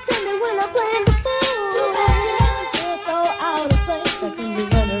friends all tell me when I'm playing the fool. Too bad she doesn't feel so out of place. Like when you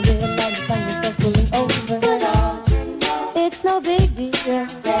wanna realize you find yourself pulling over. But don't you know it's no big deal?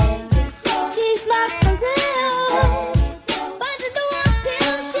 She's not for real. But to do a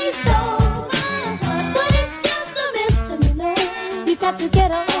pill, she stole my heart, but it's just a misdemeanor. You got to get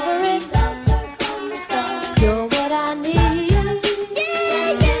over it. Loved her from the start. You're what I need.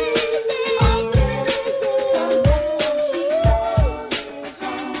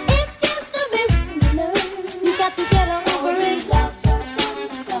 It's just a misdemeanor. You got to get over it. Loved her from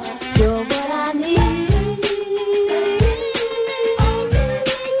the start. You're what I need.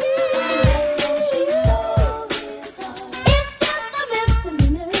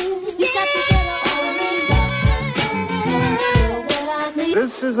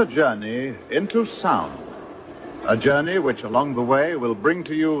 This is a journey into sound. A journey which along the way will bring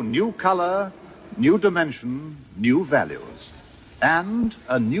to you new color, new dimension, new values, and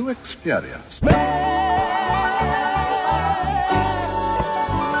a new experience.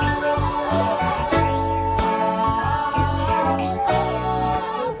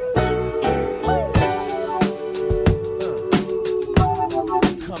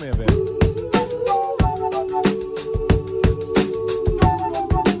 Come here, baby.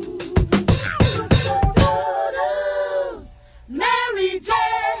 Mary J.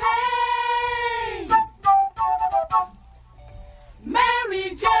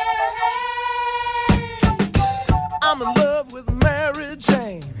 Mary J. I'm in love with Mary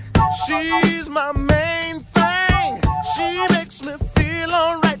Jane. She's my main thing. She makes me feel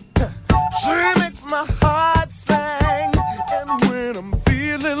alright. She makes my heart sing. And when I'm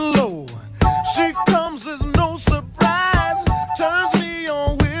feeling low, she comes as no surprise. Turns me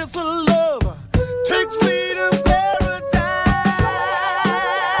on with her love. Takes me to paradise.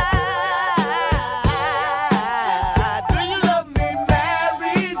 Do you love me,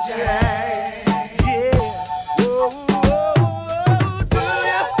 Mary Jane? Yeah. Oh, oh, oh, do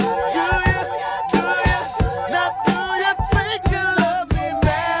ya?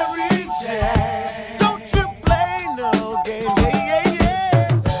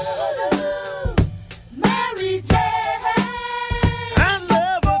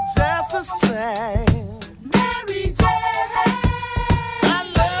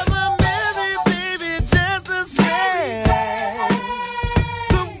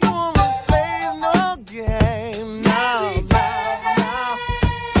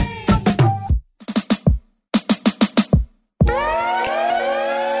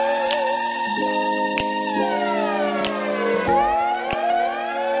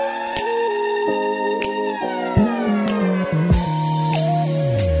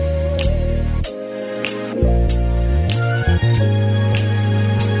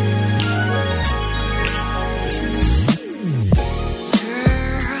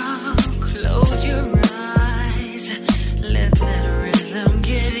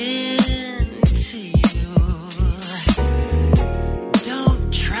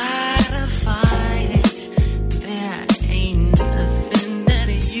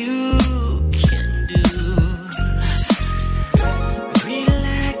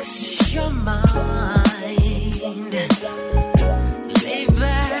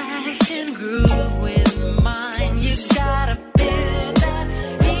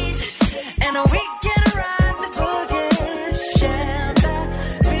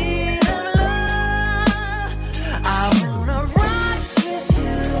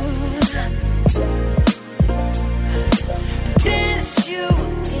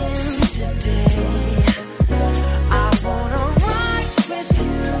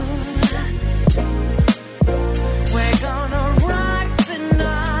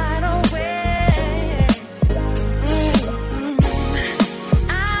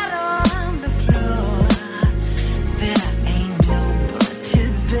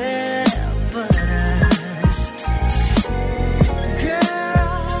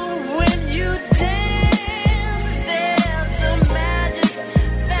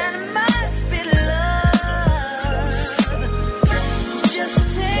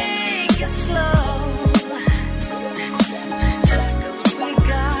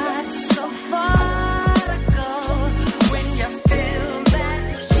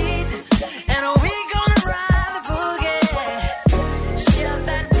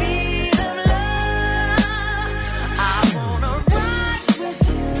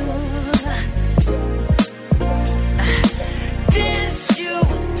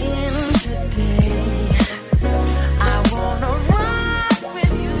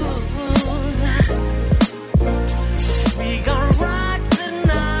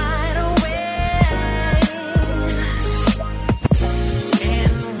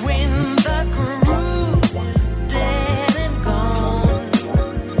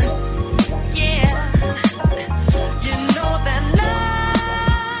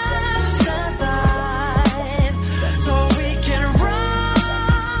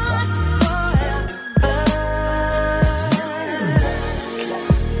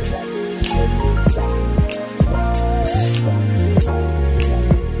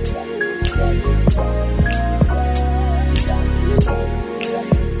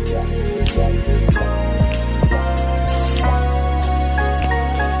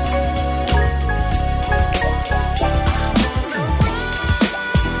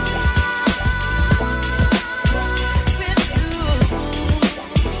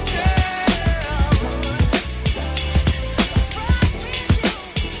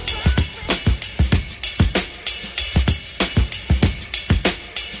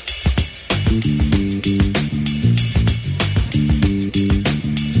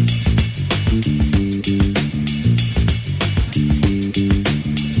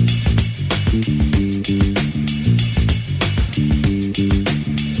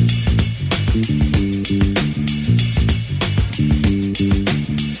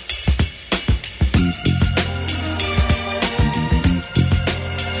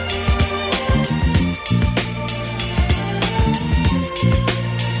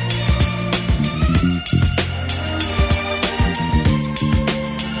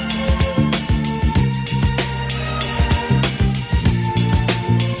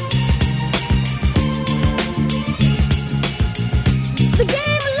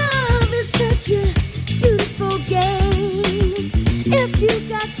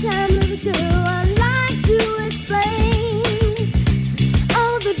 got time, little girl, I'd like to explain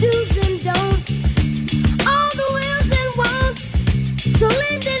all the do's and don'ts, all the wills and wants. So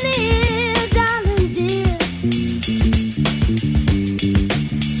lend an ear, darling dear.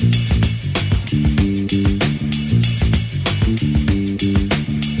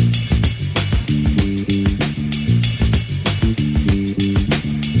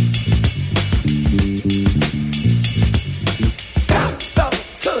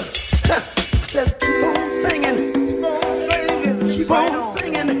 Let's keep on singing, keep on singing, keep on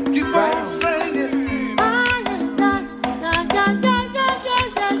singing, keep on singing.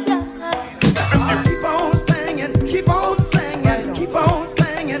 Keep on singing, keep on singing, keep on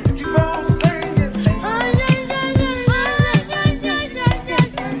singing, keep on singing.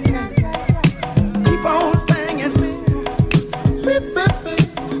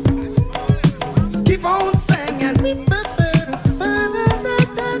 Keep on singing, keep on singing.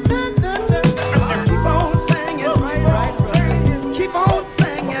 Keep on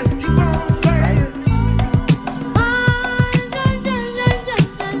singing, keep on singing.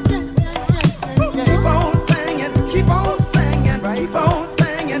 Keep on singing, keep on singing, keep on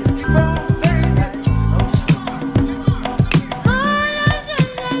singing, keep on singing.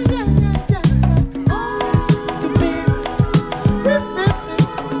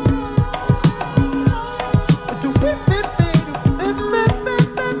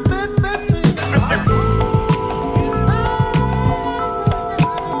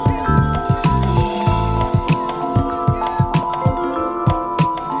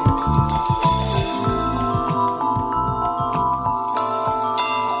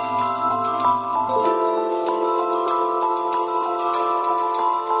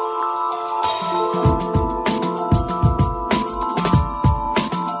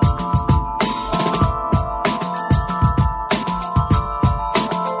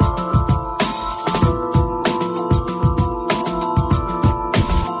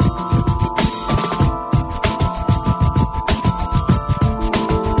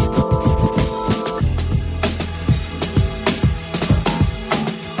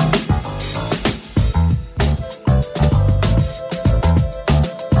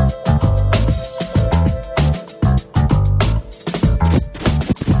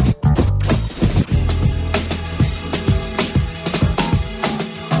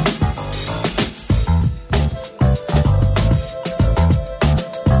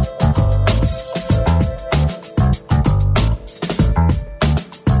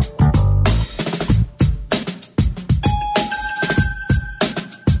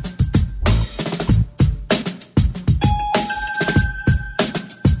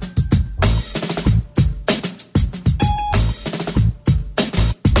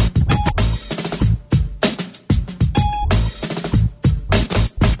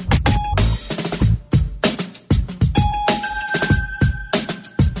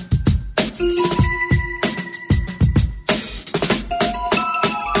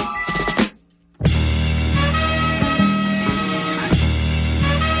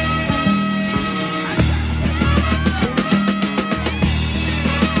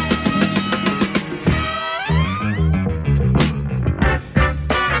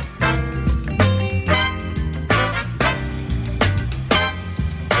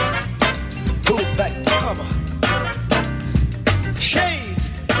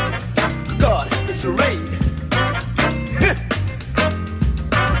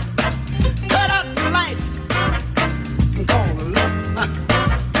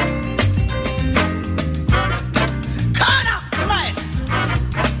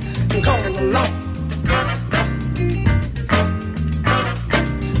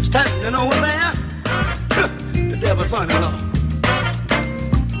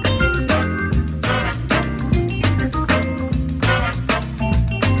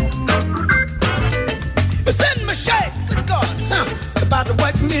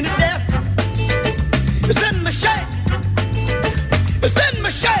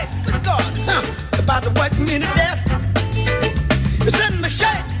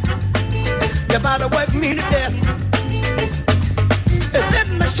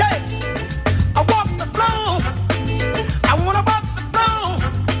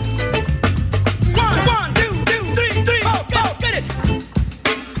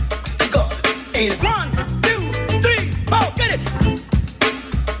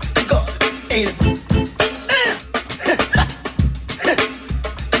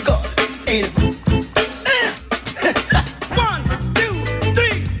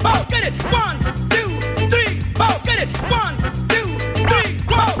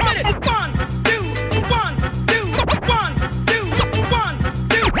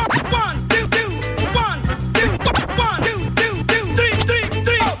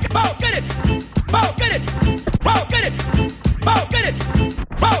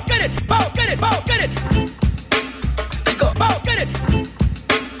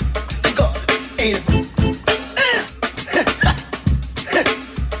 Ain't it?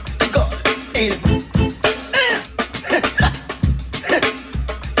 God, ain't it?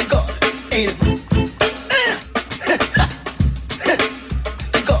 God, ain't it?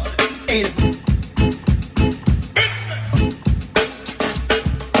 God, ain't it?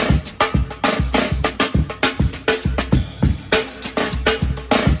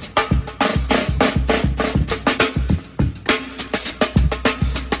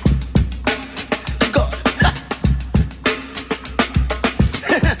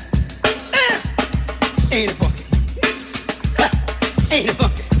 Ain't it funky? Ain't it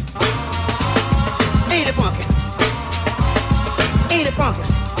funky? Ain't it funky? Ain't it funky?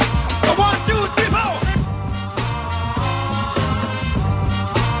 1,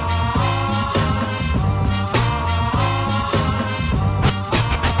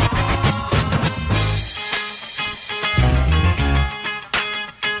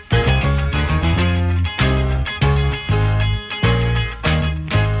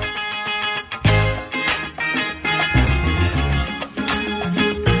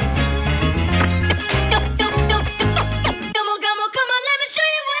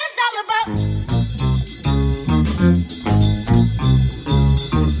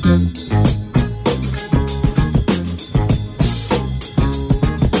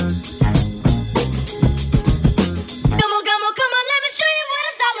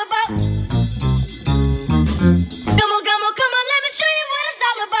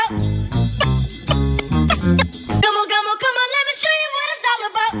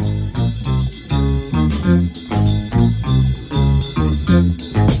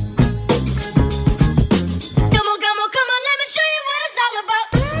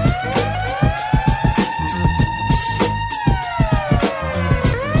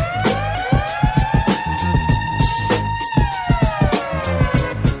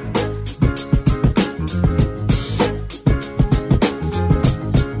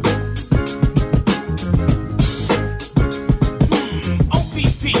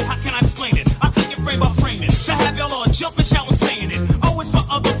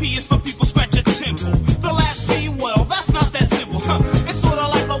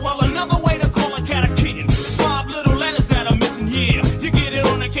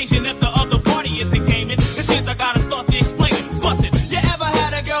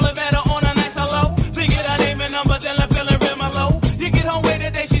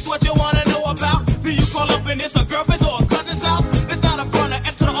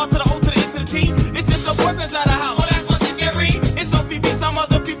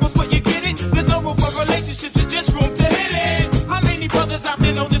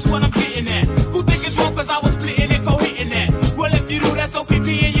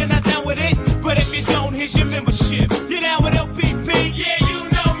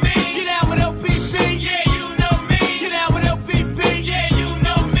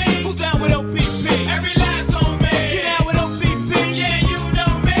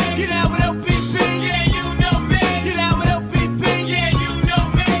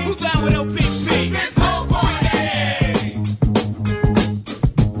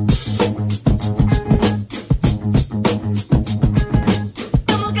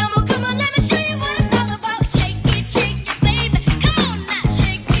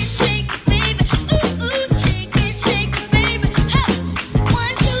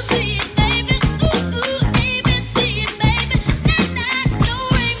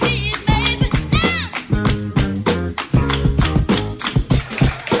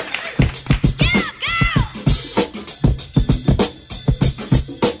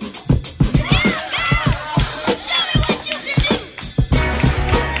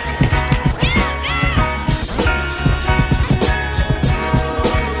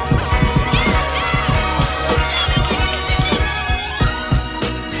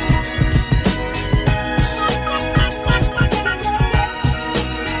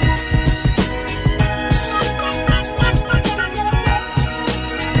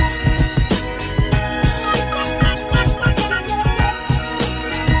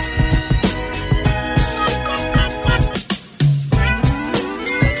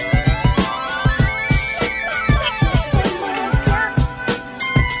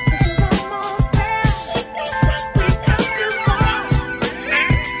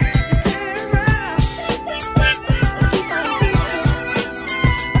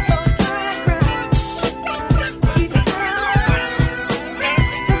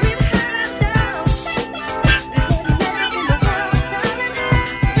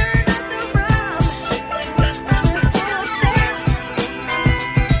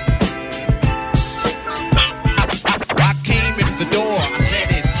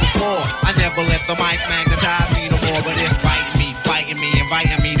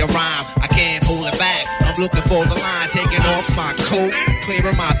 for the line, taking off my coat,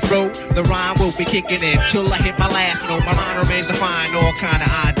 clearing my throat. The rhyme will be kicking in till I hit my last note. My mind remains to find all kind of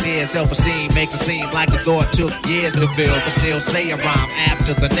ideas. Self-esteem makes it seem like the thought took years to build, but still say a rhyme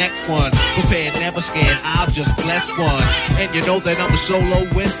after the next one. Prepared, never scared, I'll just bless one. And you know that I'm the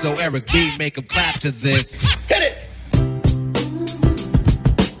soloist, so Eric B, make him clap to this. Hit it!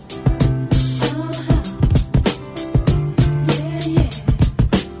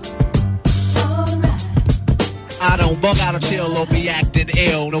 I don't bug out or chill or be acting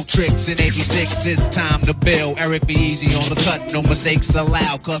ill. No tricks in 86, it's time to build. Eric be easy on the cut, no mistakes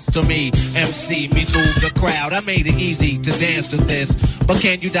allowed. Cause to me, MC, me move the crowd. I made it easy to dance to this. But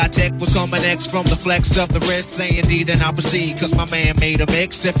can you detect what's coming next from the flex of the wrist? Say indeed, then I'll proceed. Cause my man made a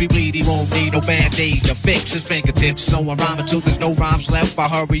mix. If he bleed, he won't need no band-aid to fix his fingertips. So I'm rhyming till there's no rhymes left. I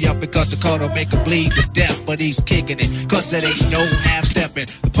hurry up and cut the cut or make him bleed to death. But he's kicking it, cause it ain't no half-stepping.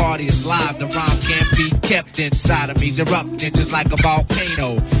 The party is live, the rhyme can't be kept inside of me's erupting just like a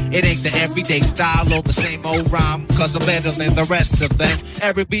volcano. It ain't the everyday style or the same old rhyme, cause I'm better than the rest of them.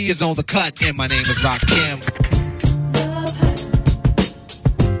 Every B is on the cut, and my name is Rakim.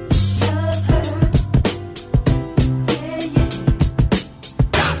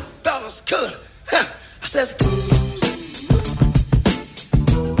 Fellas, good. I says.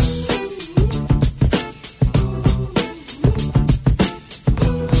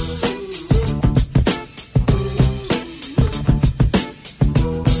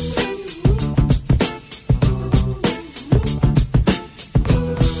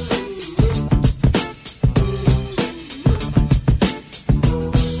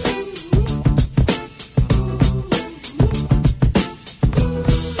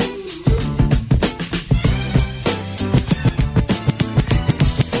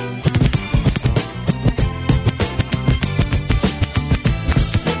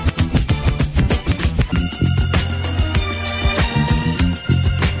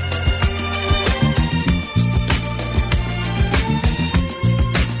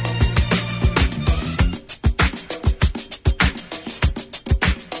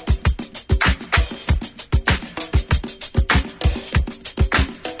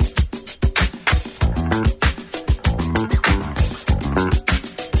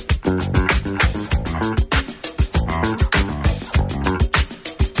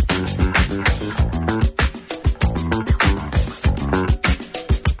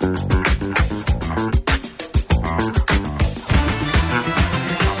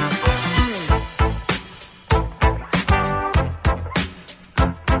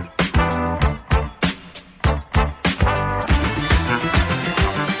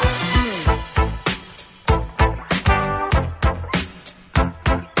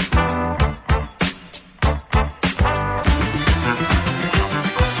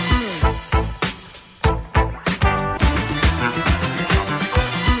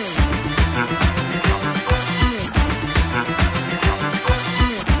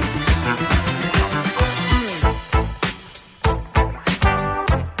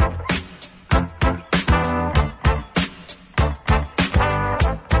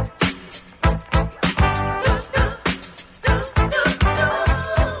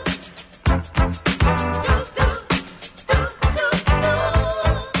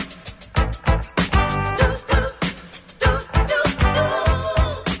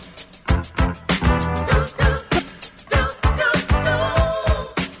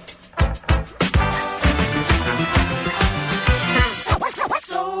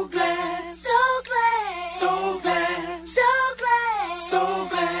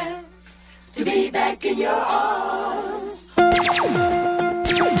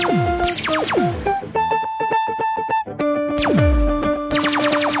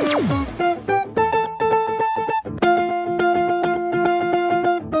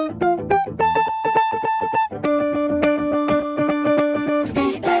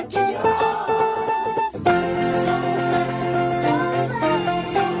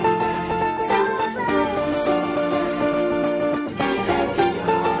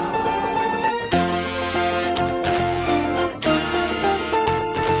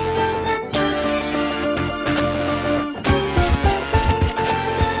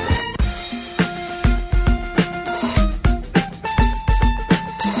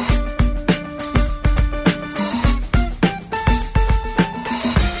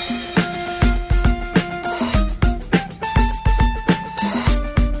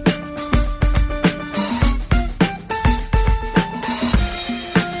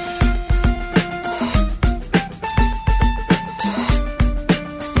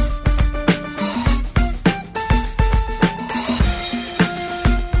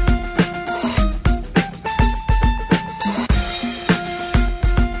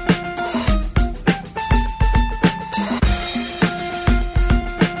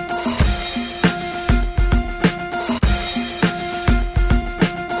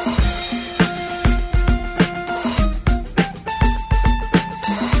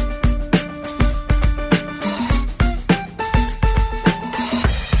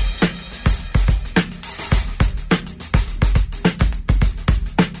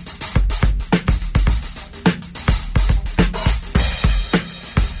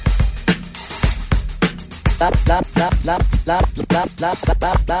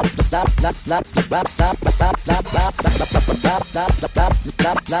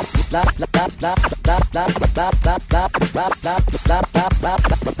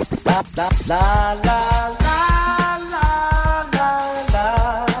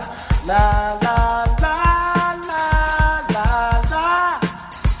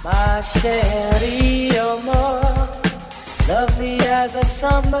 My chérie, you're more lovely as a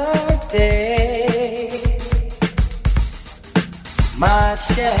summer day. My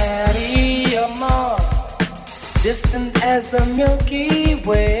chérie, you're more distant as the Milky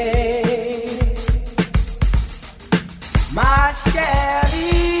Way. My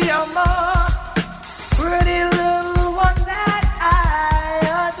chérie, you're more pretty little one that I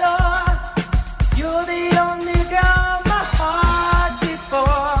adore. You're the only girl my heart beats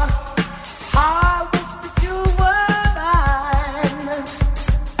for. I wish that you were mine.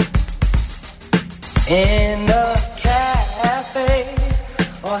 In a cafe,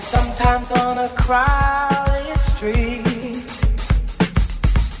 or sometimes on a crowded street,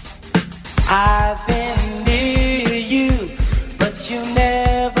 I've been near you, but you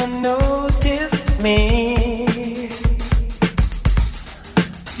never noticed me.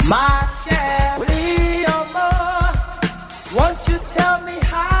 My chérie, more, won't you tell me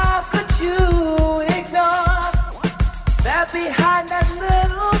how could you ignore that behind that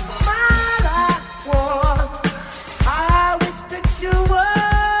little smile I wore? I wish that you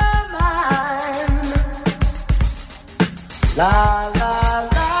were mine. La la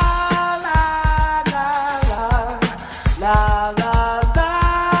la la la la la la la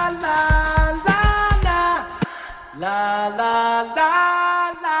la la la la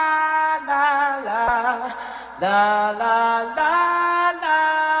la la la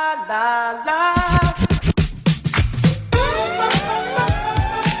la la.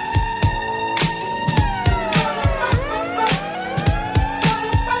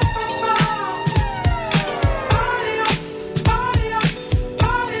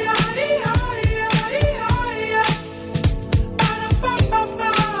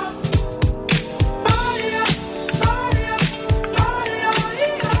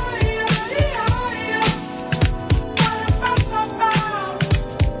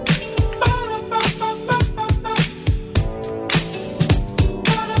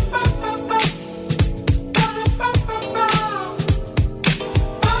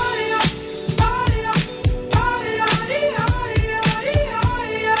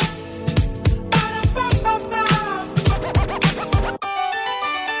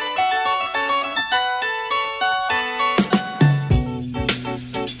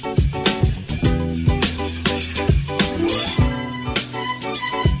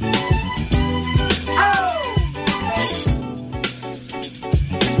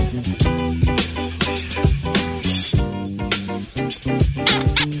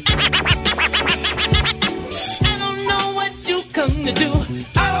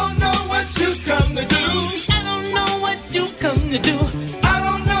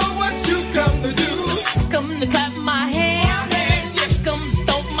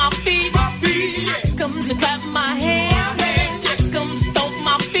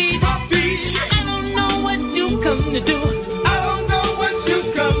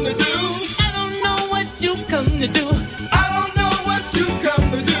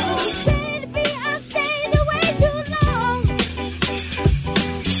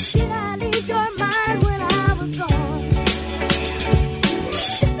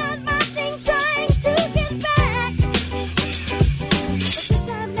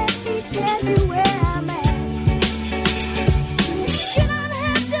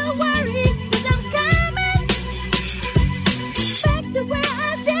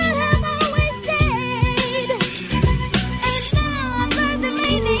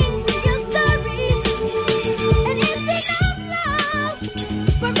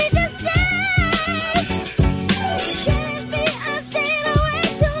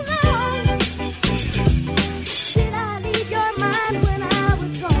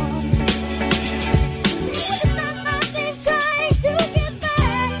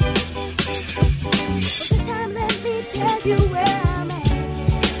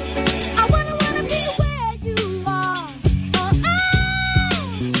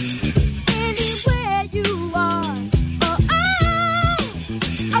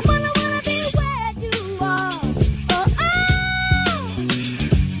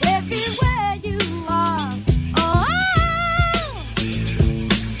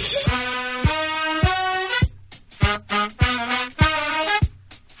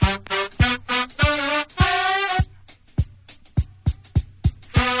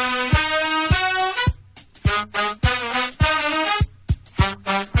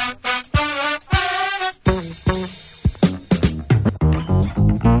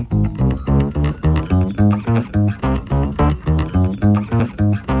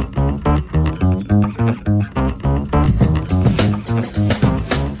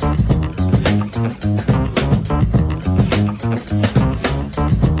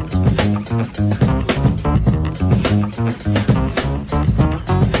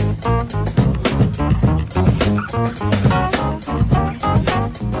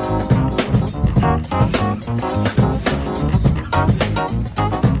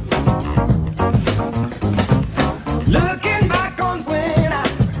 Looking back on when I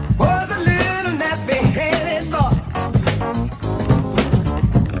was a little nappy-headed boy,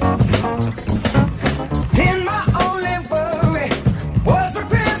 then my only worry was for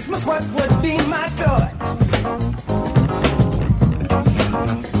Christmas what would be my toy.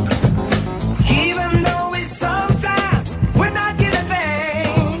 Even though we sometimes would not get a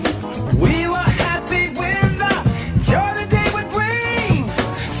thing, we were happy with the joy the day would bring.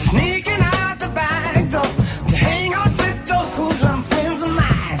 Sneaking out the back door to hang out with those hoodlum friends of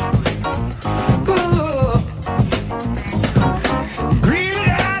mine. Ooh. Greeted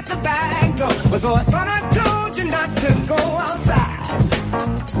at the back door with what I thought I told you not to go outside.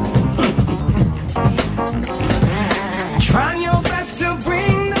 Trying your best to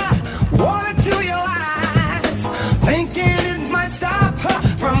bring the water to your eyes, thinking it might stop her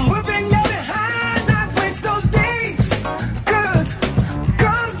from whipping you behind. Not waste those days. Good.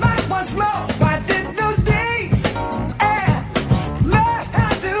 Come back once more. Why did those days ever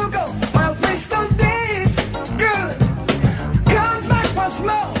have to go? Why waste those days? Good. Come back once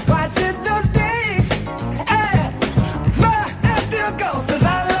more. Why did those days ever have to go? 'Cause I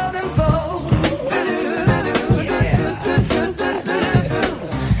love them so.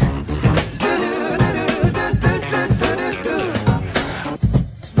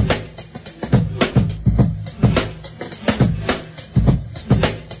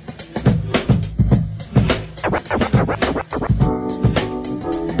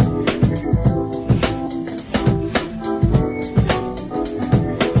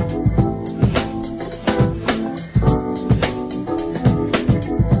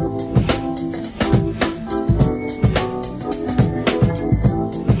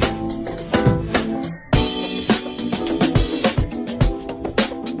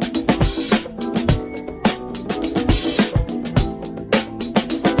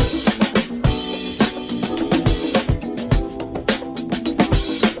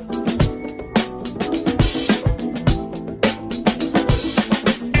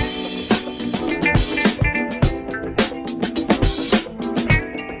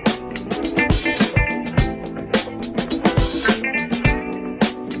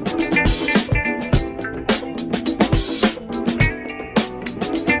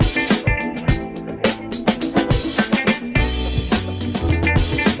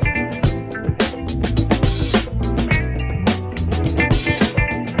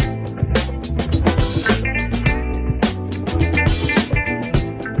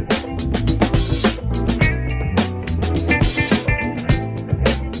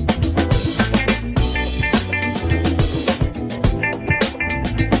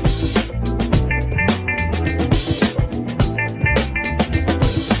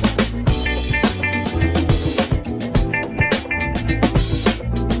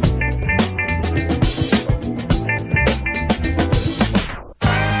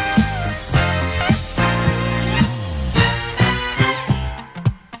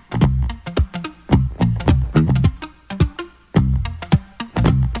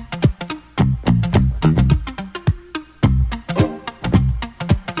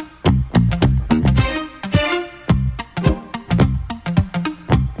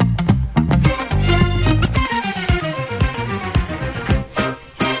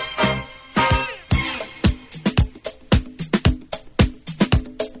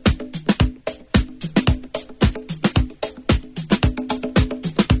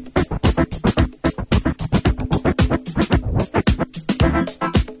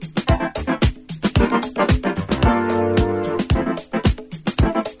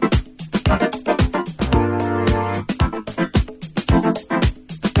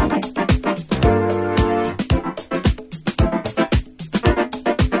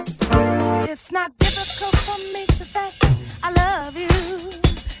 It's not difficult for me to say I love you.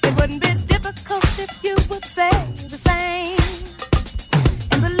 It wouldn't be difficult if you would say the same.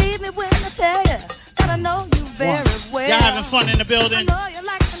 And believe me when I tell you that I know you very well. Y'all having fun in the building? I know you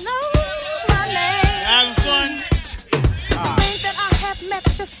like to know my name. Having fun? I think that I have met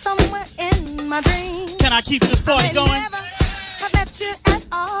you somewhere in my dreams. Can I keep this party going? Never have met you at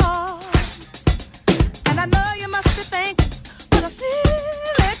all. And I know you must be thinking, what a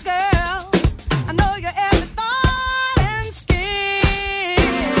silly girl. I know you're every thought and scheme.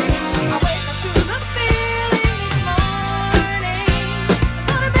 I wake up to the feeling each morning.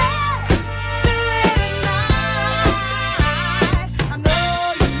 Go to bed to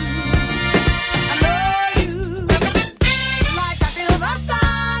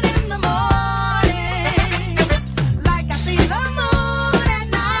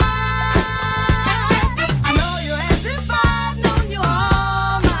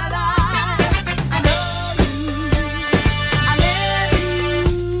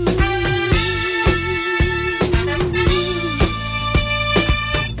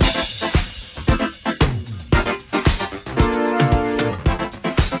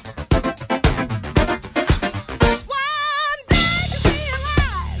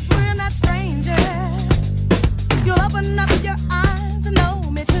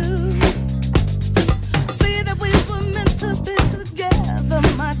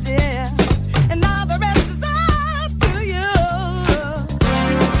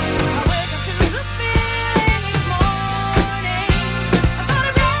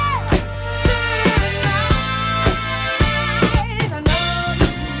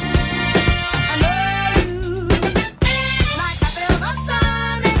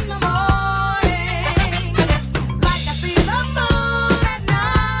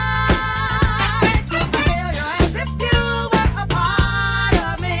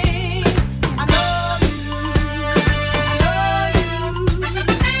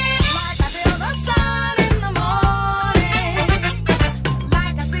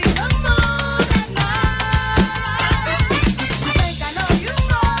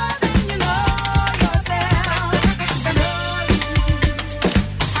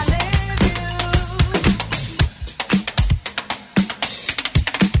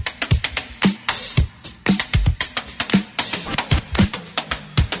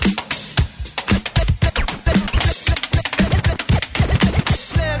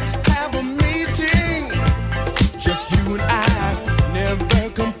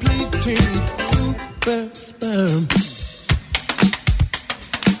meeting. Super sperm.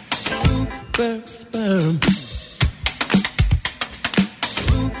 Super sperm.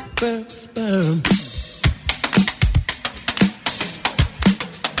 Super sperm.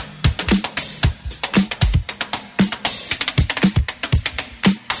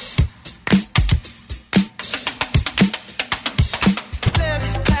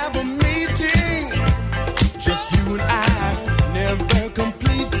 Let's have a meeting. Just you and I, never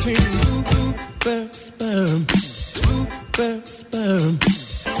completing. Super sperm. Super sperm.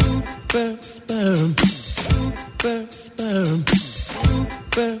 Super sperm. Super sperm.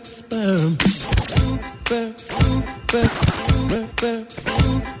 Super sperm. Super, super,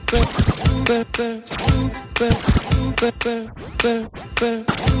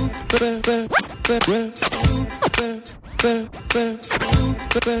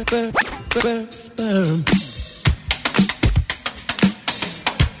 sperm.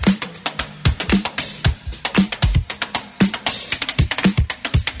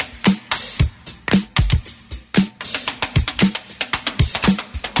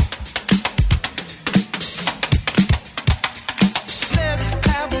 Let's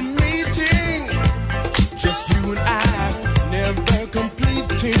have a meeting. Just you and I, never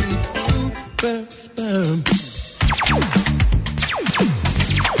completing. Super sperm.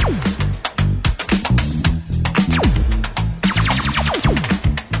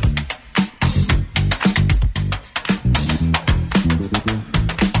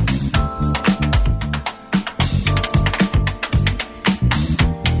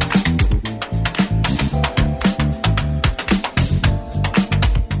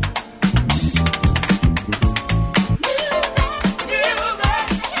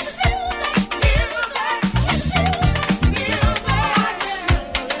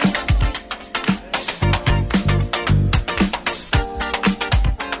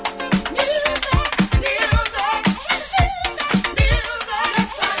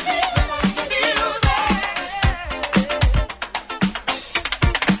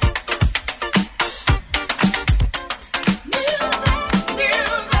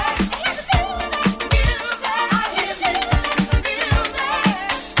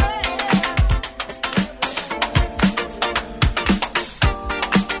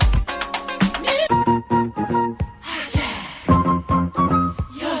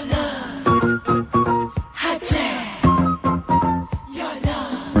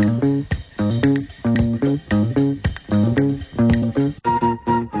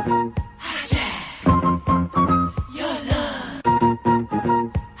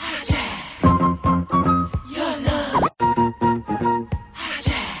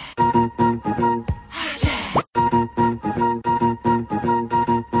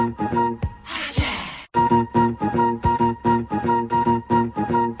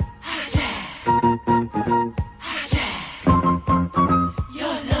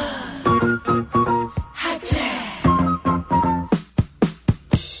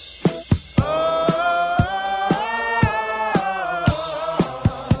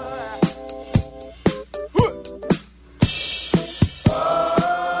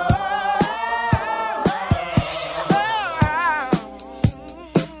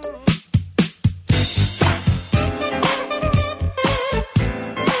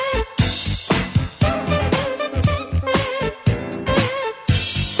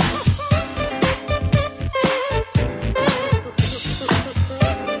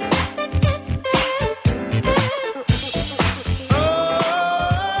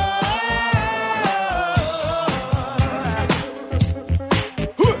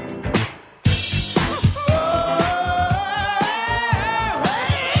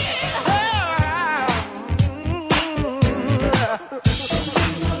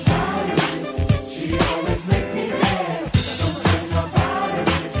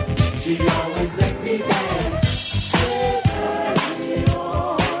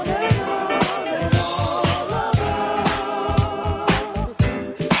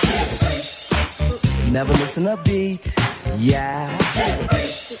 Never missing a beat, yeah.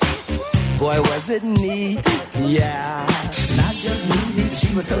 Boy, was it neat, yeah. Not just neat,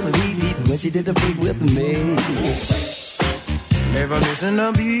 she was totally neat when she did the freak with me. Never missing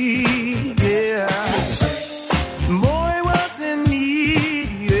a beat, yeah. Boy, was it neat,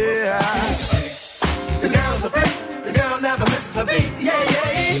 yeah. The girl's a freak, the girl never misses a beat, yeah,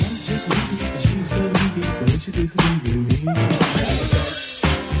 yeah, yeah. Just neat, she was totally neat when she did the freak with me.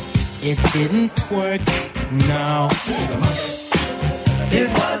 It didn't work, no. It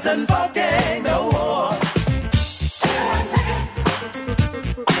wasn't fucking no war.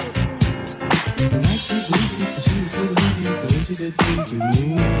 She was totally neat when she did the freak with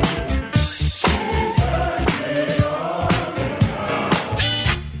me.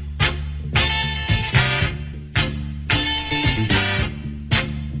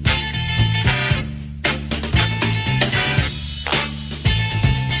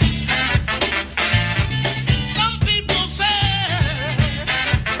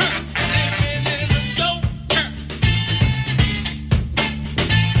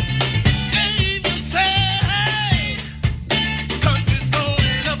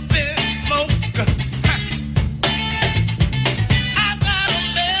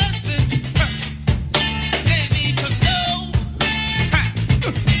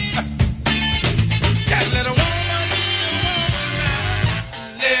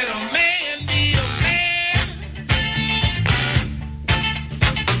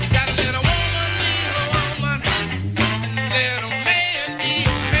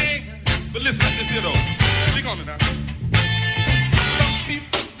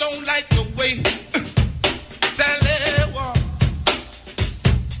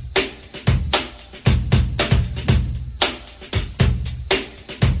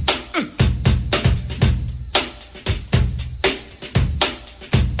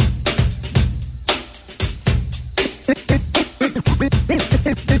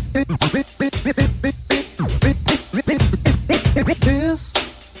 This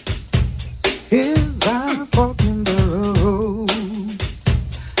is our fork in the road.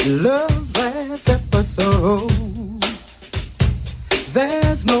 Love last episode.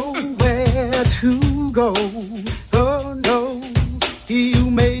 There's nowhere to go. Oh no, you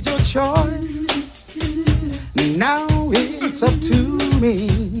made your choice. Now it's up to me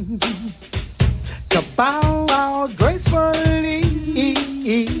to bow out gracefully.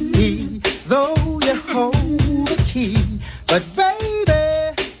 Though you hold the key, but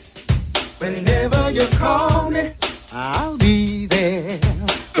baby, whenever you call me, I'll be there.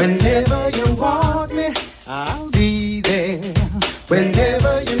 Whenever you want me, I'll be there.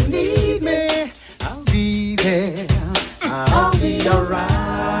 Whenever you need me, I'll be there. I'll be around.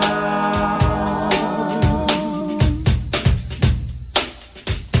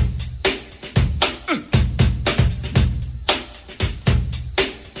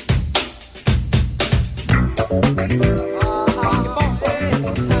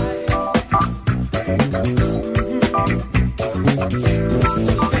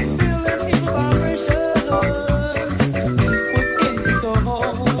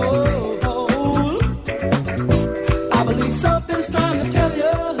 I believe something's trying to tell you.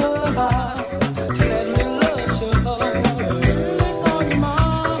 Let me love you on your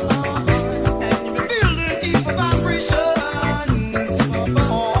mind. And you feel the deep vibrations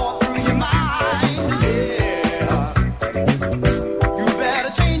all through your mind. Yeah. You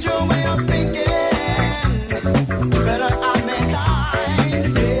better change your way of thinking. Better I'm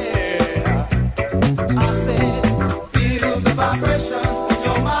mankind. Yeah. I said, feel the vibrations in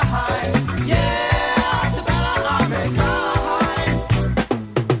your mind. Yeah.